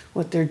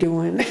what they're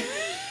doing.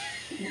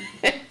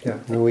 Yeah,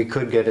 and we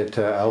could get it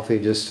to Alfie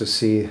just to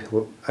see,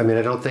 I mean,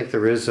 I don't think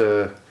there is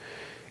a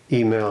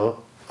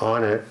email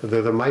on it,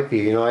 there might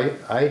be,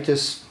 I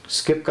just,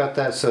 Skip got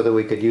that so that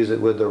we could use it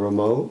with the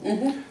remote.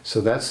 So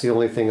that's the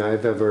only thing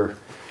I've ever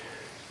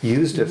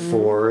used it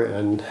for,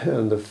 and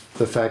the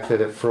fact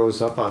that it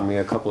froze up on me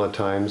a couple of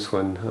times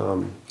when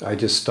I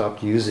just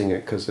stopped using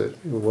it because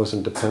it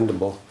wasn't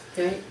dependable.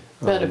 Right.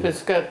 But if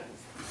it's got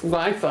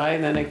Wi-Fi,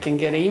 then it can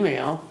get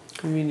email.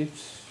 I mean,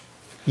 it's,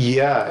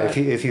 Yeah,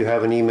 if you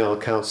have an email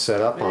account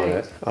set up on Right.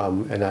 it,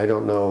 and I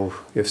don't know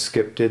if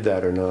Skip did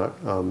that or not.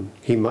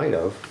 He might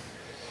have.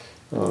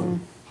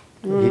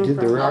 He did.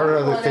 There are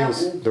I'll pull other it out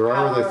things. and There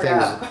are other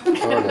power it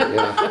things on it.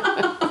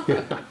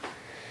 Yeah.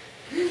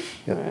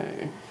 Yeah.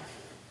 right.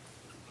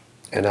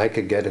 And I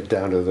could get it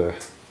down to the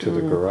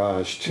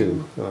garage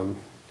too.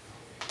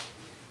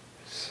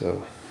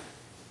 So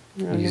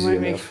You know, you easy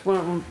might enough.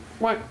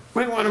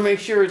 might want to make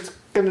sure it's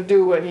gonna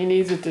do what he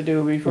needs it to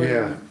do before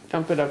Yeah. you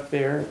dump it up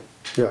there.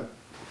 Yeah.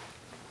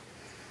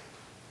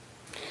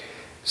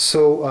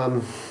 So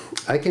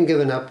I can give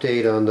an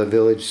update on the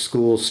village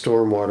school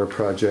stormwater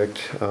project.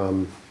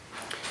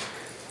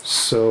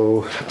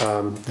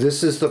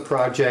 This is the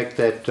project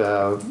that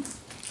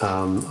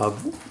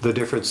of the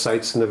different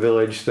sites in the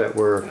village that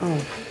were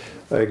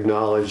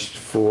acknowledged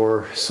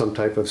for some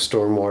type of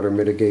stormwater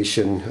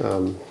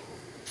mitigation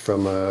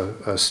from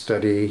a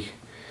study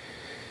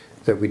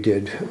that we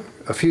did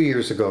a few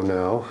years ago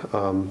now,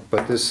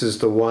 but this is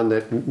the one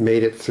that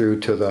made it through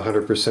to the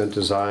 100%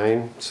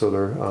 design.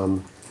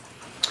 So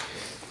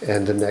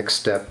and the next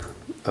step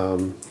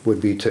would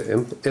be to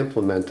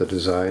implement the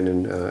design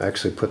and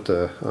actually put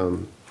the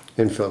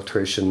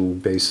infiltration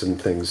basin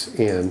things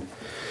in.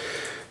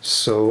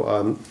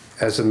 So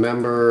as a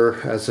member,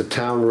 as a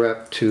town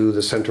rep to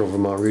the Central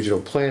Vermont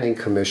Regional Planning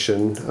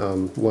Commission,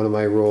 one of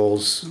my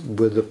roles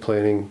with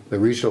the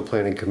Regional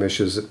Planning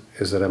Commission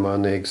is that I'm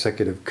on the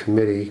executive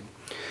committee.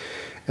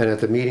 And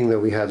at the meeting that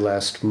we had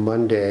last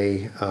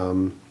Monday,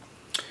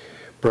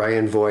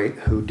 Brian Voigt,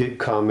 who did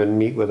come and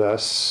meet with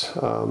us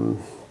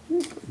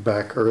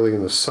back early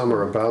in the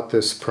summer about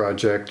this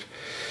project,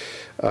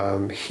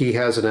 he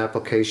has an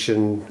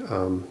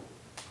application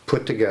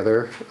put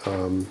together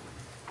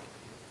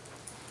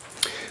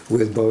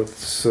with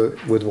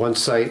with one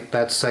site,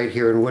 that site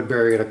here in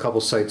Woodbury, and a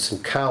couple sites in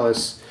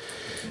Calais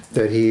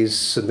that he's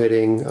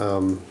submitting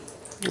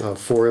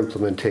for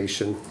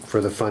implementation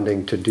for the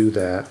funding to do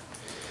that.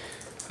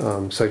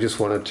 So I just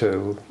wanted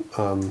to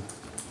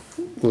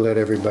let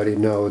everybody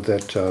know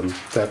that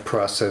that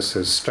process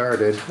has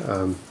started.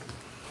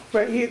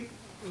 But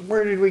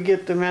where did we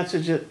get the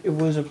message that it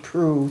was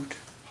approved?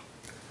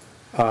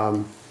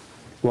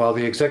 Well,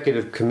 the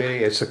executive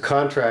committee, it's a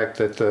contract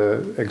that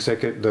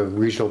the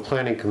Regional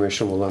Planning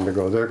Commission will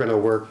undergo. They're gonna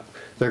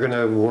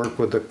work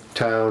with the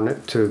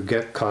town to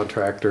get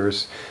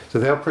contractors. So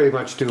they'll pretty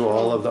much do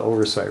all of the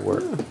oversight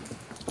work.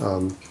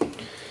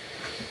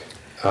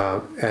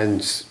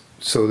 And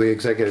so the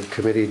executive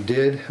committee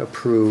did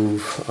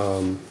approve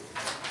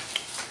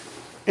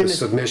the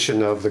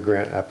submission of the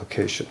grant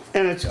application.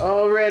 And it's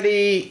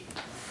already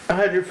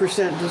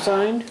 100%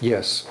 designed?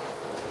 Yes,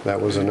 that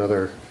was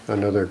another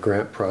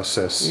grant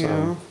process.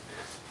 Yeah.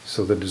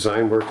 So the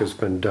design work has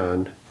been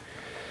done.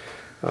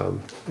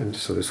 And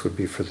so this would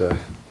be for the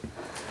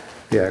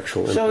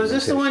actual implementation. So is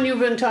this the one you've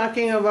been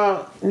talking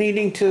about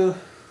needing to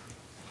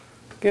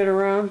get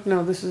around?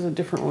 No, this is a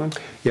different one.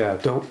 Yeah,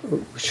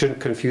 shouldn't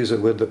confuse it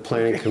with the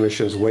Planning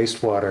Commission's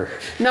wastewater.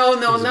 No,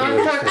 I'm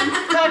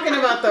talking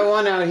about the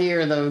one out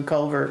here, the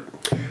culvert.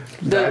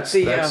 That's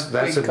Big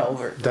a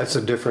culvert. That's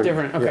a different.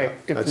 Different, okay, yeah,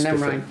 different, that's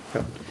never different.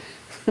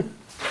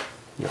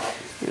 Yeah.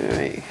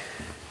 Right,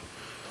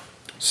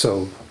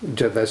 So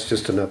that's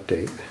just an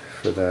update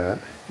for that.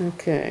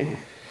 okay.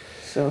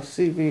 So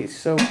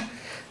so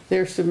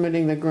they're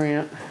submitting the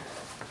grant.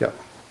 Yep.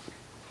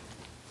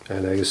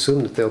 And I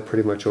assume that they'll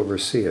pretty much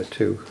oversee it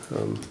too.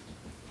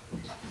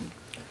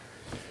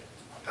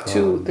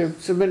 They're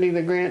submitting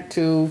the grant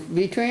to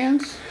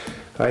V-Trans?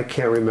 I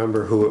can't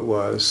remember who it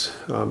was.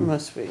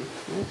 Must be.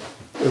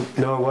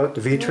 No, what,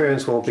 the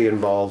V-Trans won't be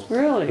involved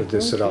Really? with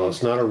this at all. Okay.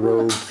 It's not a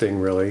road thing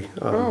really.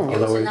 It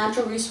Although was it-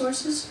 natural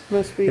resources?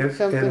 Must be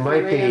something It for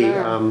might be,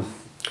 A&R.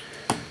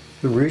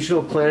 the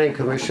Regional Planning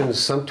Commission,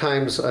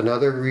 sometimes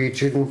another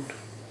Regional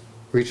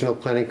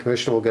Planning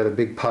Commission will get a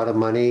big pot of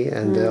money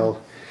and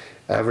they'll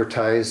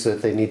advertise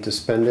that they need to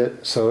spend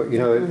it. So, you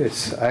know,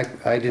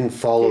 I didn't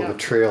follow Yeah. the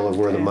trail of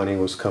where the Okay. money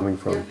was coming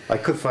from. I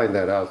could find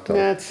that out though.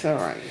 That's all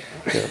right.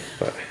 Yeah,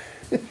 but,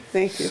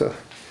 Thank you.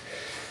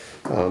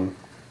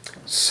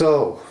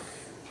 so,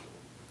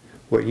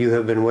 what you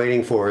have been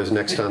waiting for is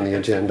next on the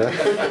agenda.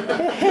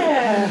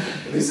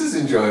 This is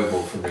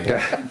enjoyable for me.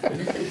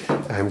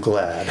 I'm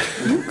glad.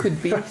 You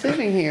could be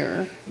sitting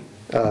here.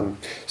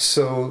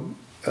 So,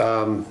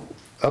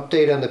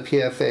 update on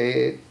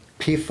the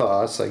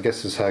PFAS, I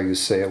guess is how you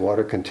say it,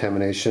 water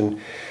contamination.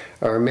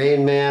 Our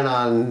main man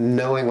on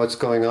knowing what's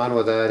going on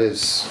with that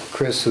is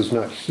Chris, who's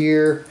not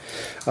here.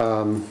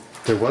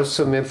 There was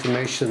some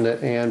information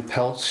that Ann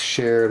Peltz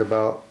shared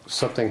about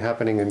something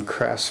happening in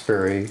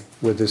Craftsbury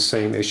with this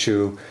same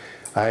issue.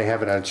 I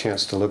haven't had a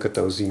chance to look at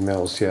those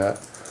emails yet.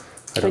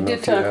 I don't know did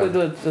if you talk have.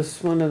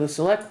 with one of the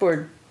select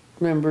board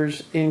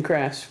members in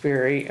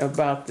Craftsbury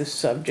about this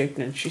subject,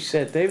 and she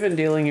said they've been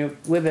dealing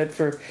with it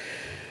for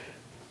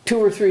 2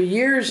 or 3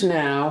 years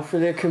now, for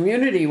their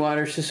community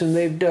water system,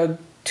 they've dug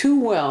 2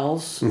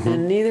 wells,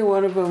 and neither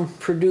one of them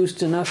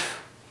produced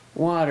enough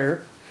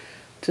water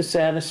to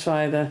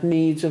satisfy the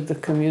needs of the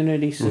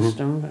community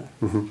system.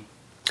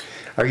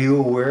 Are you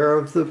aware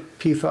of the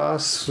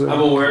PFAS? I'm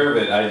aware of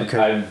it. Okay.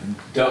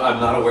 I'm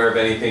not aware of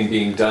anything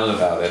being done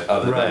about it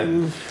other Right.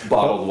 than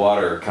bottled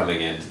water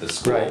coming into the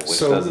school, Right, which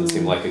so- doesn't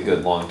seem like a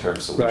good long-term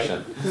Right.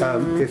 solution.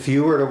 If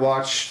you were to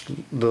watch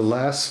the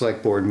last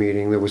select board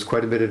meeting, there was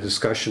quite a bit of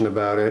discussion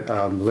about it.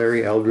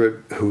 Larry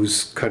Eldred,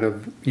 who's kind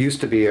of, used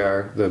to be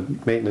the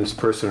maintenance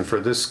person for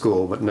this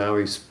school, but now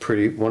he's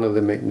one of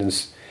the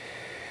maintenance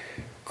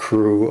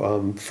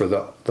crew for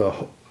the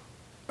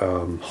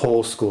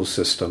whole school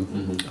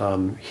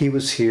system. He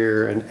was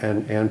here, and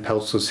Ann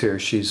Peltz was here.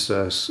 She's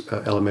a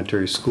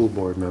elementary school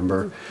board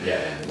member. Yeah.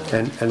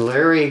 And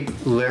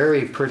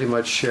Larry pretty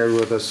much shared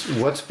with us,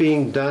 what's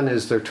being done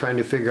is they're trying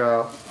to figure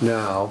out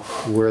now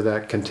where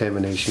that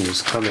contamination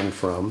is coming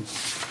from.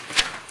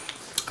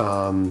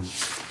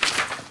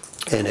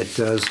 And it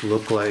does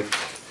look like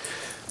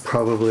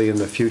probably in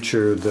the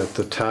future that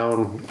the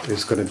town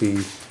is gonna be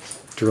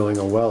drilling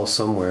a well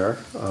somewhere.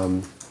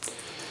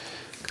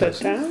 The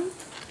town?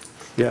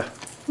 Yeah.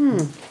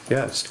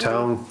 Yeah, it's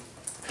town.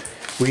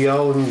 We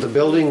own the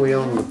building, we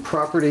own the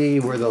property,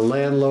 we're the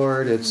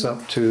landlord. It's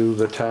up to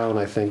the town,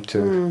 I think,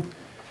 to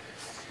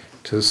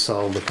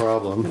solve the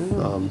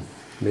problem.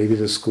 Maybe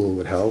the school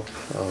would help.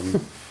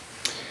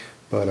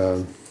 But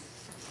and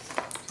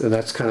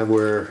that's kind of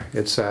where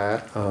it's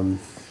at.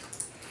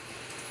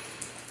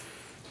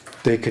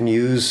 They can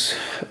use,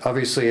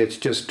 obviously, it's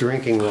just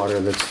drinking water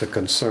that's the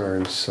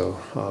concern, so.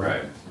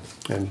 Right.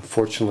 And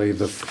fortunately,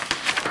 the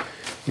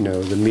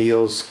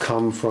meals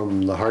come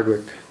from the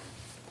Hardwick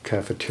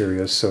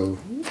cafeteria, so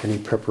any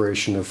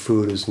preparation of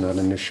food is not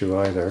an issue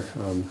either.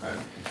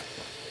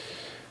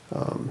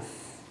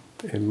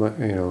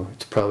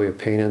 It's probably a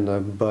pain in the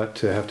butt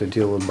to have to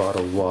deal with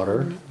bottled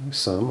water,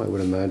 some, I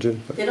would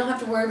imagine. But They don't have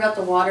to worry about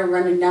the water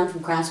running down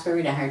from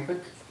Craftsbury to Hardwick.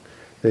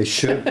 they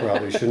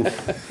probably shouldn't.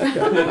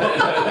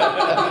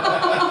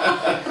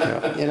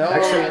 It all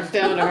runs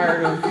down to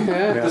Hardwick.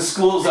 Yeah. The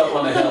school's up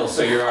on a hill,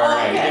 so you're all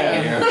right.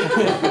 Yeah.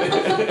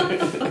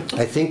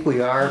 I think we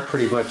are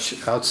pretty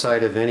much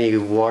outside of any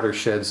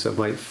watersheds that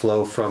might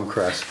flow from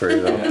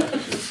Craftsbury though.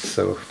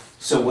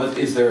 So what,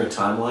 is there a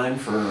timeline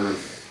for,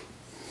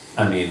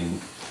 I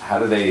mean, how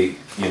do they,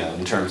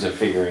 in terms of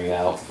figuring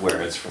out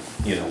where it's from,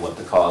 what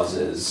the cause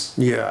is?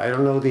 Yeah, I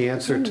don't know the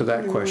answer to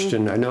that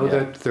question. I know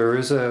that there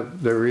is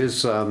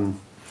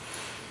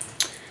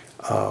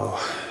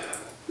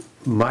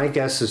my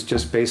guess is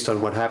just based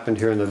on what happened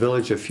here in the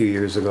village a few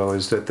years ago,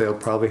 is that they'll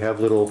probably have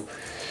little,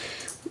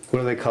 what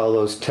do they call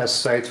those,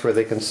 test sites where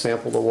they can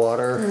sample the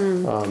water?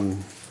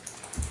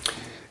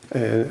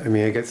 And,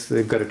 I guess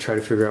they've got to try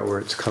to figure out where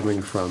it's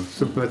coming from.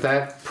 But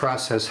that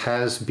process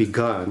has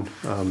begun.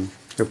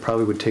 It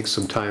probably would take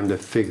some time to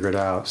figure it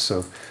out.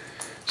 So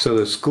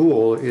the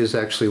school is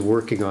actually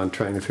working on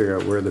trying to figure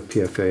out where the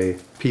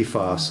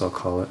PFAS, I'll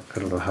call it, I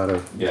don't know how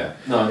to, Yeah,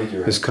 no, I think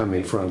you're right. is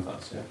coming from.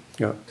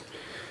 Yeah.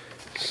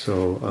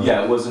 So.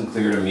 Yeah, it wasn't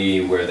clear to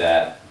me where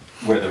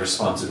the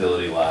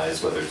responsibility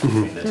lies, whether it's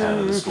between the town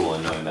and the school,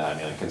 and knowing that,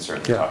 I can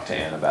certainly Yeah. talk to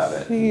Ann about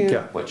it,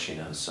 Yeah. what she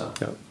knows, so,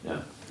 Yeah. yeah.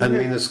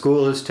 The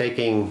school is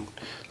taking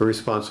the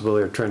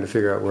responsibility of trying to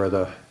figure out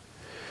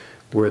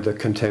where the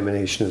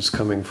contamination is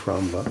coming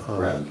from, but,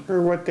 Right.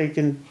 Or what they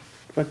can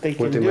what they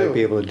do. might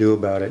be able to do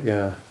about it,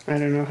 yeah. I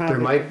don't know how.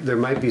 There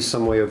might be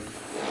some way of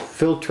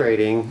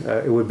filtrating.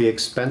 It would be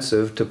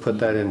expensive to put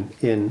that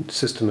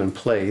system in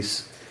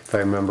place, if I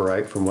remember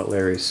right from what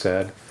Larry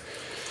said.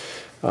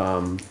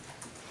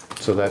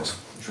 So that's,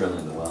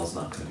 Drilling the well's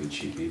not gonna be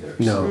cheap either.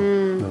 no, so-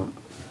 no.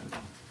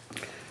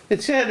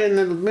 It said in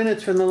the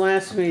minutes from the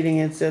last meeting,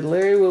 it said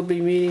Larry will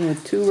be meeting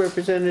with 2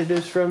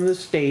 representatives from the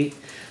state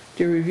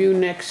to review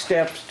next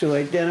steps to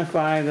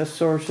identify the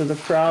source of the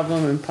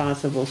problem and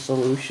possible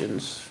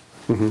solutions.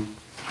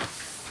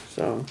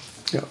 So,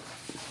 Yeah,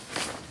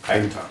 I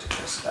can talk to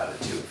Chris about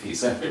it too, if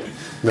he's.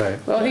 right.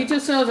 well, he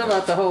just knows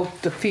about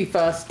the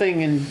PFAS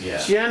thing in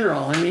Yeah.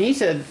 general. I mean, he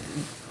said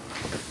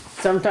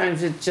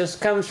sometimes it just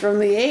comes from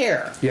the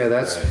air. Yeah,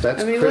 that's Right.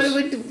 I mean, Chris.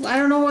 I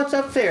don't know what's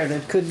up there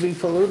that could be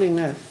polluting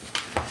that.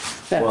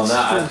 Well,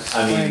 not,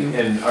 spring.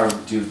 and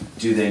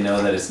do they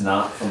know that it's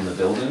not from the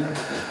building?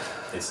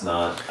 It's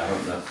not, I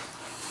don't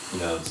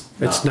know,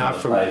 It's not the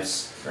from-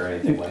 pipes or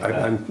anything like that?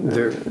 I'm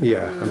pretty,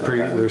 I'm they're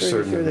pretty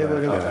certain sure of they that,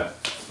 would've yeah. Okay.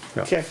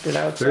 Yeah. Checked it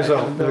outside There's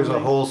of the there's a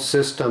building. whole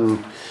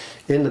system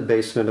in the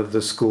basement of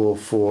the school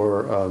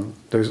for,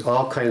 there's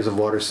all kinds of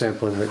water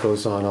sampling that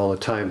goes on all the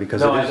time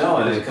because it No, I is. know,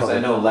 it is because I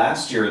public. know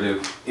last year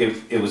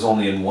it was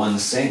only in one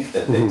sink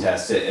that they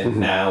tested, and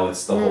now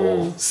it's the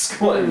whole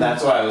school, and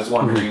that's why I was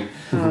wondering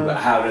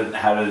how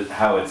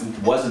it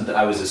wasn't,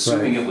 I was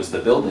assuming Right. it was the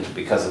building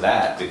because of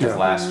that, because Yeah.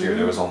 last year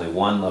there was only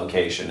one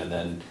location, and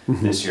then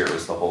this year it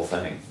was the whole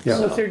thing. Yeah.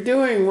 So if they're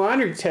doing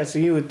water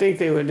testing, you would think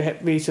there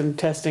would be some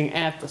testing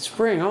at the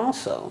spring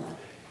also.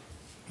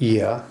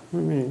 Yeah, I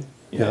mean,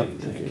 Yeah, Yeah.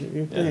 you'd think.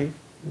 you Yeah. think.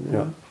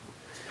 yeah.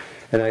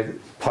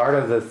 part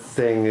of the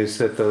thing is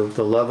that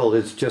the level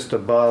is just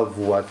above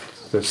what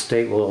the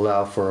state will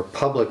allow for a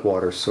public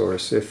water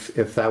source.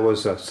 If that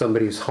was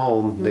somebody's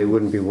home, they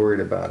wouldn't be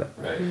worried about it.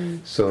 Right.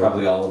 So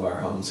Probably all of our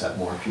homes have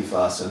more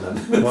PFAS in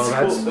them. well,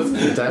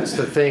 that's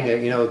the thing.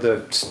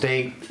 The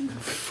state,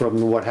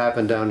 from what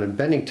happened down in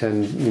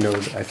Bennington,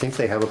 I think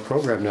they have a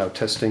program now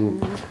testing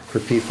for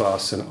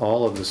PFAS in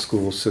all of the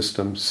school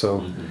systems.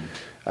 So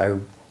I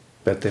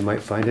bet they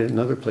might find it in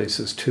other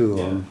places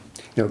too.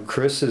 Yeah.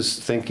 Chris is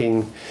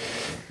thinking,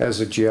 as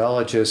a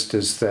geologist,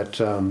 is that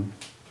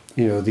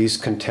these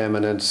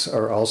contaminants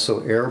are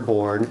also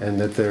airborne, and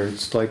that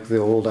there's like the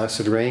old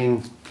acid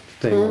rain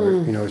thing,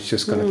 where it's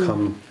just going to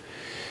come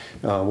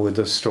with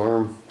the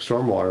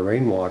stormwater,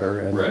 rainwater,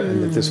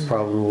 and that this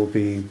problem will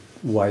be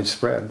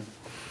widespread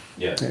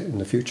in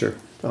the future.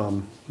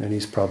 And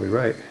he's probably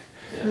right.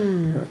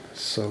 Yeah.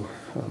 So.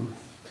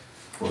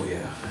 Well,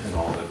 yeah, and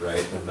all the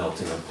the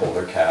melting of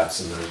polar caps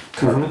and the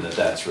carbon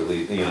that's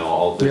released. There's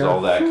all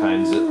that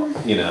kinds of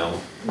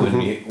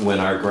when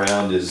our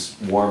ground is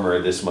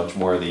warmer this much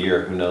more of the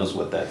year, who knows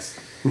what that's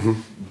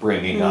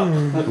bringing up,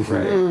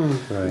 right?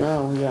 Right.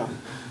 Oh, yeah.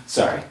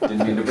 Sorry,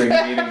 didn't mean to bring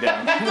the meeting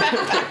down.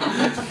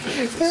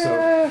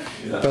 So,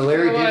 but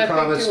Larry I don't wanna did think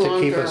promise too to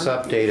long keep term. us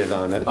updated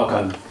on it.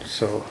 Okay.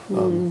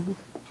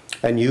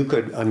 And you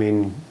could,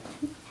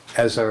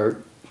 as our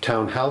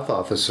town health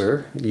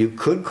officer, you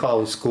could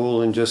call the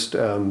school and just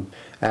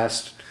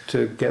ask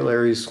to get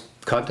Larry's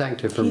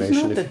contact He's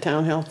information. not the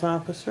town health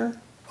officer.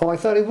 Oh, I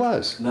thought he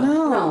was.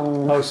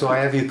 No. Oh, so I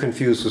have you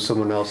confused with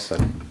someone else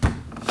then.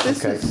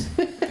 This Okay. is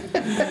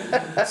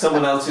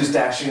Someone else who's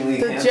dashingly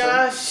the handsome.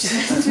 Josh.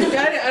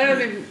 I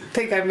don't even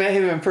think I met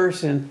him in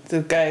person. The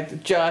guy,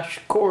 Josh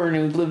Corn,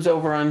 who lives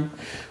over on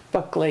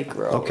Buck Lake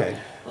Road. Okay.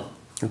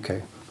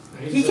 Okay.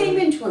 He came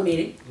into a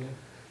meeting.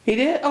 He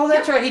did? Oh,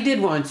 that's right. He did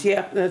once.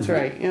 Yeah, that's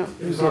right. Yeah.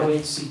 It was on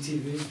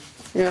HCTV.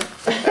 Yeah.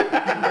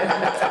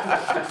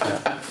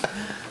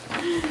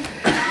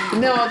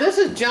 No, this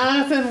is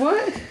Jonathan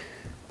what?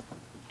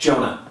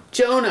 Jonah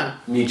Jonah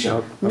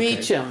Meacham.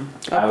 Meacham.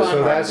 I Up was on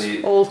So that's-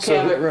 the, Old so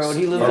Cabot the- Road.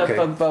 He lives okay.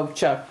 up above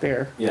Chuck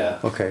there. yeah.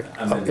 Okay.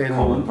 I'm in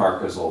Coleman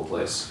Parker's old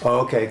place. Oh,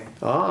 okay.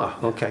 Ah,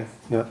 okay.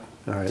 Yeah.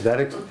 All right.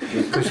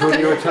 Because when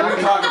you were We can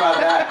talking. talk about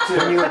that When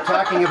too. you were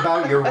talking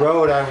about your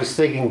road, I was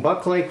thinking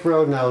Buck Lake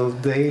Road. No,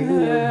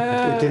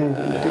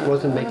 it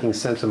wasn't making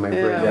sense in my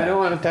Yeah, brain. I don't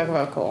want to talk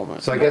about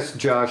Coleman. So I guess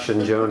Josh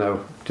and Jonah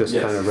just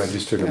Yes. kind of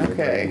registered in my Okay.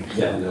 brain.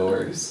 Yeah, no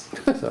worries.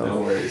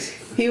 No worries.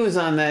 He was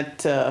on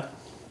that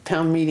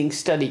town meeting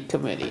study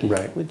committee.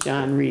 Right. With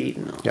John Reed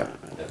and all Yeah.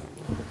 that.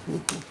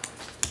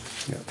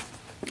 Yeah.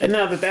 And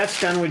now that that's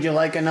done, would you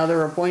like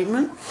another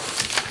appointment?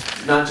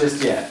 Not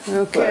just yet.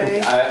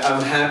 Okay. But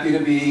I'm happy to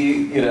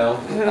be,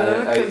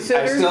 I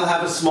Consider- still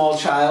have a small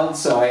child,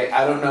 so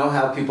I don't know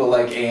how people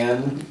like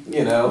Anne,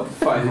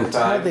 find the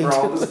time they for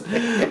all do.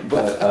 this.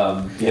 But,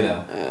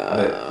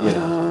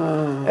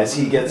 as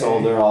he gets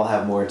older, I'll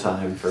have more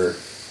time for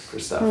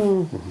stuff.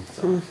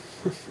 So,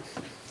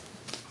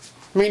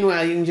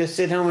 Meanwhile, you can just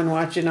sit home and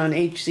watch it on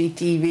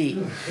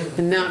HCTV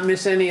and not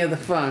miss any of the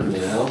fun.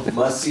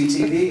 must see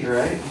TV,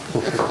 right?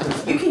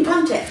 You can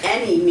come to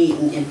any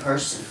meeting in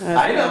person.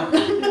 I know.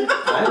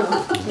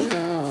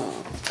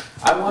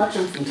 I watch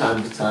them from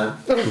time to time.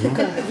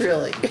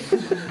 Really?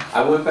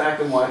 I went back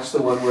and watched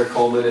the one where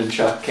Coleman and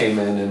Chuck came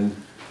in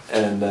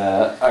and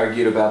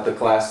argued about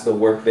the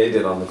work they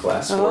did on the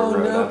class 4 Oh,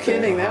 road no up there.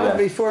 kidding. That was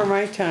before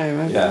my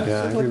time. Yeah.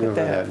 Yeah, I Look at remember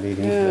that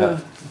meeting. Yeah.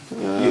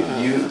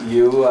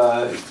 You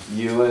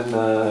and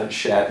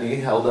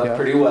Shatney held up Yeah.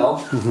 pretty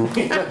well.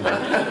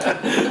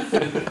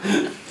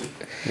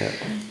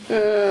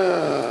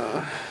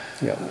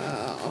 Yeah.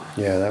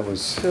 Yeah, that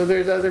was. So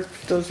there's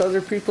those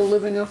other people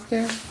living up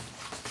there?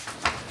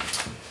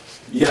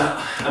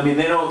 Yeah, I mean,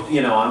 they don't,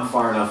 I'm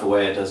far enough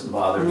away, it doesn't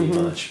bother me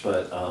much,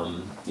 but,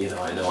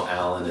 I know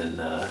Alan and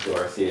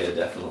Dorothea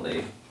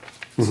definitely,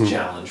 it's a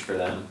challenge for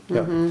them.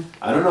 Yeah.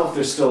 I don't know if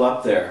they're still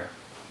up there.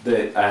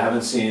 I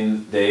haven't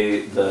seen,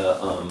 they had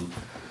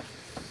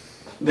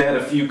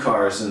a few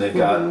cars and they've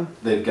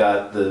got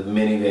the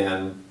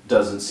minivan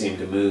doesn't seem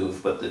to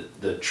move, but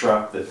the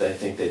truck that I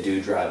think they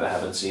do drive, I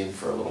haven't seen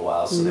for a little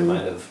while, so they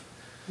might have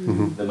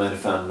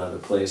found another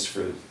place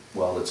for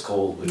while it's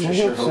cold, which I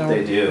sure hope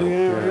they do.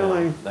 Yeah,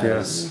 really. That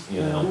is,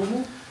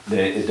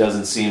 it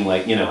doesn't seem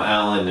like,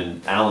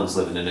 Alan's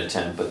living in a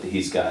tent, but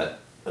he's got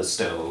a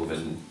stove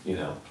and,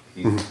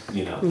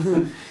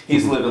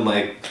 he's living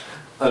like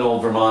an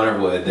old Vermonter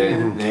would.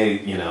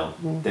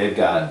 They've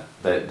got,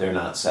 they're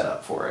not set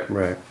up for it.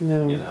 Right.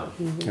 No. Yeah.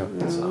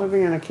 So.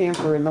 Living in a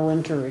camper in the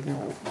winter,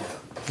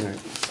 Right.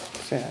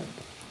 sad.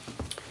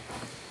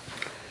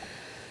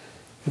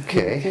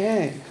 Okay.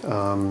 Okay.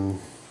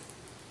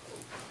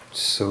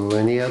 So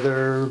any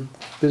other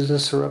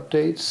business or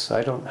updates?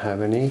 I don't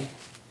have any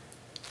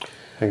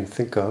I can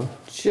think of.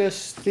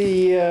 Just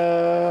the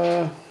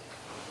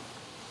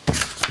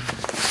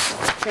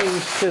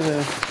change to the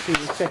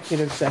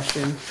executive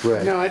session.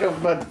 Right. No, I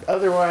don't, but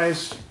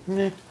otherwise,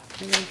 meh.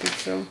 I don't think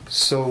so.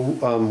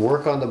 So,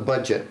 work on the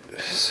budget.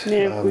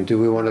 Yeah, Do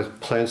we want to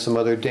plan some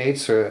other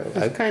dates or?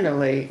 It's kinda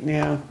late,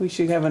 yeah, we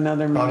should have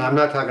another Oh, meeting. I'm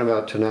not talking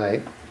about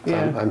tonight.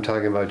 Yeah. I'm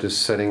talking about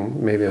just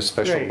setting maybe a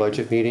special Right.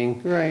 budget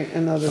meeting. Right,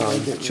 another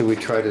budget. Should we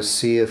try to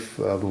see if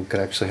we could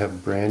actually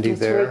have Brandy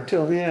Let's there? wait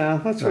till, yeah,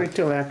 let's wait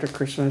till after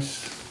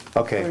Christmas.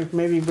 Okay, Or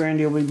maybe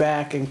Brandy will be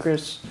back and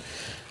Chris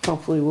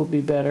hopefully will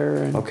be better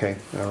and. okay,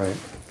 all right,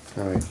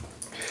 all right.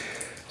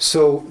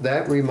 So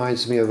that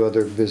reminds me of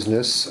other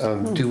business.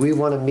 Do we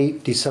want to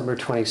meet December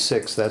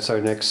 26th? That's our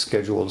next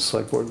scheduled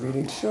select board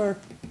meeting. Sure,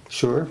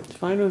 Sure? it's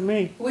fine with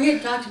me. We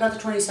had talked about the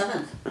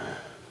 27th,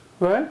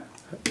 What?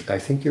 I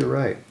think you're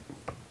right.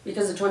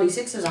 because the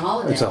 26th is a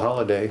holiday. It's a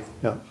holiday,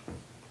 yeah.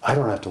 I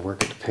don't have to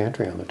work at the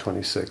pantry on the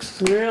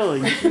 26th.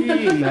 Really?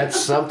 Gee. That's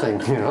something,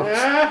 you know?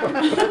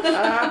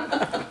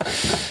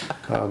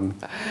 Well,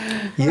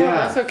 Yeah,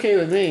 that's okay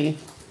with me.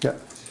 yeah,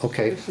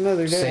 okay. Just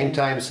another day. Same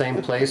time,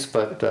 same place,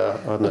 but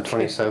on the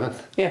 27th?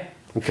 Yeah.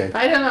 Okay.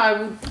 I don't know, I I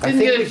didn't think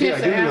get a we did, chance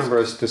I to do ask. remember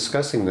us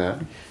discussing that,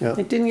 yeah.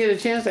 I didn't get a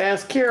chance to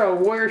ask Carol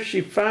where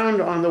she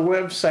found on the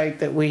website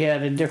that we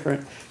had a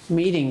different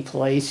meeting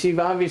place. She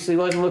obviously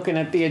wasn't looking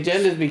at the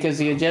agendas because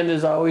the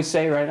agendas always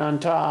say right on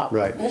top.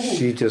 Right,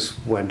 she just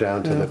went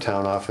down to the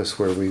town office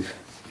where we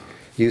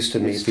used to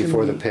meet Used to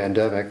before the meet.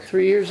 pandemic,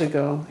 3 years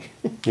ago.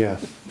 yeah.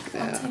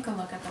 I'll take a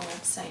look at the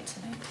website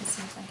tonight to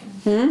see if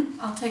I can.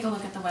 I'll take a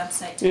look at the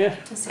website Yeah.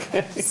 tonight to see if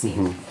I can see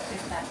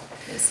if that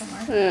is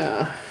somewhere.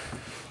 Yeah.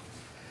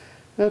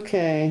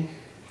 Okay.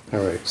 All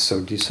right,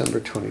 so December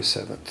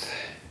 27th.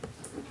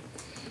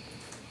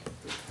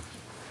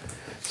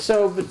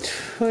 So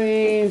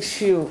between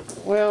you,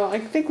 well, I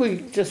think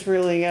we just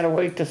really gotta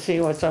wait to see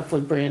what's up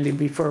with Brandy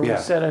before we Yeah.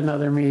 set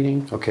another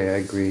meeting. Okay, I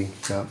agree,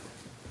 yeah.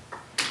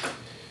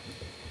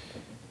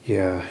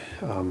 Yeah,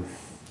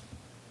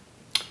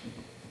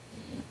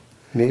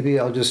 maybe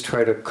I'll just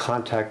try to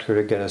contact her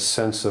to get a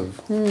sense of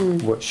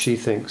what she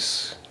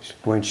thinks,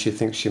 when she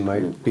thinks she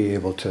might be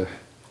able to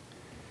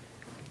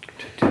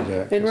do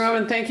that. And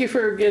Robin, thank you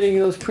for getting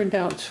those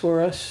printouts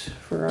for us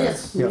for our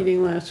Yes. Yeah,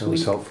 meeting last that week.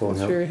 was helpful, It's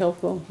yeah. very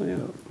helpful, yeah.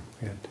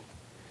 Yeah.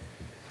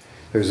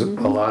 There's a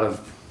lot of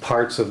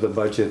parts of the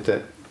budget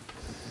that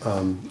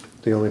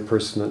the only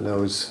person that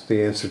knows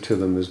the answer to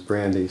them is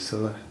Brandy,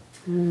 so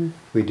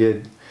we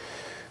did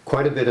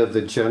quite a bit of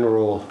the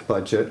general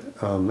budget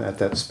at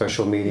that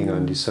special meeting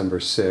on December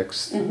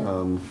 6th.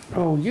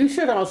 Oh, you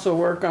should also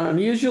work on,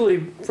 usually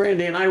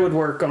Brandy and I would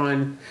work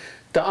on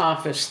the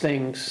office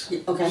things.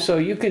 Okay. So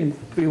you can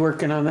be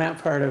working on that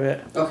part of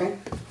it, Okay,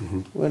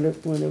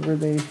 whatever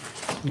they,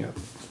 Yeah.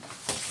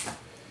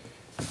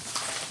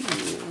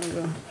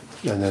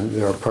 And then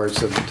there are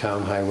parts of the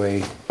town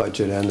highway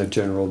budget and the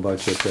general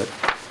budget that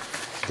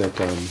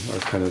are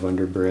kind of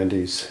under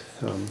Brandy's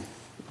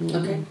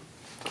okay.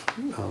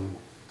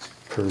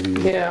 purview.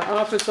 yeah,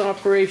 office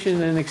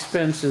operation and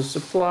expenses,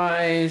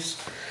 supplies,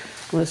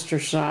 Lister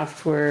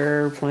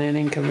software,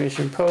 planning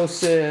commission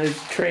postage,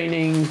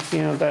 training,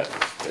 you know, that,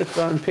 it's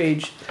on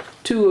page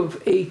 2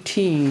 of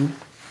 18.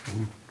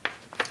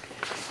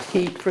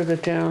 Heat for the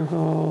town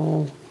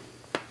hall.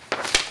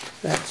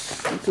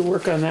 That's, you can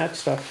work on that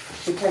stuff.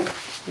 Okay.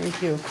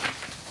 Thank you.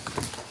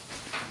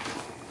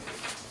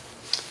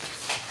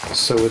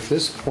 So at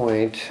this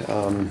point,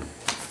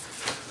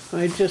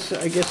 I guess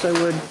I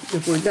would,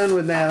 if we're done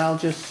with that, I'll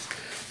just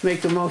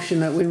make a motion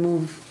that we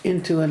move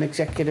into an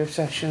executive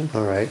session.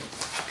 all right,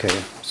 okay,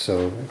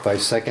 so if I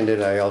second it,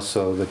 I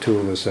also, the two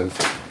of us have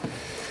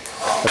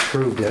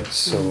approved it,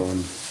 so,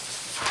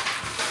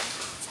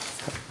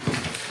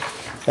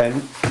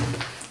 and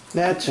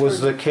That's was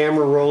for- the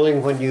camera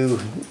rolling when you,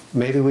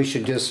 maybe we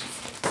should just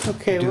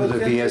okay, do we'll the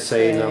just VSA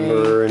say-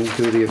 number and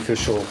do the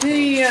official,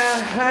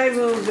 I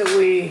move that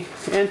we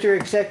enter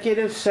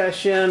executive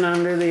session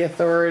under the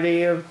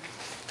authority of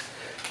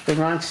the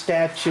Vermont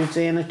statutes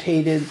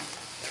annotated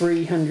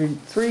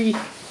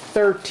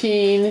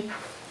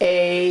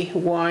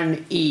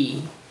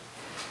 313A1E.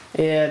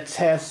 It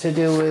has to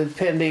do with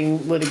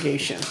pending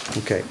litigation.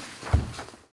 okay.